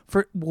 So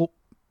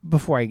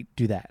before I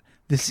do that,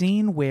 the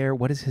scene where,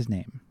 what is his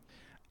name?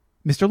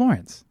 Mr.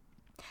 Lawrence.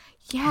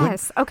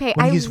 Yes.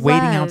 When he's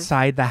waiting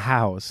outside the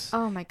house.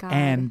 Oh my God.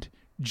 And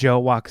Joe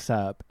walks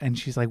up and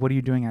she's like, "What are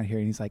you doing out here?"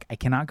 And he's like, "I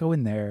cannot go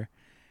in there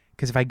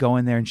because if I go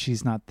in there and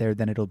she's not there,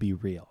 then it'll be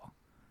real.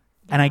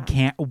 Yeah. And I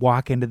can't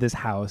walk into this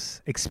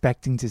house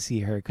expecting to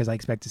see her because I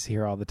expect to see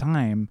her all the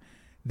time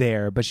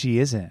there, but she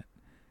isn't.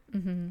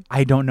 Mm-hmm.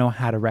 I don't know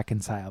how to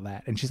reconcile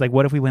that." And she's like,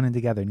 "What if we went in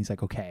together?" And he's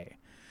like, "Okay."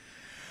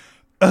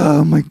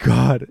 Oh my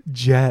God,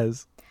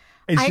 Jez.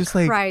 It's just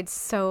like, I cried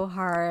so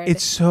hard.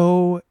 It's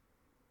so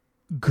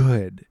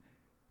good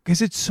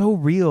because it's so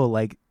real.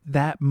 Like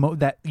that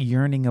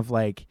yearning of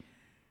like,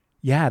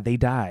 yeah, they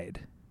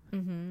died.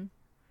 Mm-hmm.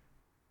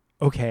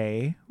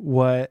 Okay,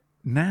 what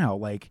now?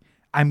 Like,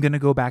 I'm going to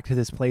go back to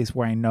this place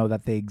where I know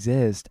that they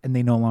exist and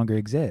they no longer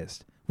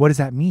exist. What does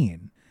that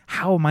mean?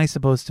 How am I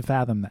supposed to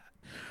fathom that?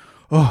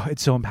 Oh,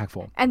 it's so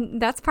impactful. And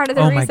that's part of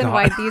the reason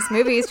why these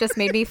movies just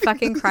made me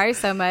fucking cry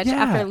so much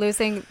after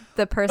losing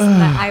the person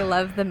that I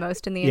love the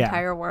most in the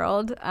entire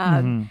world.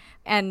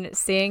 And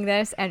seeing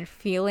this and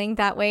feeling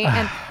that way.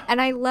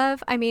 And I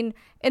love, I mean,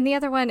 in the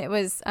other one, it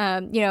was,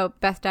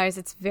 Beth dies.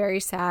 It's very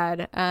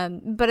sad.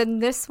 But in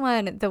this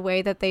one, the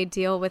way that they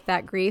deal with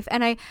that grief.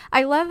 And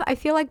I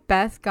feel like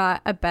Beth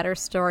got a better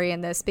story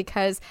in this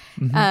because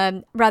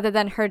rather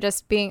than her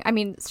just being, I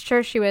mean,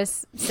 sure, she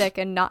was sick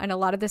and not in a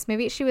lot of this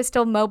movie. She was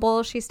still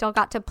mobile. She still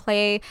got to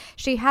play.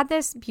 She had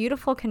this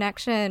beautiful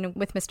connection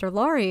with Mr.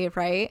 Laurie,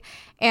 right?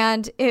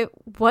 And it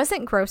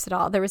wasn't gross at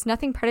all. There was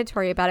nothing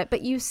predatory about it.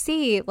 But you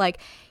see, like,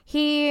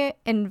 he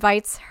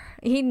invites her.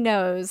 He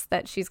knows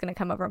that she's going to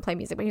come over and play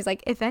music, but he's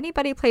like, if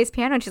anybody plays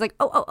piano, and she's like,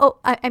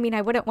 I mean,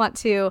 I wouldn't want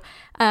to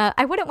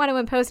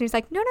impose. And he's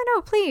like, no,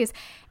 please.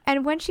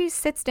 And when she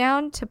sits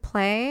down to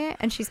play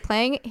and she's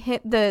playing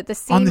the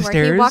scene where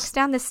stairs? He walks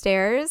down the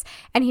stairs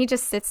and he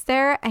just sits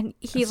there and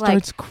he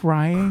starts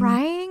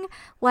crying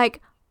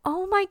like,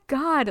 oh my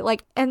God.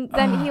 Like, and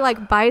then he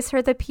like buys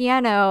her the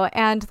piano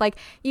and like,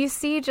 you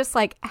see just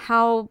like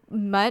how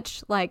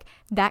much like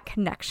that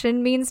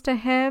connection means to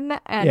him.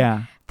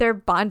 And they're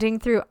bonding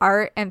through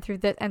art and through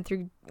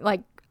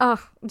like,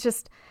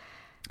 just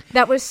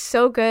that was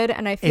so good.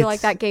 And I feel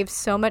like that gave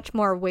so much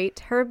more weight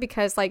to her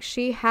because like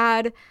she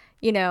had,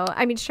 you know,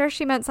 I mean, sure,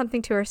 she meant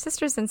something to her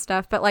sisters and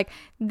stuff, but like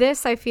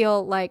this, I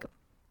feel like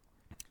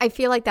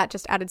that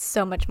just added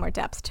so much more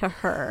depth to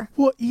her.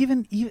 Well,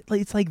 even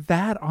like, it's like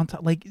that on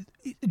top, like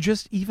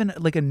just even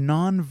like a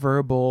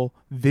nonverbal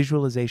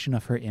visualization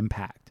of her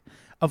impact,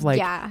 of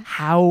like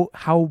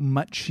how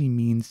much she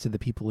means to the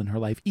people in her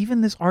life.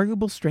 Even this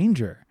arguable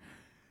stranger,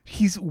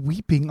 he's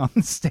weeping on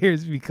the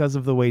stairs because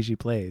of the way she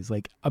plays.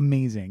 Like,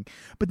 amazing.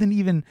 But then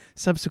even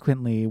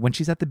subsequently, when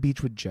she's at the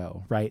beach with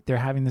Joe, right, they're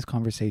having this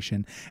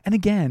conversation. And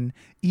again,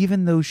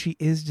 even though she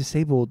is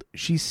disabled,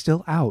 she's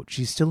still out.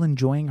 She's still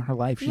enjoying her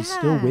life. She's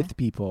still with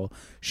people.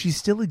 She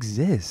still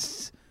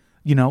exists.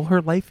 You know,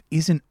 her life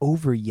isn't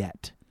over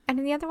yet. And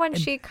in the other one,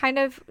 she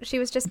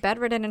was just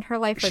bedridden and her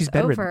life was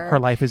bedridden. over. Her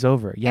life is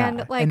over. Yeah.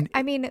 And like,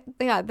 I mean,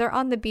 yeah, they're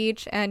on the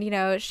beach and, you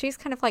know, she's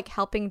kind of like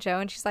helping Joe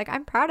and she's like,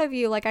 I'm proud of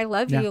you. Like, I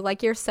love you.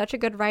 Like, you're such a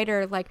good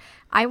writer. Like,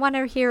 I want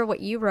to hear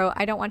what you wrote.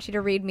 I don't want you to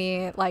read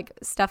me like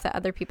stuff that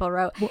other people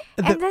wrote. Well,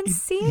 and then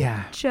seeing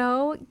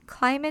Joe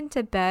climb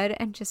into bed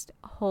and just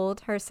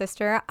hold her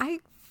sister. Oh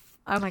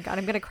my God,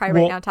 I'm going to cry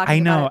right now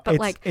talking about it.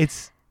 But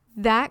it's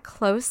that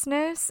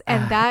closeness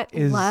and that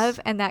love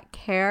and that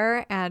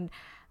care and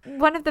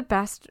one of the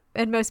best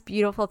and most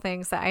beautiful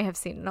things that I have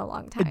seen in a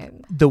long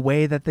time. The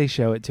way that they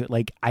show it,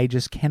 like, I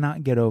just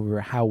cannot get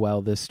over how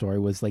well this story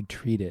was like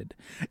treated,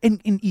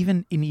 and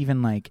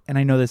even like, and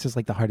I know this is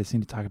like the hardest thing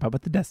to talk about,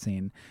 but the death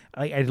scene,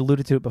 I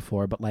alluded to it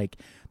before, but like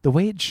the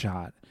way it's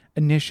shot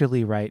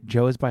initially, right?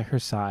 Joe is by her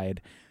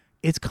side.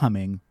 It's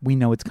coming. We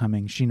know it's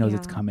coming. She knows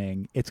it's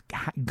coming. It's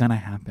gonna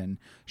happen.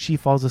 She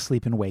falls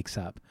asleep and wakes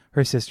up.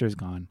 Her sister's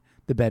gone.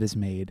 The bed is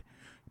made.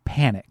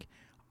 Panic.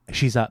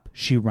 She's up.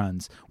 She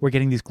runs. We're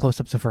getting these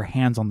close-ups of her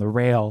hands on the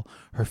rail,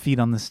 her feet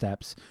on the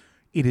steps.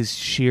 It is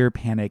sheer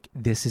panic.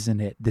 This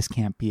isn't it. This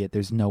can't be it.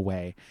 There's no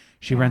way.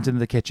 She runs into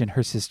the kitchen.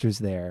 Her sister's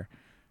there.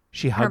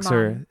 She hugs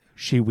her.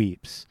 She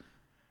weeps.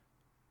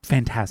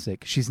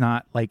 Fantastic. She's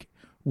not like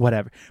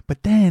whatever.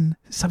 But then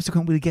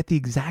subsequently we get the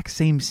exact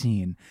same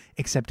scene,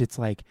 except it's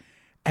like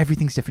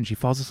everything's different. She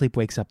falls asleep,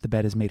 wakes up. The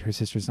bed is made. Her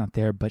sister's not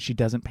there, but she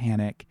doesn't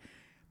panic.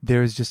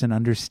 There's just an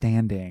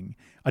understanding,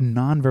 a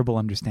nonverbal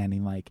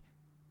understanding, like,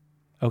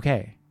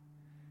 okay,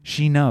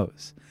 she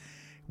knows.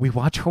 We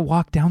watch her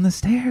walk down the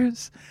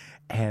stairs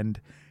and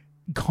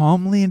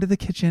calmly into the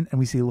kitchen, and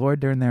we see Laura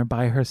Dern there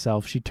by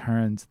herself. She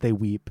turns, they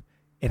weep.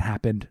 It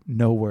happened.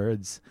 No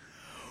words.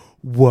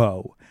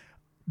 Whoa.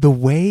 The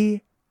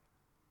way,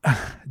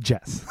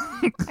 Jess.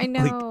 I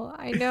know.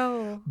 I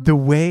know. The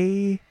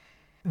way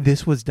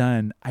this was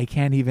done, I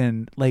can't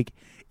even, like,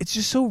 it's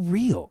just so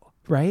real,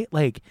 right?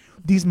 Like,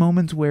 these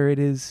moments where it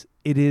is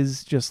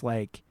just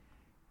like,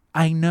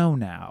 I know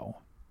now.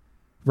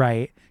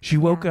 Right? She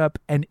woke up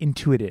and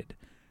intuited,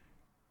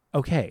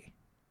 okay,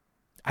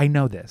 I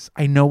know this.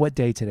 I know what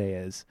day today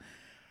is.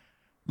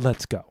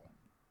 Let's go.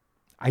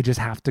 I just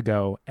have to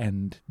go.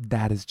 And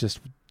that is just,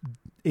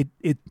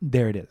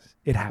 there it is.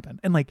 It happened.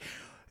 And like,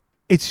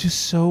 it's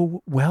just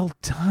so well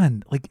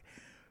done. Like,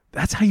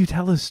 that's how you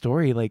tell a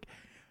story. Like,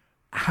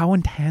 how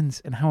intense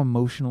and how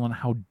emotional and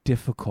how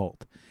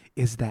difficult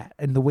is that?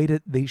 And the way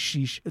that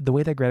the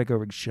way that Greta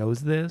Gerwig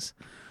shows this,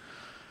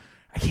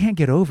 I can't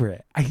get over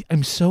it.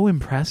 I'm so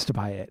impressed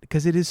by it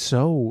because it is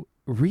so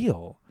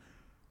real.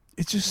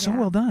 It's just so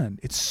well done.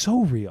 It's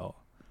so real.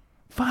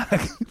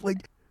 Fuck.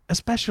 Like,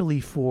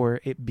 especially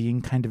for it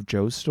being kind of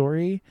Joe's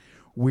story,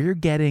 we're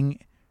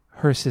getting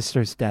her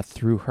sister's death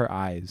through her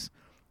eyes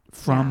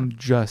from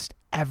just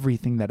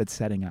everything that it's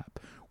setting up.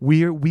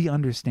 We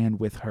understand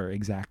with her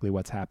exactly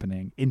what's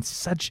happening in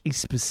such a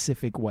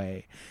specific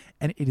way,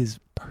 and it is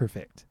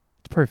perfect.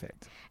 It's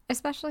perfect.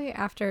 Especially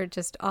after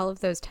just all of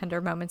those tender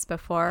moments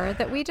before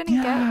that we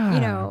didn't get, you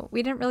know,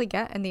 we didn't really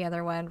get in the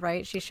other one,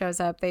 right? She shows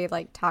up, they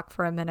like talk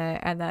for a minute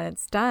and then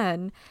it's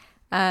done.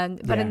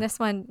 But in this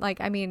one,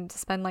 like, I mean, to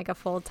spend like a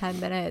full 10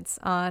 minutes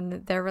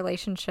on their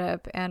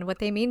relationship and what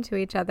they mean to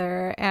each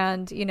other.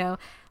 And, you know,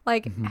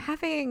 like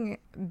having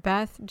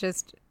Beth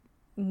just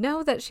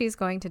know that she's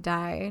going to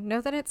die, know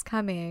that it's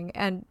coming,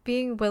 and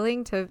being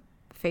willing to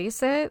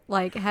face it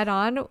like head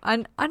on,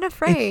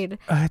 unafraid.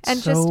 It's and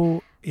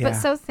so, just but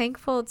so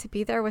thankful to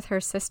be there with her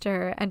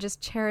sister and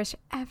just cherish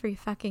every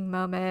fucking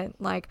moment.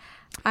 Like,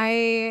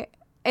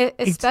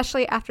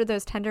 especially after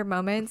those tender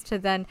moments, to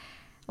then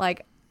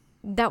like,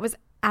 that was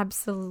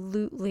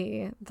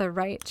absolutely the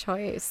right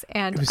choice,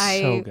 and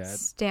I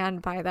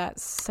stand by that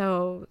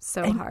so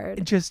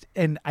hard.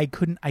 And I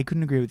couldn't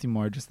agree with you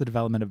more. Just the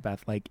development of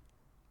Beth, like,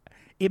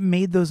 it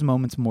made those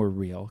moments more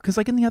real. Because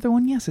like in the other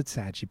one, yes, it's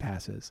sad she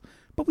passes,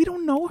 but we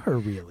don't know her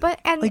really. But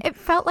like, it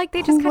felt like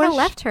they just kind of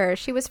left her.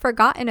 She was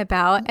forgotten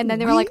about, and then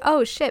they were like,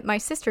 "Oh shit, my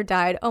sister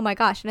died. Oh my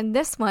gosh!" And in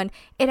this one,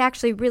 it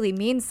actually really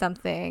means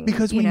something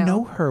because we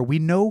know her. We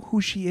know who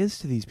she is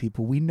to these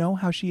people. We know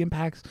how she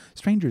impacts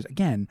strangers.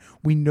 Again,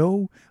 we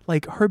know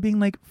like her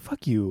being like,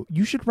 "Fuck you.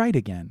 You should write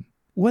again.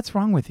 What's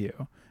wrong with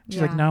you?"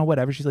 She's like, "No,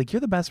 whatever." She's like, "You're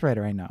the best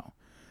writer I know.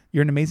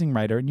 You're an amazing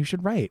writer and you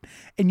should write.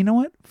 And you know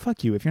what?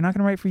 Fuck you. If you're not going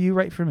to write for you,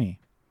 write for me.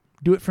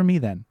 Do it for me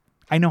then.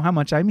 I know how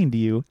much I mean to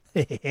you.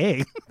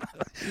 Hey.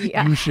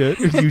 Yeah. You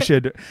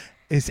should.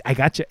 I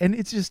got you." And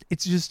it's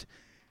just,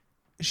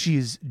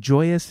 she's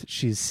joyous.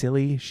 She's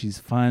silly. She's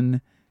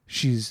fun.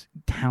 She's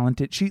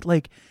talented. She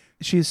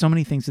has so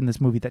many things in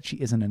this movie that she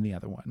isn't in the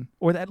other one,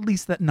 or at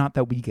least not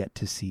that we get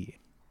to see.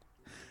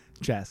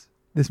 Jess,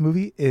 this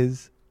movie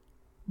is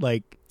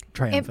like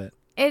triumphant.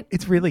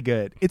 It's really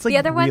good. It's like the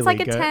other really one's like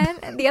a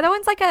good. 10. The other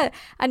one's like a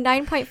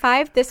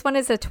 9.5. This one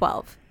is a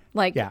 12.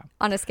 Like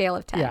on a scale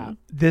of 10.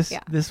 Yeah.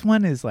 This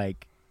one is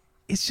like,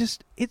 it's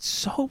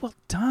so well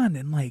done.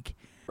 And like,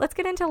 let's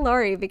get into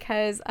Laurie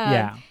because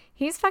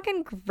he's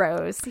fucking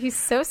gross. He's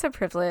so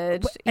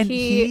privileged. And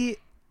he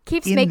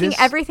keeps making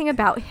everything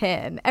about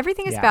him.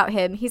 Everything is about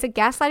him. He's a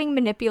gaslighting,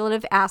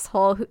 manipulative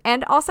asshole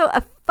and also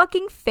a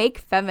fucking fake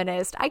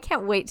feminist. I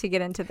can't wait to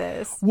get into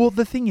this. Well,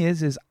 the thing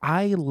is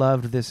I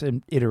loved this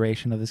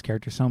iteration of this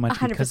character so much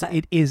 100%. because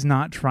it is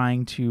not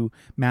trying to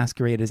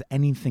masquerade as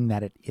anything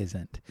that it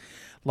isn't.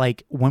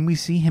 Like when we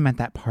see him at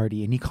that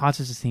party and he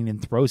causes a scene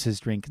and throws his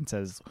drink and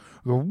says,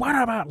 "What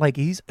about?" Like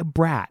he's a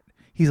brat.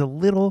 He's a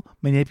little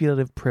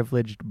manipulative,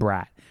 privileged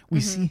brat. We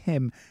see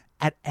him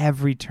at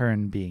every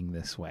turn being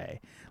this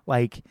way.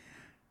 Like,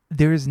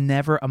 there's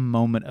never a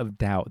moment of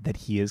doubt that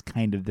he is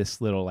kind of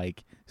this little,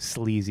 like,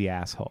 sleazy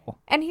asshole.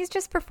 And he's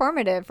just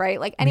performative, right?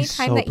 Like,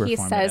 anytime that he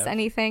says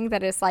anything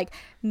that is, like,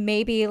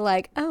 maybe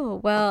like, oh,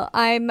 well,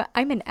 I'm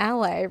an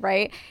ally,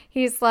 right?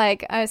 He's,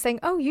 like, saying,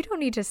 oh, you don't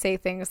need to say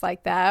things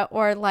like that.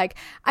 Or, like,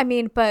 I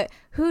mean, but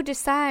who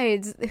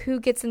decides who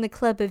gets in the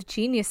club of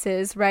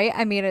geniuses, right?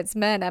 I mean, it's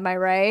men, am I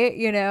right?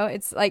 You know,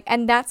 it's like,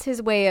 and that's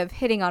his way of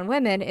hitting on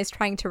women, is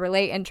trying to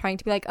relate and trying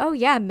to be like, oh,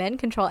 yeah, men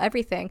control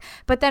everything.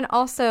 But then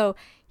also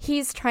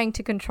he's trying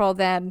to control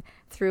them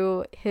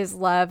through his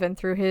love and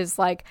through his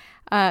like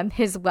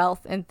his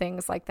wealth and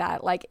things like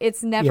that. Like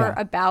it's never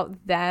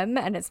about them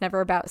and it's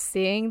never about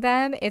seeing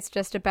them. It's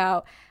just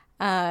about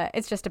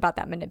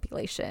that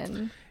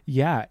manipulation.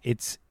 Yeah,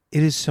 it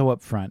is so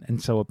upfront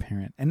and so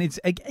apparent. And it's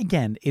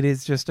again, it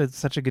is just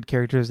such a good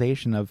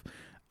characterization of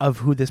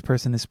who this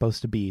person is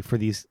supposed to be for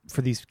these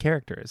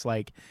characters.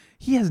 Like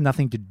he has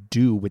nothing to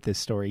do with this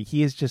story.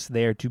 He is just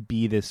there to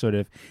be this sort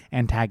of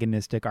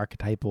antagonistic,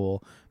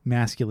 archetypal,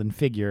 masculine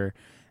figure,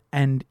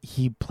 and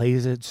he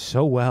plays it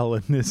so well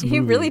in this movie. He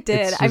really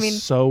did. It's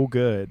just so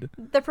good.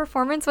 The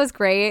performance was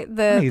great.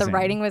 The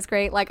writing was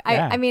great. Like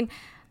I mean,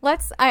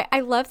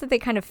 I love that they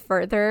kind of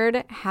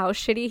furthered how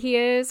shitty he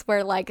is,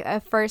 where like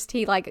at first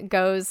he like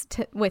goes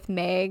with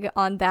Meg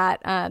on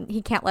that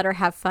he can't let her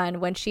have fun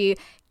when she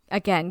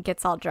again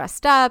gets all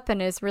dressed up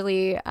and is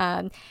really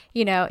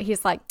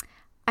he's like,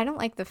 I don't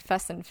like the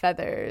fuss and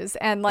feathers,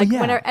 and like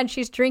and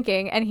she's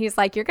drinking and he's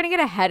like, you're gonna get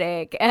a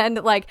headache,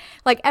 and like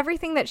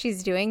everything that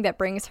she's doing that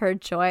brings her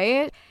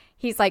joy,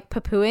 he's like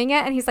poo-pooing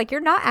it, and he's like,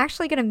 you're not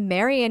actually going to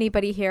marry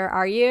anybody here,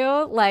 are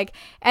you? Like,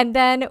 and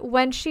then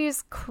when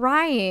she's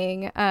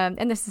crying,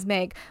 and this is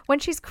Meg, when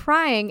she's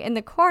crying in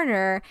the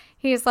corner,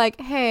 he's like,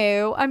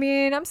 hey, I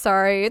mean, I'm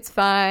sorry, it's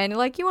fine.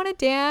 Like, you want to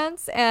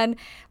dance? And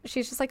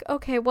she's just like,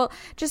 okay, well,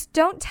 just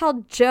don't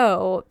tell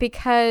Joe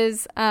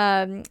because,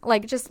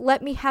 like, just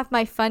let me have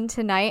my fun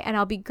tonight and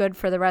I'll be good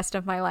for the rest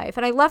of my life.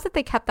 And I love that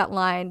they kept that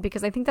line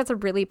because I think that's a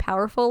really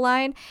powerful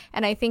line.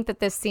 And I think that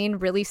this scene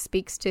really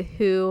speaks to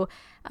who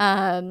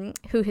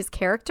his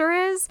character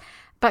is.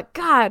 But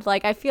God,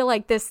 like, I feel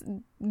like this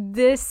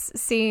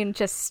scene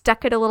just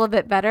stuck it a little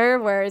bit better,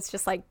 where it's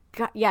just like,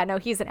 God, yeah, no,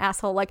 he's an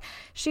asshole. Like,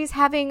 she's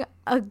having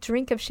a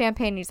drink of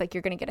champagne and he's like,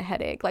 you're gonna get a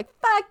headache. Like,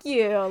 fuck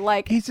you.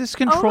 Like, he's this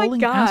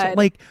controlling asshole.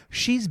 Like,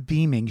 she's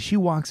beaming. She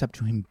walks up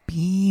to him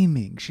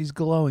beaming. She's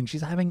glowing.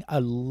 She's having a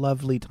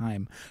lovely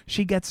time.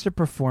 She gets to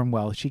perform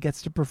well. She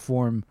gets to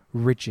perform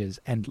riches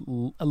and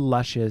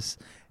luscious,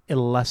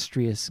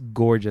 illustrious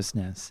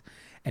gorgeousness.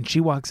 And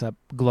she walks up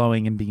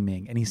glowing and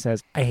beaming, and he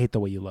says, I hate the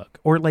way you look.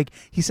 Or like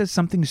he says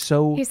something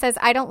so... He says,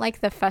 I don't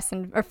like the fuss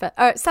and...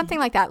 or something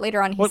like that.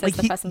 Later on, he says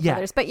the fuss and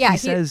feathers. But yeah, he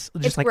says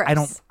just like,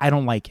 gross. I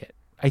don't like it.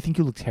 I think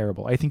you look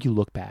terrible. I think you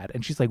look bad.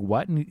 And she's like,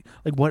 what? And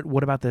like,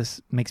 what about this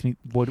makes me...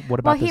 What about this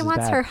is bad? Well, he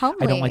wants her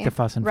homely. I don't like the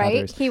fuss and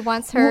feathers. He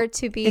wants her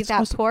to be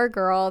that poor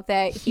girl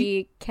that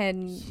he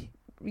can...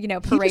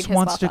 parade his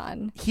wealth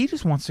on. He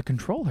just wants to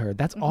control her.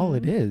 That's all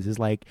it is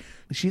like,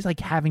 she's like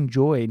having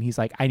joy, and he's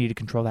like, I need to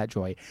control that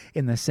joy.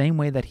 In the same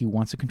way that he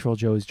wants to control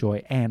Joe's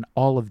joy and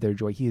all of their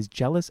joy. He is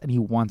jealous, and he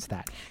wants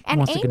that. He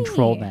wants to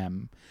control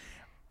them.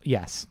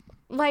 Yes.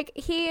 Like,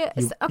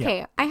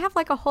 I have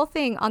like a whole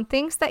thing on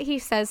things that he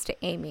says to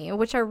Amy,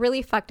 which are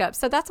really fucked up.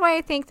 So that's why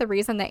I think the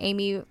reason that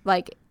Amy,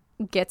 like,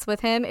 gets with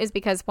him is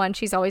because, one,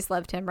 she's always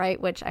loved him, right?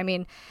 Which, I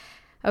mean...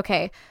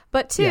 Okay.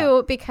 But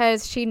two,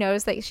 because she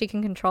knows that she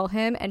can control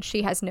him and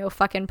she has no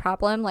fucking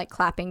problem like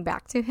clapping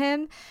back to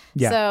him.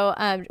 Yeah.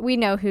 So we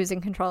know who's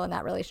in control in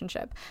that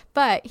relationship.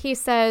 But he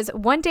says,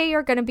 one day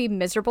you're going to be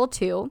miserable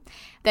too.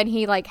 Then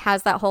he like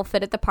has that whole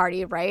fit at the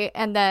party, right?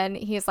 And then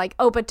he's like,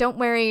 oh, but don't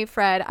worry,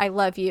 Fred, I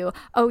love you.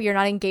 Oh, you're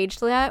not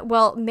engaged yet?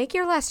 Well, make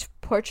your last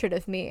portrait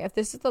of me if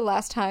this is the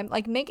last time.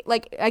 Like, make,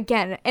 like,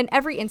 again, in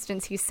every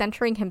instance he's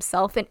centering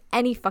himself in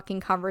any fucking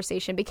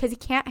conversation because he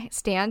can't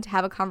stand to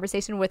have a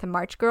conversation with a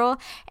March girl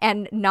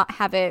and not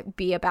have it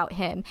be about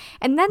him.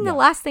 And then the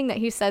last thing that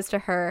he says to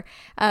her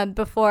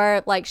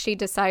before like she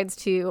decides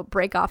to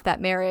break off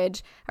that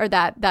marriage or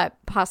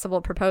that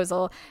possible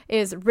proposal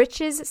is,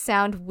 riches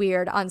sound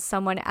weird on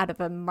someone out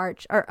of a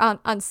March, or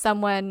on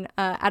someone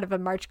out of a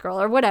March girl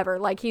or whatever.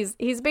 Like he's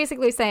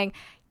basically saying,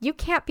 you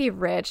can't be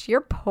rich.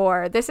 You're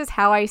poor. This is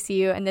how I see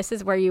you, and this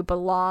is where you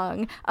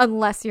belong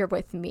unless you're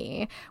with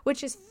me,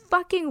 which is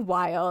fucking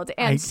wild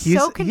and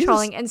so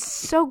controlling and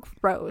so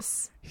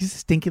gross. He's a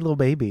stinky little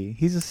baby.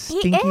 He's a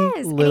stinky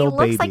little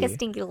baby. He looks like a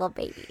stinky little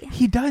baby.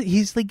 He does.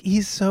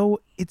 He's so,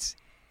 it's,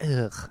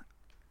 ugh.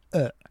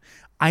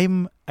 I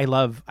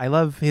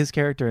love his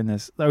character in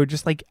this. Or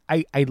just like,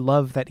 I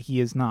love that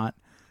he is not,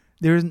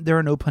 there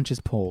are no punches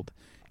pulled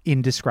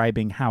in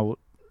describing how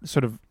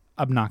sort of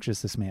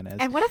obnoxious this man is.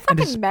 And what a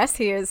fucking mess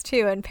he is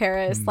too in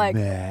Paris. Like,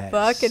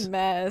 fucking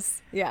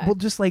mess. Yeah. Well,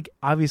 just like,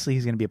 obviously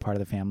he's going to be a part of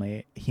the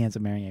family. He ends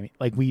up marrying Amy.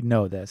 Like, we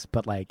know this,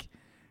 but like,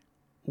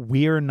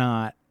 we're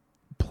not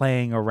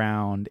playing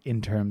around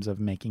in terms of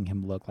making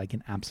him look like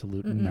an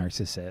absolute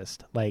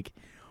narcissist. Like,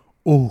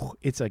 oh,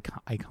 it's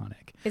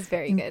iconic. It's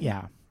very good.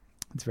 Yeah,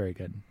 it's very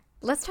good.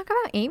 Let's talk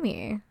about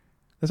Amy.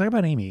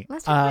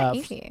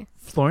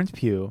 Florence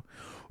Pugh.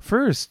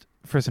 First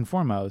and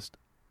foremost,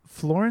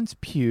 Florence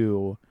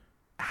Pugh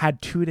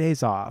had 2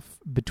 days off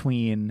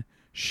between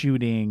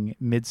shooting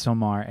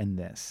Midsommar and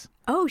this.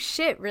 Oh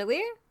shit,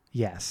 really?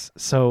 Yes.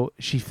 So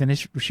she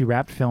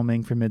wrapped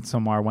filming for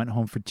Midsommar, went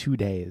home for 2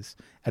 days,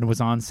 and was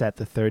on set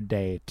the third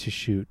day to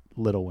shoot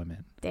Little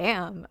Women.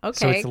 Damn. Okay.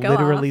 So it's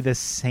literally the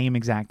same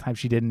exact time.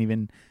 She didn't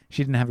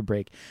have a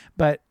break.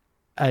 But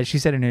she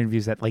said in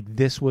interviews that like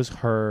this was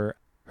her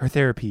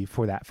therapy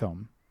for that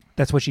film.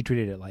 That's what she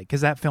treated it like.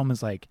 Because that film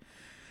is like,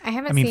 I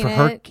haven't seen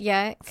it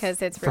yet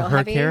because it's real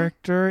heavy. For her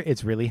character,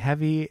 it's really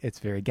heavy. It's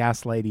very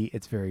gaslighty.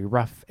 It's very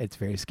rough. It's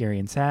very scary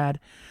and sad.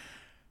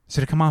 So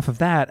to come off of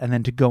that and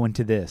then to go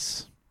into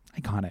this,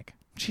 iconic.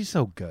 She's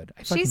so good.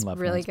 She's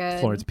love really good.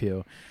 Florence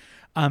Pugh.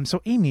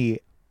 So Amy,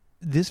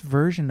 this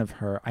version of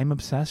her, I'm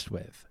obsessed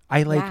with.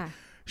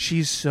 She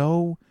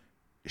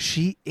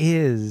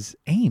is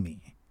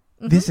Amy.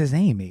 Mm-hmm. This is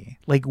Amy,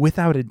 like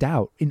without a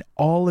doubt, in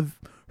all of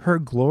her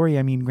glory.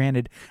 I mean,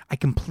 granted, I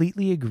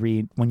completely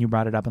agree when you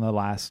brought it up in the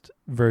last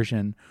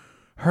version.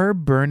 Her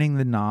burning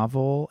the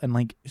novel and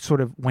like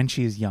sort of when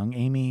she is young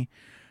Amy,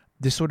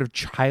 this sort of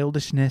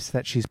childishness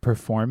that she's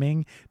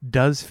performing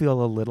does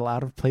feel a little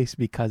out of place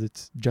because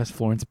it's just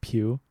Florence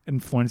Pugh,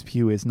 and Florence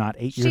Pugh is not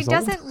 8 years old. She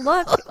doesn't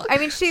look, I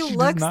mean, she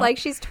looks like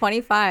she's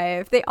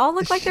 25. They all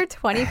look like they're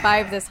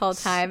 25 this whole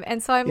time.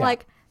 And so I'm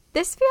like,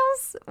 this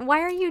feels,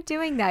 why are you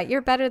doing that?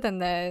 You're better than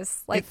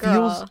this. Like,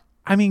 girl.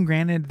 I mean,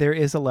 granted, there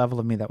is a level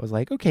of me that was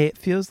like, okay, it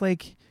feels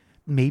like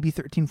maybe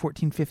 13,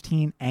 14,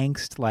 15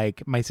 angst,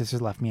 like my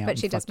sister's left me out. But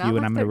she does not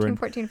look 13,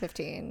 14,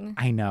 15.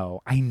 I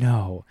know.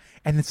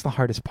 And it's the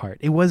hardest part.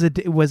 It was a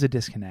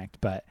disconnect,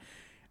 but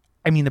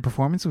I mean, the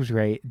performance was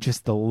great.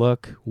 Just the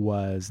look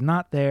was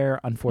not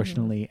there,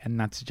 unfortunately, and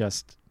that's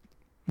just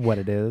what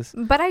it is.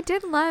 But I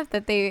did love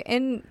that they,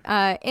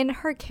 in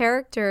her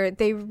character,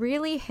 they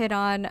really hit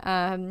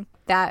on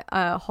that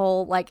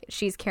whole, like,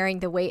 she's carrying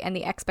the weight and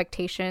the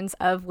expectations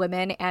of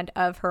women and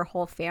of her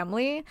whole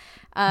family,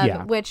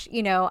 which,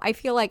 you know, I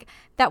feel like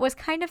that was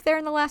kind of there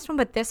in the last one,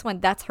 but this one,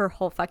 that's her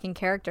whole fucking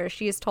character.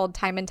 She is told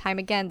time and time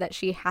again that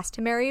she has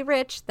to marry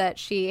rich, that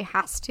she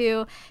has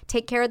to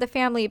take care of the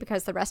family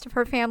because the rest of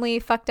her family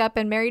fucked up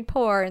and married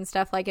poor and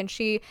stuff, like, and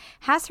she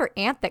has her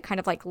aunt that kind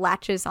of like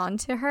latches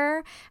onto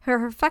her.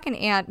 Her fucking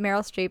aunt,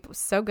 Meryl Streep, was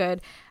so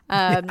good.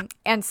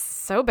 And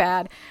so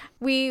bad.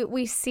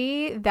 We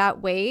see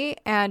that way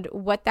and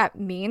what that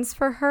means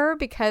for her,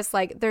 because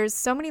like there's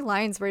so many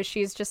lines where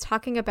she's just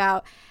talking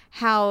about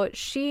how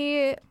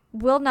she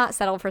will not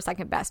settle for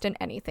second best in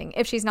anything.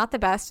 If she's not the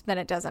best, then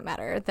it doesn't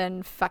matter.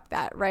 Then fuck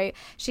that, right?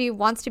 She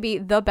wants to be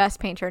the best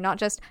painter, not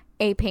just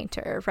a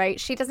painter, right?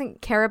 She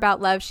doesn't care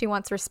about love. She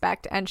wants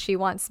respect and she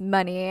wants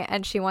money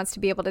and she wants to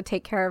be able to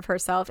take care of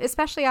herself,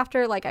 especially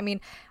after, like, I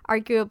mean,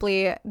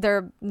 arguably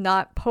they're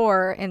not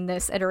poor in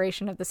this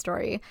iteration of the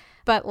story,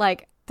 but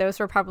like those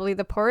were probably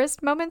the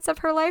poorest moments of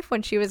her life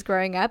when she was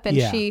growing up, and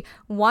she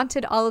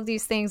wanted all of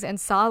these things and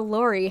saw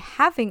Laurie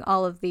having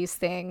all of these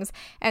things,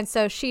 and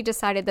so she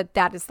decided that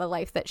that is the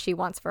life that she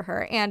wants for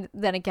her. And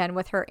then again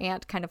with her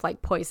aunt kind of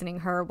like poisoning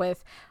her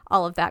with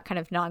all of that kind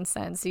of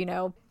nonsense, you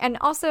know. And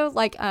also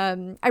like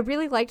I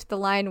really liked the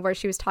line where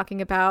she was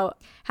talking about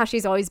how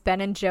she's always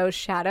been in Joe's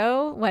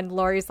shadow when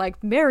Laurie's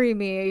like, marry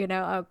me, you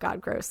know. Oh god,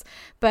 gross.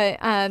 But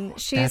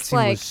she's that scene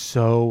like, was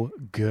so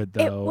good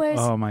though. It was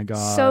oh my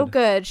god, so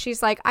good.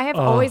 She's like, I have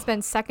always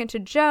been second to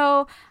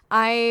Joe.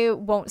 I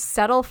won't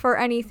settle for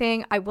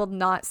anything. I will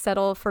not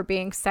settle for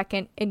being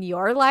second in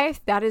your life.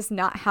 That is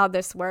not how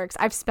this works.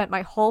 I've spent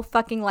my whole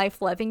fucking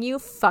life loving you.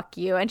 Fuck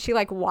you. And she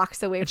like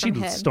walks away from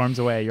him. She storms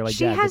away. You're like,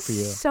 she yeah, has good for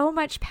you. So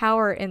much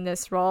power in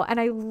this role, and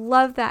I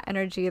love that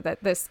energy that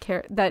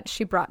that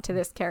she brought to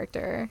this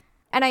character.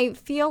 And I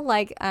feel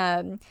like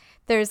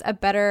there's a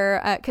better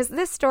because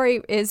this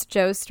story is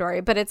Joe's story,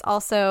 but it's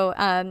also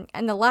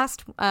in the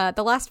last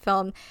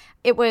film,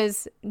 it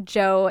was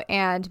Joe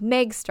and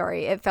Meg's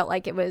story. It felt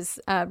like it was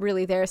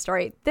really their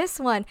story. This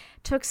one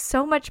took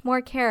so much more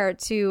care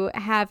to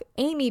have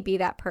Amy be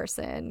that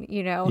person,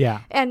 you know?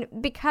 Yeah. And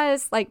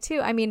because like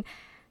too, I mean,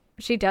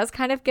 she does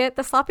kind of get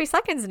the sloppy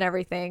seconds and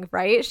everything,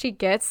 right? She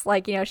gets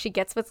like, she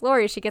gets with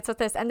Lori, she gets with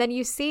this. And then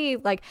you see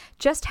like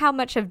just how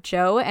much of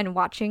Jo and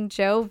watching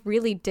Jo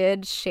really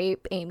did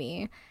shape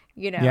Amy,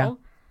 Yeah.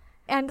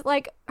 And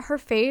like her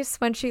face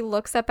when she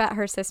looks up at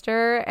her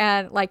sister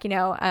and like,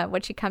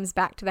 when she comes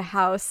back to the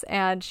house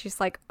and she's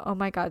like, oh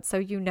my God,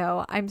 so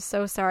I'm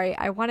so sorry.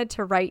 I wanted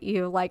to write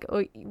you like,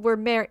 oh, we're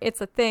married. It's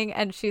a thing.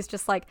 And she's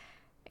just like,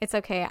 it's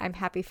okay. I'm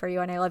happy for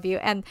you and I love you.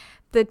 And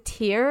the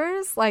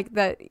tears like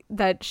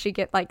that she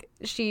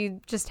she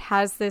just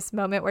has this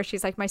moment where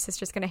she's like, my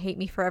sister's going to hate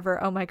me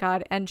forever. Oh my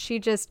God. And she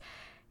just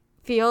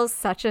feels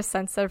such a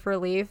sense of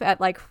relief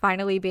at like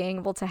finally being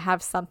able to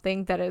have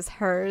something that is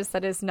hers,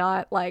 that is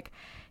not like,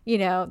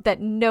 that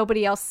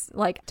nobody else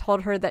like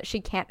told her that she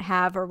can't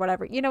have or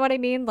whatever. You know what I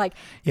mean? Like,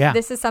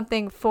 this is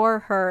something for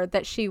her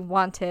that she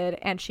wanted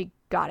and she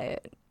got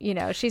it.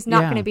 She's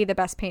not going to be the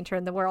best painter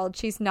in the world.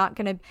 She's not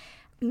going to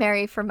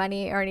marry for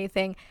money or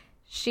anything.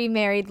 She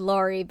married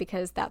Lori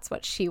because that's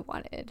what she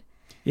wanted.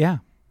 Yeah.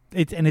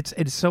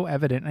 It's so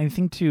evident. And I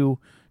think too,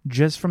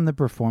 just from the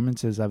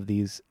performances of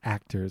these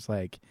actors,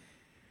 like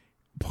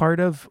part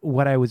of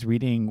what I was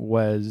reading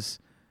was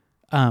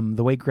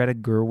the way Greta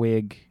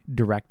Gerwig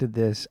directed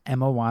this.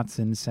 Emma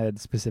Watson said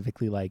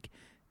specifically like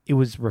it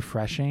was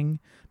refreshing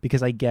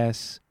because I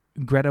guess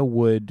Greta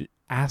would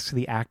ask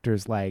the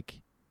actors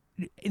like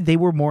they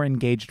were more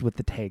engaged with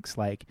the takes,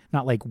 like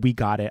not like we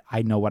got it,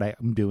 I know what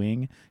I'm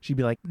doing. She'd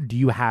be like, do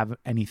you have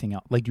anything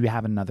else? Like, do you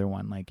have another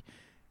one? Like,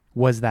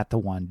 was that the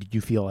one? Did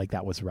you feel like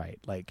that was right?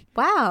 Like,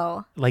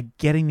 wow. Like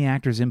getting the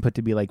actors' input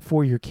to be like,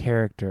 for your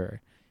character,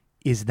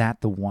 is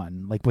that the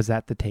one? Like, was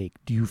that the take?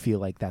 Do you feel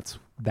like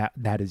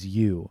that is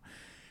you?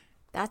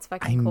 That's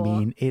fucking cool. I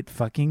mean, it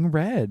fucking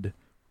read.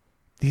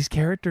 These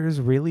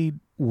characters really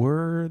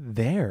were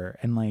there.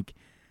 And like,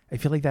 I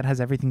feel like that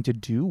has everything to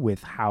do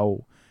with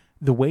how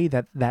the way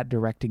that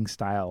directing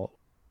style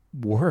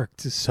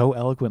worked so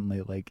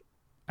eloquently. Like,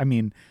 I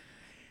mean,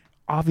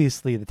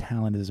 obviously the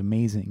talent is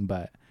amazing,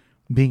 but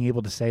being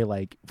able to say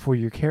like, for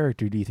your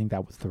character, do you think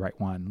that was the right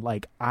one?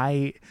 Like,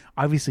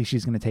 obviously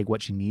she's going to take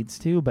what she needs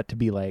to, but to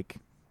be like,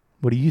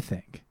 what do you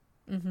think?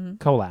 Mm-hmm.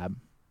 Collab.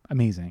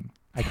 Amazing.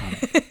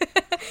 Iconic.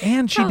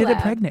 And she did it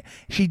pregnant.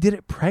 She did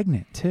it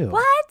pregnant too.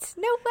 What?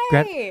 No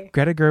way.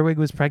 Greta Gerwig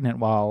was pregnant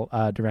while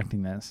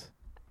directing this.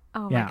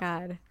 Oh my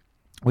God.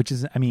 Which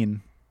is, I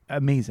mean,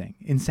 amazing.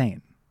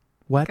 Insane.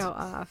 What? Go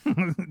off.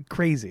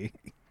 Crazy.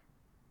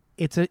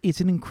 It's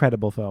an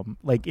incredible film.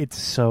 Like, it's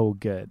so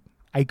good.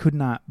 I could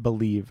not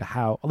believe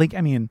how, like,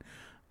 I mean,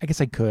 I guess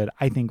I could.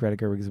 I think Greta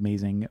Gerwig is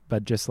amazing,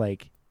 but just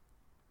like,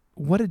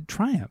 what a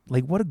triumph.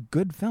 Like, what a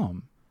good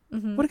film.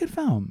 Mm-hmm. What a good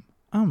film.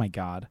 Oh my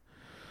God.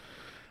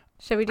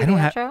 Should we do the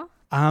outro?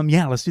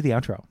 Yeah, let's do the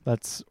outro.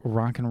 Let's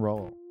rock and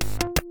roll.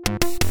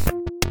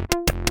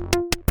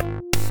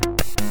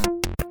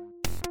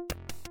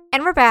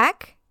 And we're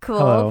back. Cool.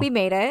 Hello. We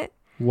made it.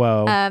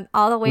 Whoa.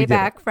 All the way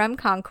back from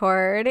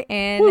Concord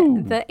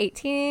in the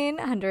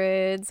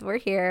 1800s. We're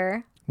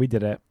here. We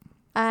did it.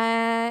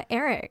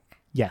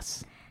 Eric.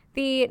 Yes.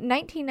 The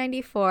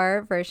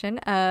 1994 version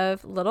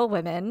of Little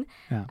Women.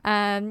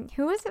 Yeah.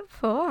 Who was it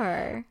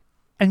for?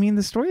 I mean,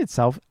 the story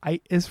itself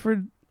is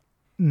for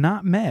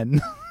not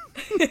men.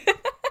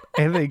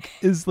 I think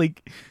is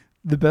like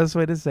the best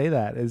way to say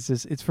that.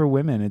 It's for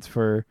women. It's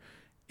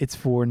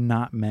for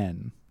not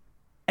men.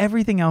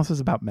 Everything else is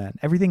about men.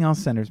 Everything else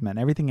centers men.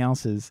 Everything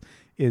else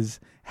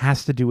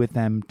has to do with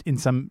them in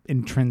some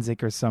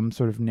intrinsic or some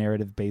sort of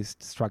narrative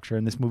based structure.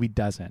 And this movie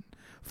doesn't.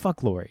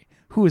 Fuck Lori.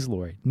 Who is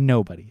Lori?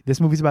 Nobody. This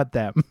movie's about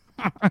them.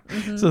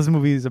 Mm-hmm. So this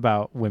movie is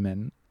about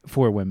women,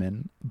 for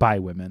women, by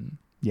women.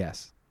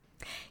 Yes.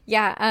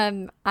 Yeah,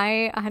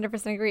 I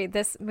 100% agree.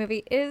 This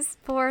movie is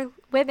for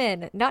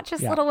women, not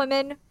just little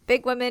women,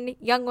 big women,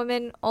 young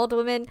women, old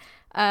women.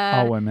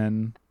 All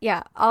women.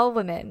 Yeah, all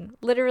women.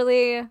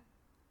 Literally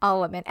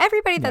all women.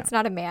 Everybody that's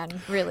not a man,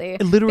 really.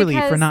 Literally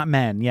for not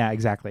men. Yeah,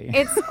 exactly.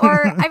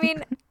 I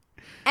mean,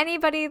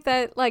 anybody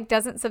that like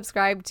doesn't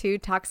subscribe to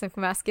toxic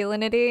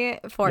masculinity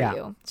for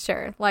you.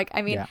 Sure. Like,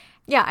 I mean,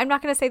 I'm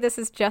not going to say this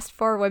is just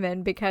for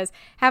women, because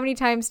how many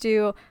times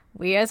do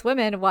we as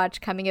women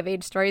watch coming of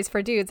age stories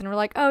for dudes and we're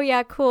like, oh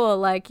yeah, cool.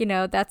 Like,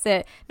 that's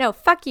it. No,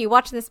 fuck you.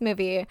 Watch this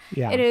movie.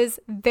 Yeah. It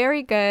is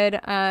very good.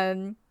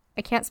 I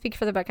can't speak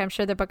for the book. I'm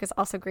sure the book is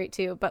also great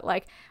too, but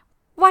like,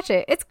 watch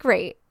it. It's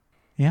great.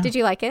 Yeah. Did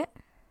you like it?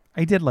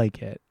 I did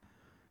like it.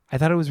 I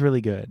thought it was really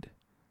good.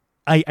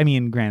 I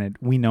mean, granted,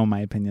 we know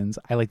my opinions.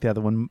 I like the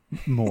other one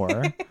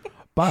more,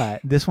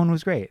 but this one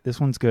was great. This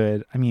one's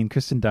good. I mean,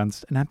 Kristen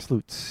Dunst, an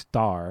absolute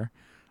star.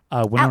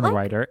 Winona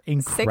Ryder,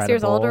 incredible. 6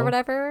 years old or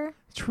whatever.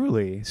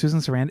 Truly. Susan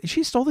Sarandon,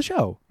 she stole the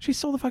show. She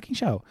stole the fucking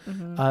show.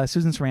 Mm-hmm.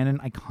 Susan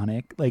Sarandon,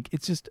 iconic. Like,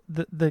 it's just,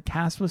 the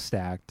cast was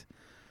stacked,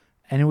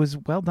 and it was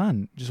well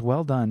done. Just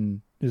well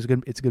done. It was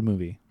good. It's a good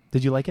movie.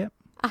 Did you like it?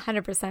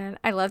 100%.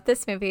 I love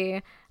this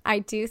movie. I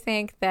do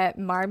think that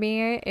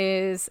Marmee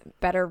is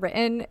better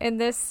written in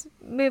this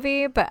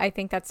movie, but I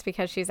think that's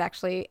because she's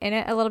actually in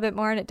it a little bit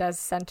more, and it does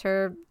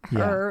center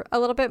her a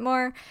little bit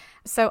more.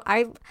 So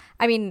I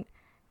mean,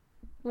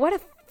 what a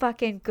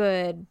fucking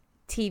good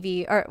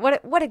TV, or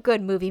what a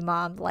good movie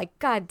mom. Like,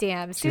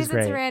 goddamn, Susan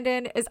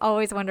Sarandon is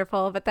always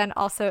wonderful, but then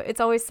also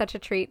it's always such a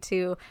treat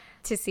to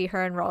see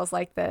her in roles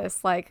like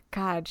this. Like,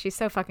 God, she's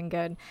so fucking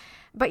good.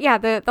 But yeah,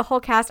 the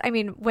whole cast, I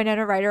mean,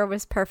 Winona Ryder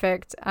was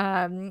perfect.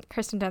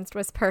 Kirsten Dunst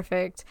was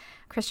perfect.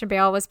 Christian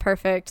Bale was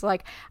perfect.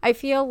 Like, I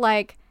feel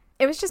like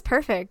it was just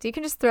perfect. You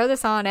can just throw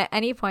this on at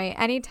any point,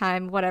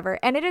 anytime, whatever.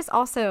 And it is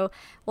also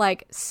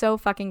like so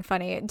fucking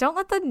funny. Don't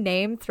let the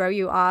name throw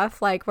you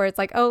off, like where it's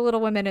like, oh, Little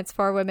Women, it's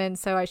for women,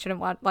 so I shouldn't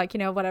want, like, you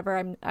know,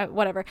 whatever.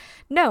 Whatever.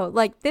 No,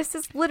 like, this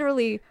is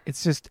literally.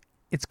 It's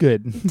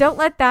good. Don't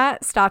let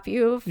that stop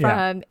you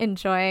from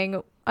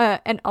enjoying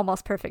an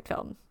almost perfect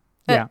film.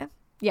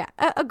 Yeah,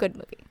 a good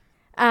movie.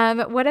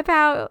 What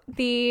about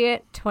the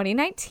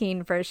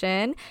 2019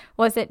 version?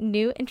 Was it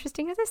new,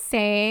 interesting, or the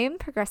same?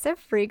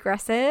 Progressive,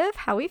 regressive?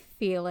 How we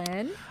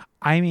feeling?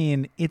 I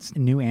mean, it's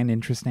new and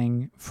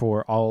interesting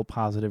for all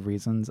positive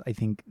reasons. I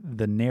think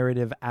the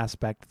narrative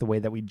aspect, the way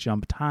that we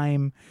jump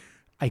time,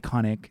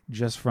 iconic,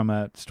 just from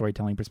a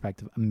storytelling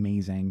perspective,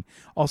 amazing.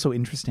 Also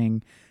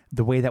interesting,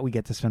 the way that we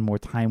get to spend more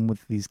time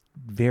with these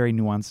very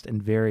nuanced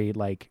and very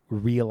like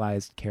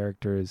realized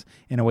characters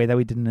in a way that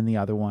we didn't in the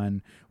other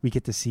one. We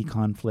get to see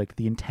conflict.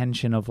 The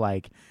intention of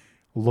like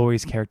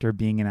Laurie's character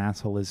being an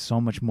asshole is so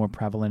much more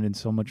prevalent and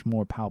so much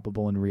more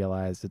palpable and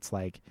realized. It's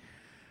like,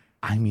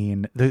 I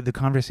mean, the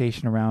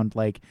conversation around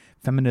like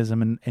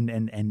feminism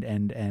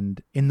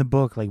and in the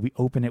book, like we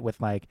open it with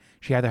like,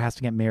 she either has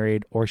to get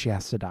married or she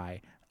has to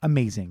die.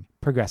 Amazing,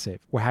 progressive.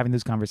 We're having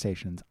those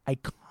conversations.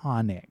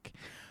 Iconic.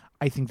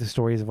 I think the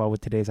story has evolved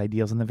with today's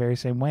ideals in the very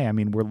same way. I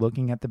mean, we're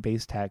looking at the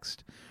base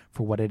text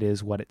for what it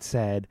is, what it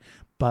said,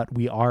 but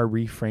we are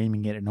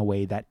reframing it in a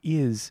way that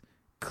is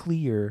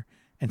clear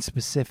and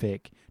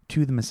specific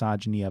to the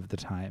misogyny of the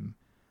time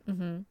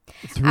through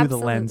Absolutely. the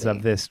lens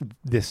of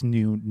this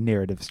new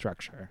narrative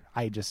structure.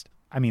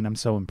 I'm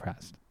so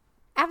impressed.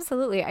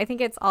 Absolutely. I think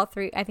it's all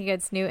three. I think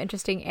it's new,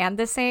 interesting, and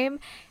the same.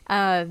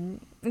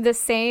 The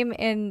same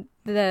in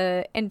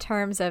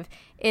terms of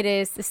it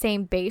is the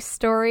same base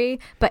story,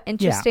 but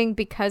interesting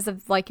because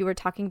of, like you were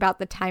talking about,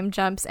 the time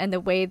jumps and the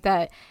way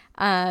that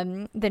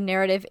the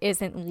narrative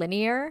isn't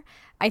linear.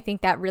 I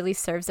think that really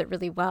serves it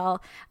really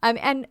well.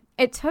 And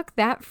it took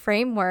that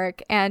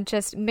framework and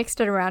just mixed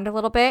it around a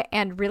little bit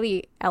and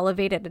really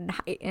elevated and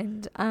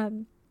heightened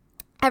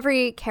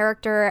every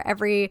character,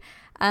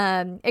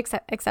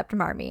 except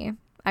Marmee.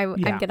 I'm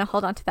going to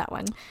hold on to that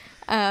one.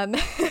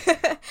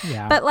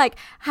 But like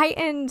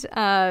heightened,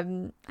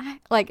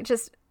 like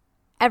just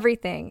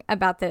everything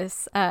about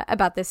this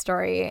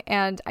story.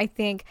 And I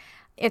think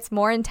it's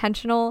more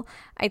intentional.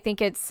 I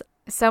think it's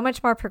so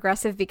much more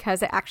progressive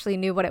because it actually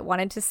knew what it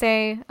wanted to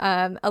say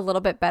a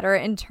little bit better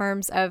in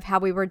terms of how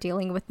we were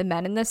dealing with the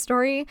men in this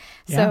story.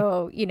 Yeah.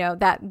 So, you know,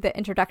 that the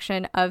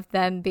introduction of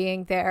them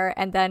being there,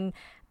 and then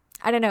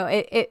I don't know,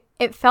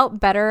 it felt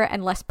better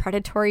and less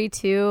predatory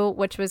too,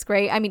 which was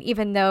great. I mean,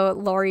 even though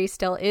Laurie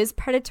still is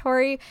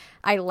predatory,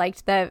 I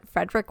liked that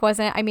Frederick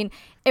wasn't. I mean,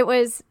 it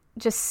was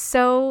just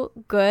so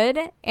good,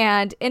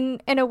 and in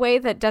a way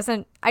that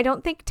I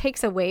don't think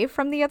takes away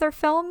from the other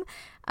film,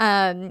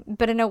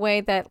 but in a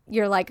way that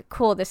you're like,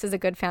 cool, this is a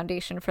good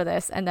foundation for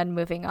this, and then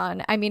moving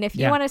on. I mean, if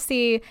you want to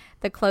see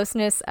the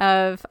closeness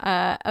of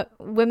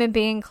women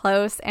being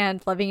close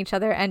and loving each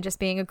other and just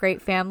being a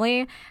great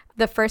family,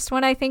 the first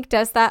one I think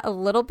does that a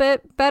little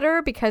bit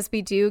better, because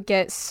we do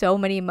get so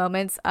many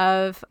moments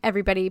of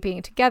everybody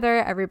being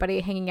together,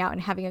 everybody hanging out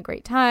and having a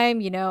great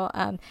time, you know.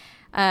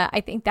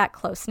 I think that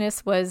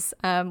closeness was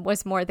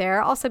more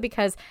there, also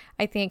because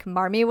I think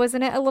Marmee was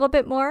in it a little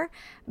bit more,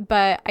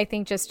 but I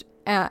think just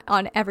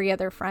on every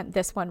other front,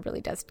 this one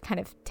really does kind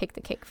of take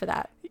the cake for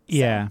that.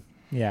 Yeah,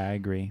 I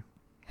agree.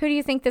 Who do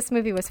you think this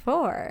movie was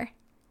for?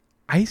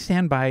 I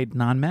stand by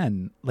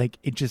non-men. Like,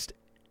 it just,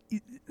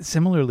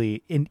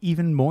 similarly, and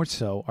even more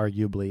so,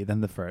 arguably,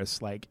 than the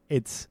first, like,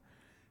 it's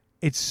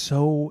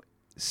so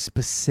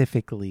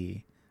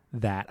specifically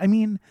that. I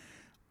mean,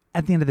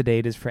 at the end of the day,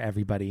 it is for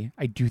everybody.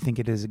 I do think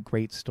it is a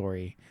great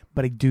story,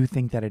 but I do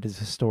think that it is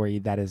a story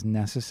that is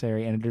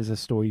necessary, and it is a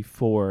story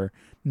for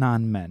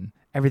non-men.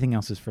 Everything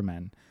else is for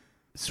men.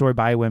 Story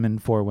by women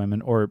for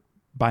women, or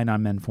by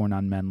non-men for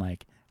non-men.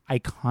 Like,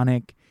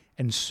 iconic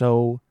and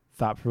so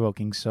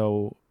thought-provoking,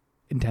 so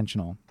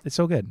intentional. It's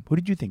so good. Who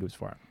did you think it was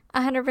for?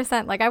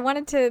 100%. Like, I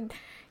wanted to,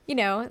 you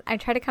know, I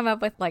try to come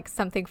up with like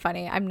something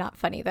funny. I'm not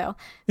funny though,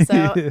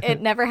 so it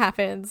never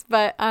happens.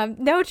 But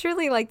no,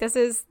 truly, like this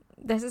is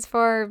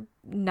for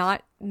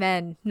not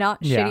men,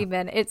 not shitty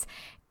men. It's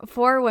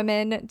for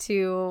women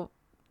to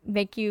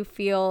make you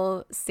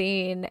feel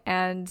seen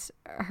and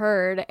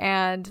heard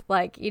and,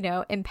 like, you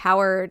know,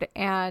 empowered,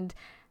 and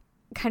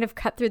kind of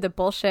cut through the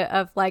bullshit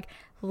of like,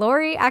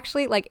 Laurie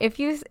actually, like,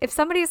 if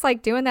somebody's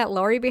like doing that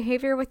Laurie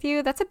behavior with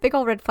you, that's a big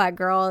old red flag,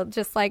 girl.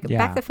 Just like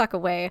back the fuck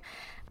away.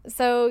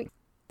 So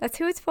that's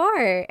who it's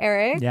for,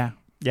 Eric.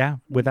 Yeah,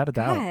 without a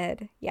doubt.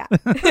 God. Yeah.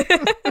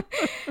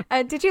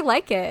 Did you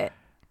like it?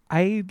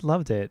 I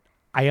loved it.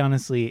 I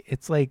honestly,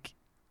 it's like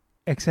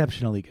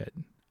exceptionally good.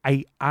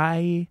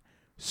 I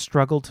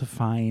struggled to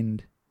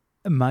find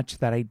much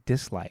that I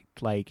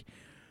disliked. Like,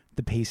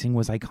 the pacing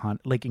was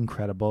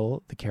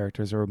incredible. The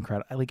characters are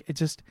incredible. Like,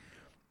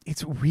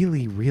 it's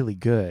really, really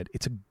good.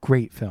 It's a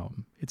great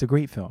film.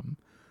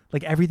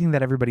 Like, everything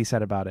that everybody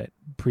said about it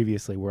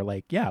previously were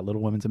like, yeah,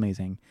 Little Women's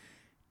amazing.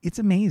 It's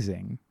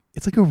amazing.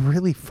 It's like a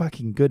really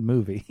fucking good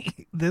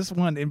movie. This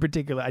one in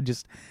particular,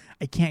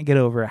 I can't get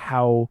over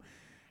how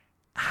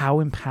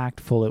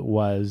impactful it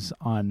was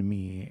on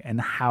me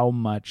and how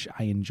much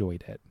I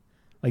enjoyed it.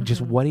 Like,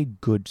 just what a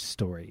good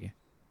story.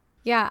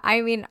 Yeah, I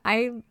mean,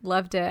 I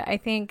loved it. I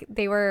think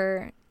they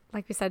were,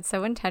 like we said,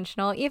 so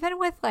intentional. Even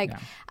with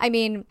I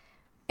mean,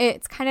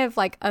 it's kind of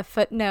like a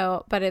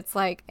footnote, but it's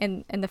like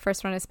in the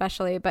first one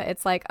especially, but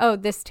it's like, oh,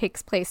 this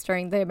takes place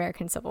during the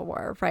American Civil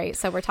War, right?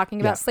 So we're talking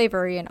about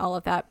slavery and all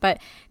of that. But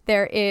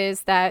there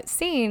is that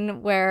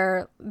scene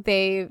where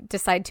they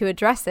decide to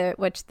address it,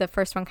 which the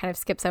first one kind of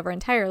skips over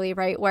entirely,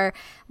 right? Where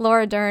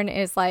Laura Dern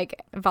is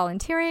like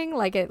volunteering,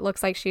 like it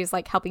looks like she's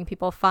like helping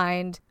people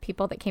find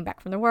people that came back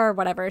from the war or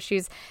whatever.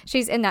 She's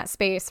in that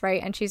space,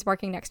 right? And she's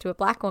working next to a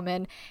Black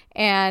woman.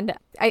 And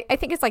I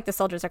think it's like the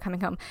soldiers are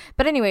coming home.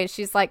 But anyway,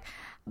 she's like,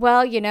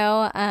 well,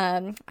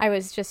 I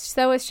was just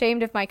so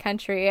ashamed of my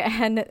country.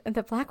 And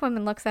the Black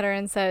woman looks at her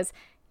and says,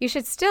 you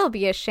should still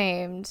be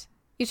ashamed.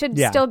 You should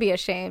still be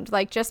ashamed.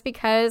 Like, just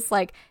because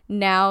like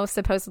now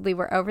supposedly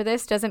we're over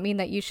this doesn't mean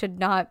that you should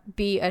not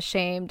be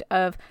ashamed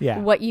of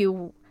what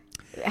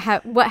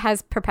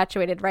has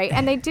perpetuated, right?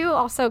 And they do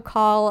also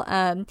call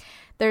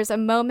there's a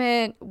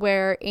moment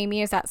where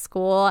Amy is at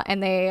school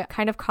and they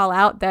kind of call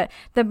out that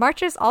the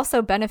marches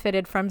also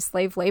benefited from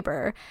slave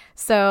labor.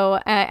 So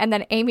and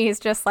then Amy is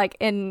just like,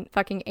 in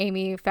fucking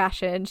Amy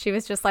fashion, she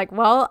was just like,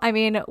 well, I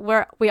mean,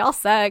 we all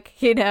suck,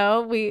 we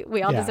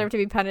all deserve to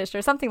be punished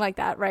or something like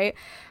that, right?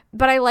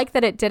 But I like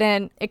that it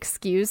didn't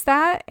excuse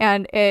that,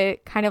 and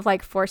it kind of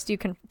like forced you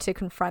to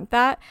confront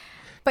that.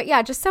 But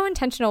yeah, just so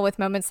intentional with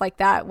moments like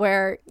that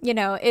where,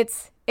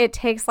 it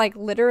takes like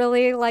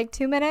literally like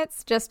 2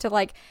 minutes just to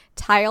like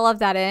tie all of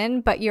that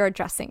in, but you're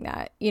addressing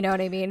that, you know what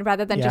I mean?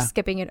 Rather than just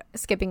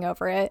skipping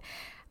over it.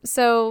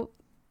 So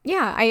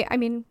yeah, I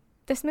mean,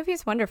 this movie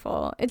is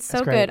wonderful. It's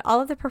so good.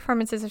 All of the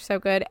performances are so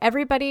good.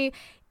 Everybody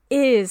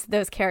is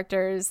those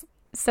characters.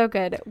 So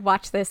good.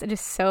 Watch this. It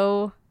is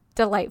so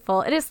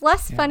delightful. It is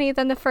less funny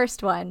than the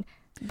first one,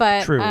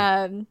 but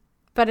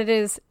it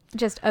is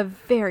just a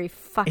very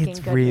fucking it's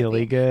good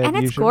really movie. Good. And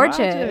it's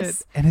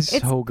gorgeous. And it's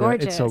so good.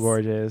 Gorgeous. It's so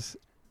gorgeous.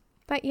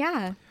 But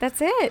yeah, that's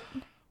it.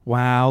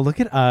 Wow, look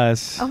at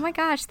us. Oh my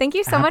gosh. Thank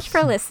you so much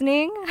for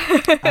listening.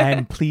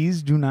 And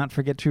please do not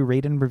forget to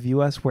rate and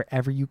review us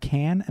wherever you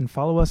can, and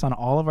follow us on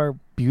all of our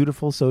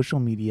beautiful social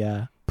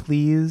media.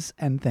 Please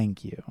and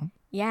thank you.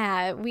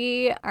 Yeah,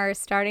 we are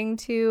starting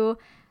to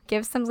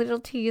give some little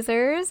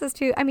teasers as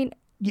to, I mean,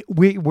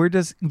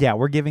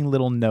 we're giving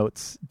little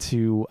notes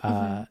to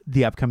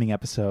the upcoming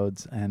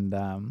episodes, and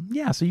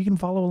so you can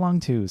follow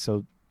along too.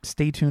 So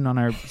stay tuned on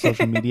our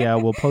social media.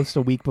 We'll post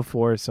a week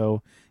before,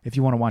 so if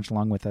you want to watch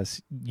along with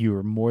us,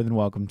 you're more than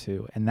welcome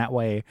to. And that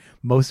way,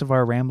 most of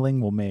our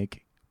rambling will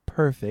make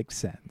perfect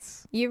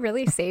sense. You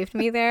really saved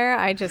me there.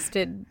 I just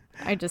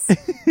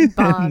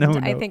bombed. No,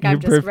 I think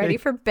I'm just ready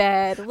for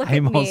bed. Look at me.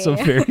 I'm also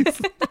very...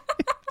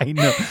 I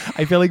know.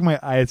 I feel like my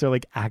eyes are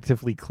like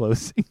actively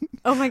closing.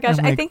 Oh my gosh,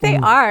 I think they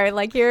are.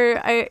 Like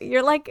you're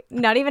like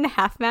not even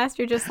half mast.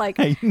 You're just like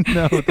I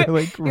know. They're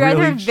like you're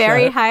really either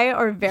very high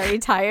or very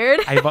tired.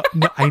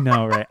 I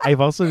know, right?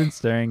 I've also been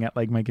staring at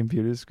like my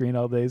computer screen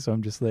all day, so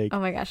I'm just like, oh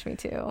my gosh, me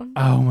too.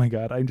 Oh my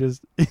god, I'm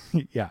just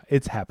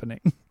it's happening.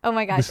 Oh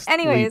my gosh.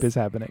 Anyways, sleep is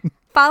happening.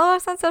 Follow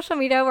us on social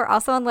media. We're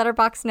also on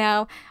Letterboxd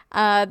now.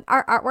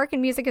 Our artwork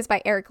and music is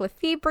by Eric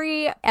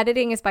Lefebvre.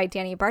 Editing is by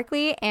Danny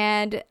Barkley.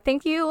 And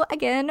thank you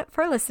again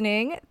for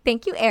listening.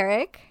 Thank you,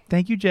 Eric.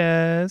 Thank you,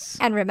 Jess.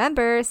 And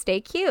remember, stay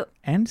cute.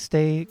 And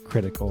stay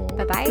critical.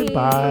 Bye-bye.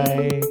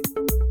 Goodbye.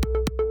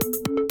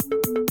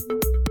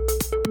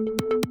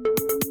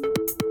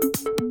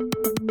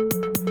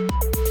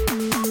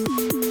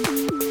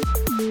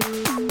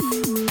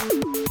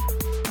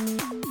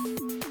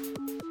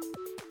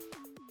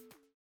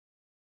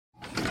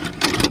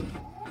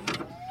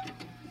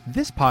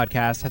 This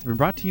podcast has been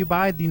brought to you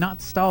by the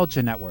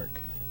Nostalgia Network.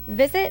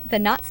 Visit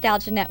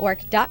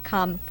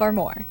thenostalgianetwork.com for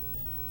more.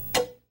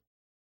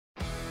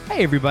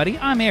 Hey everybody,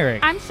 I'm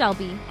Eric. I'm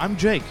Shelby. I'm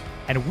Jake.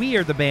 And we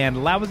are the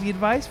band Lousy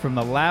Advice from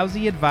the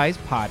Lousy Advice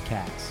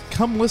Podcast.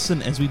 Come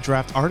listen as we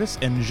draft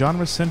artist and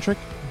genre-centric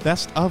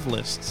best of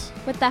lists.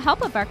 With the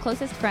help of our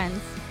closest friends.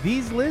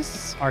 These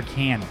lists are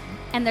canon.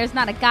 And there's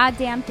not a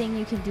goddamn thing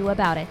you can do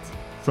about it.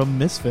 From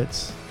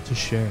Misfits to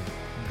Cher.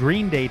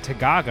 Green Day to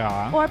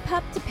Gaga. Or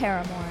Pup to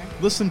Paramore.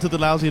 Listen to the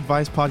Lousy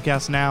Advice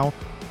Podcast now,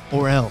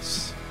 or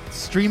else.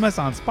 Stream us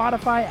on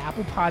Spotify,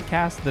 Apple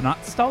Podcasts, the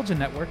Nostalgia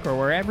Network, or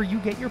wherever you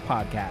get your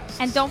podcasts.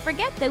 And don't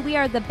forget that we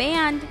are the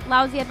band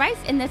Lousy Advice,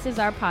 and this is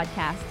our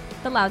podcast,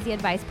 the Lousy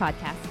Advice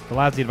Podcast. The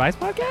Lousy Advice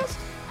Podcast?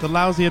 The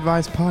Lousy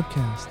Advice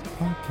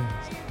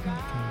Podcast.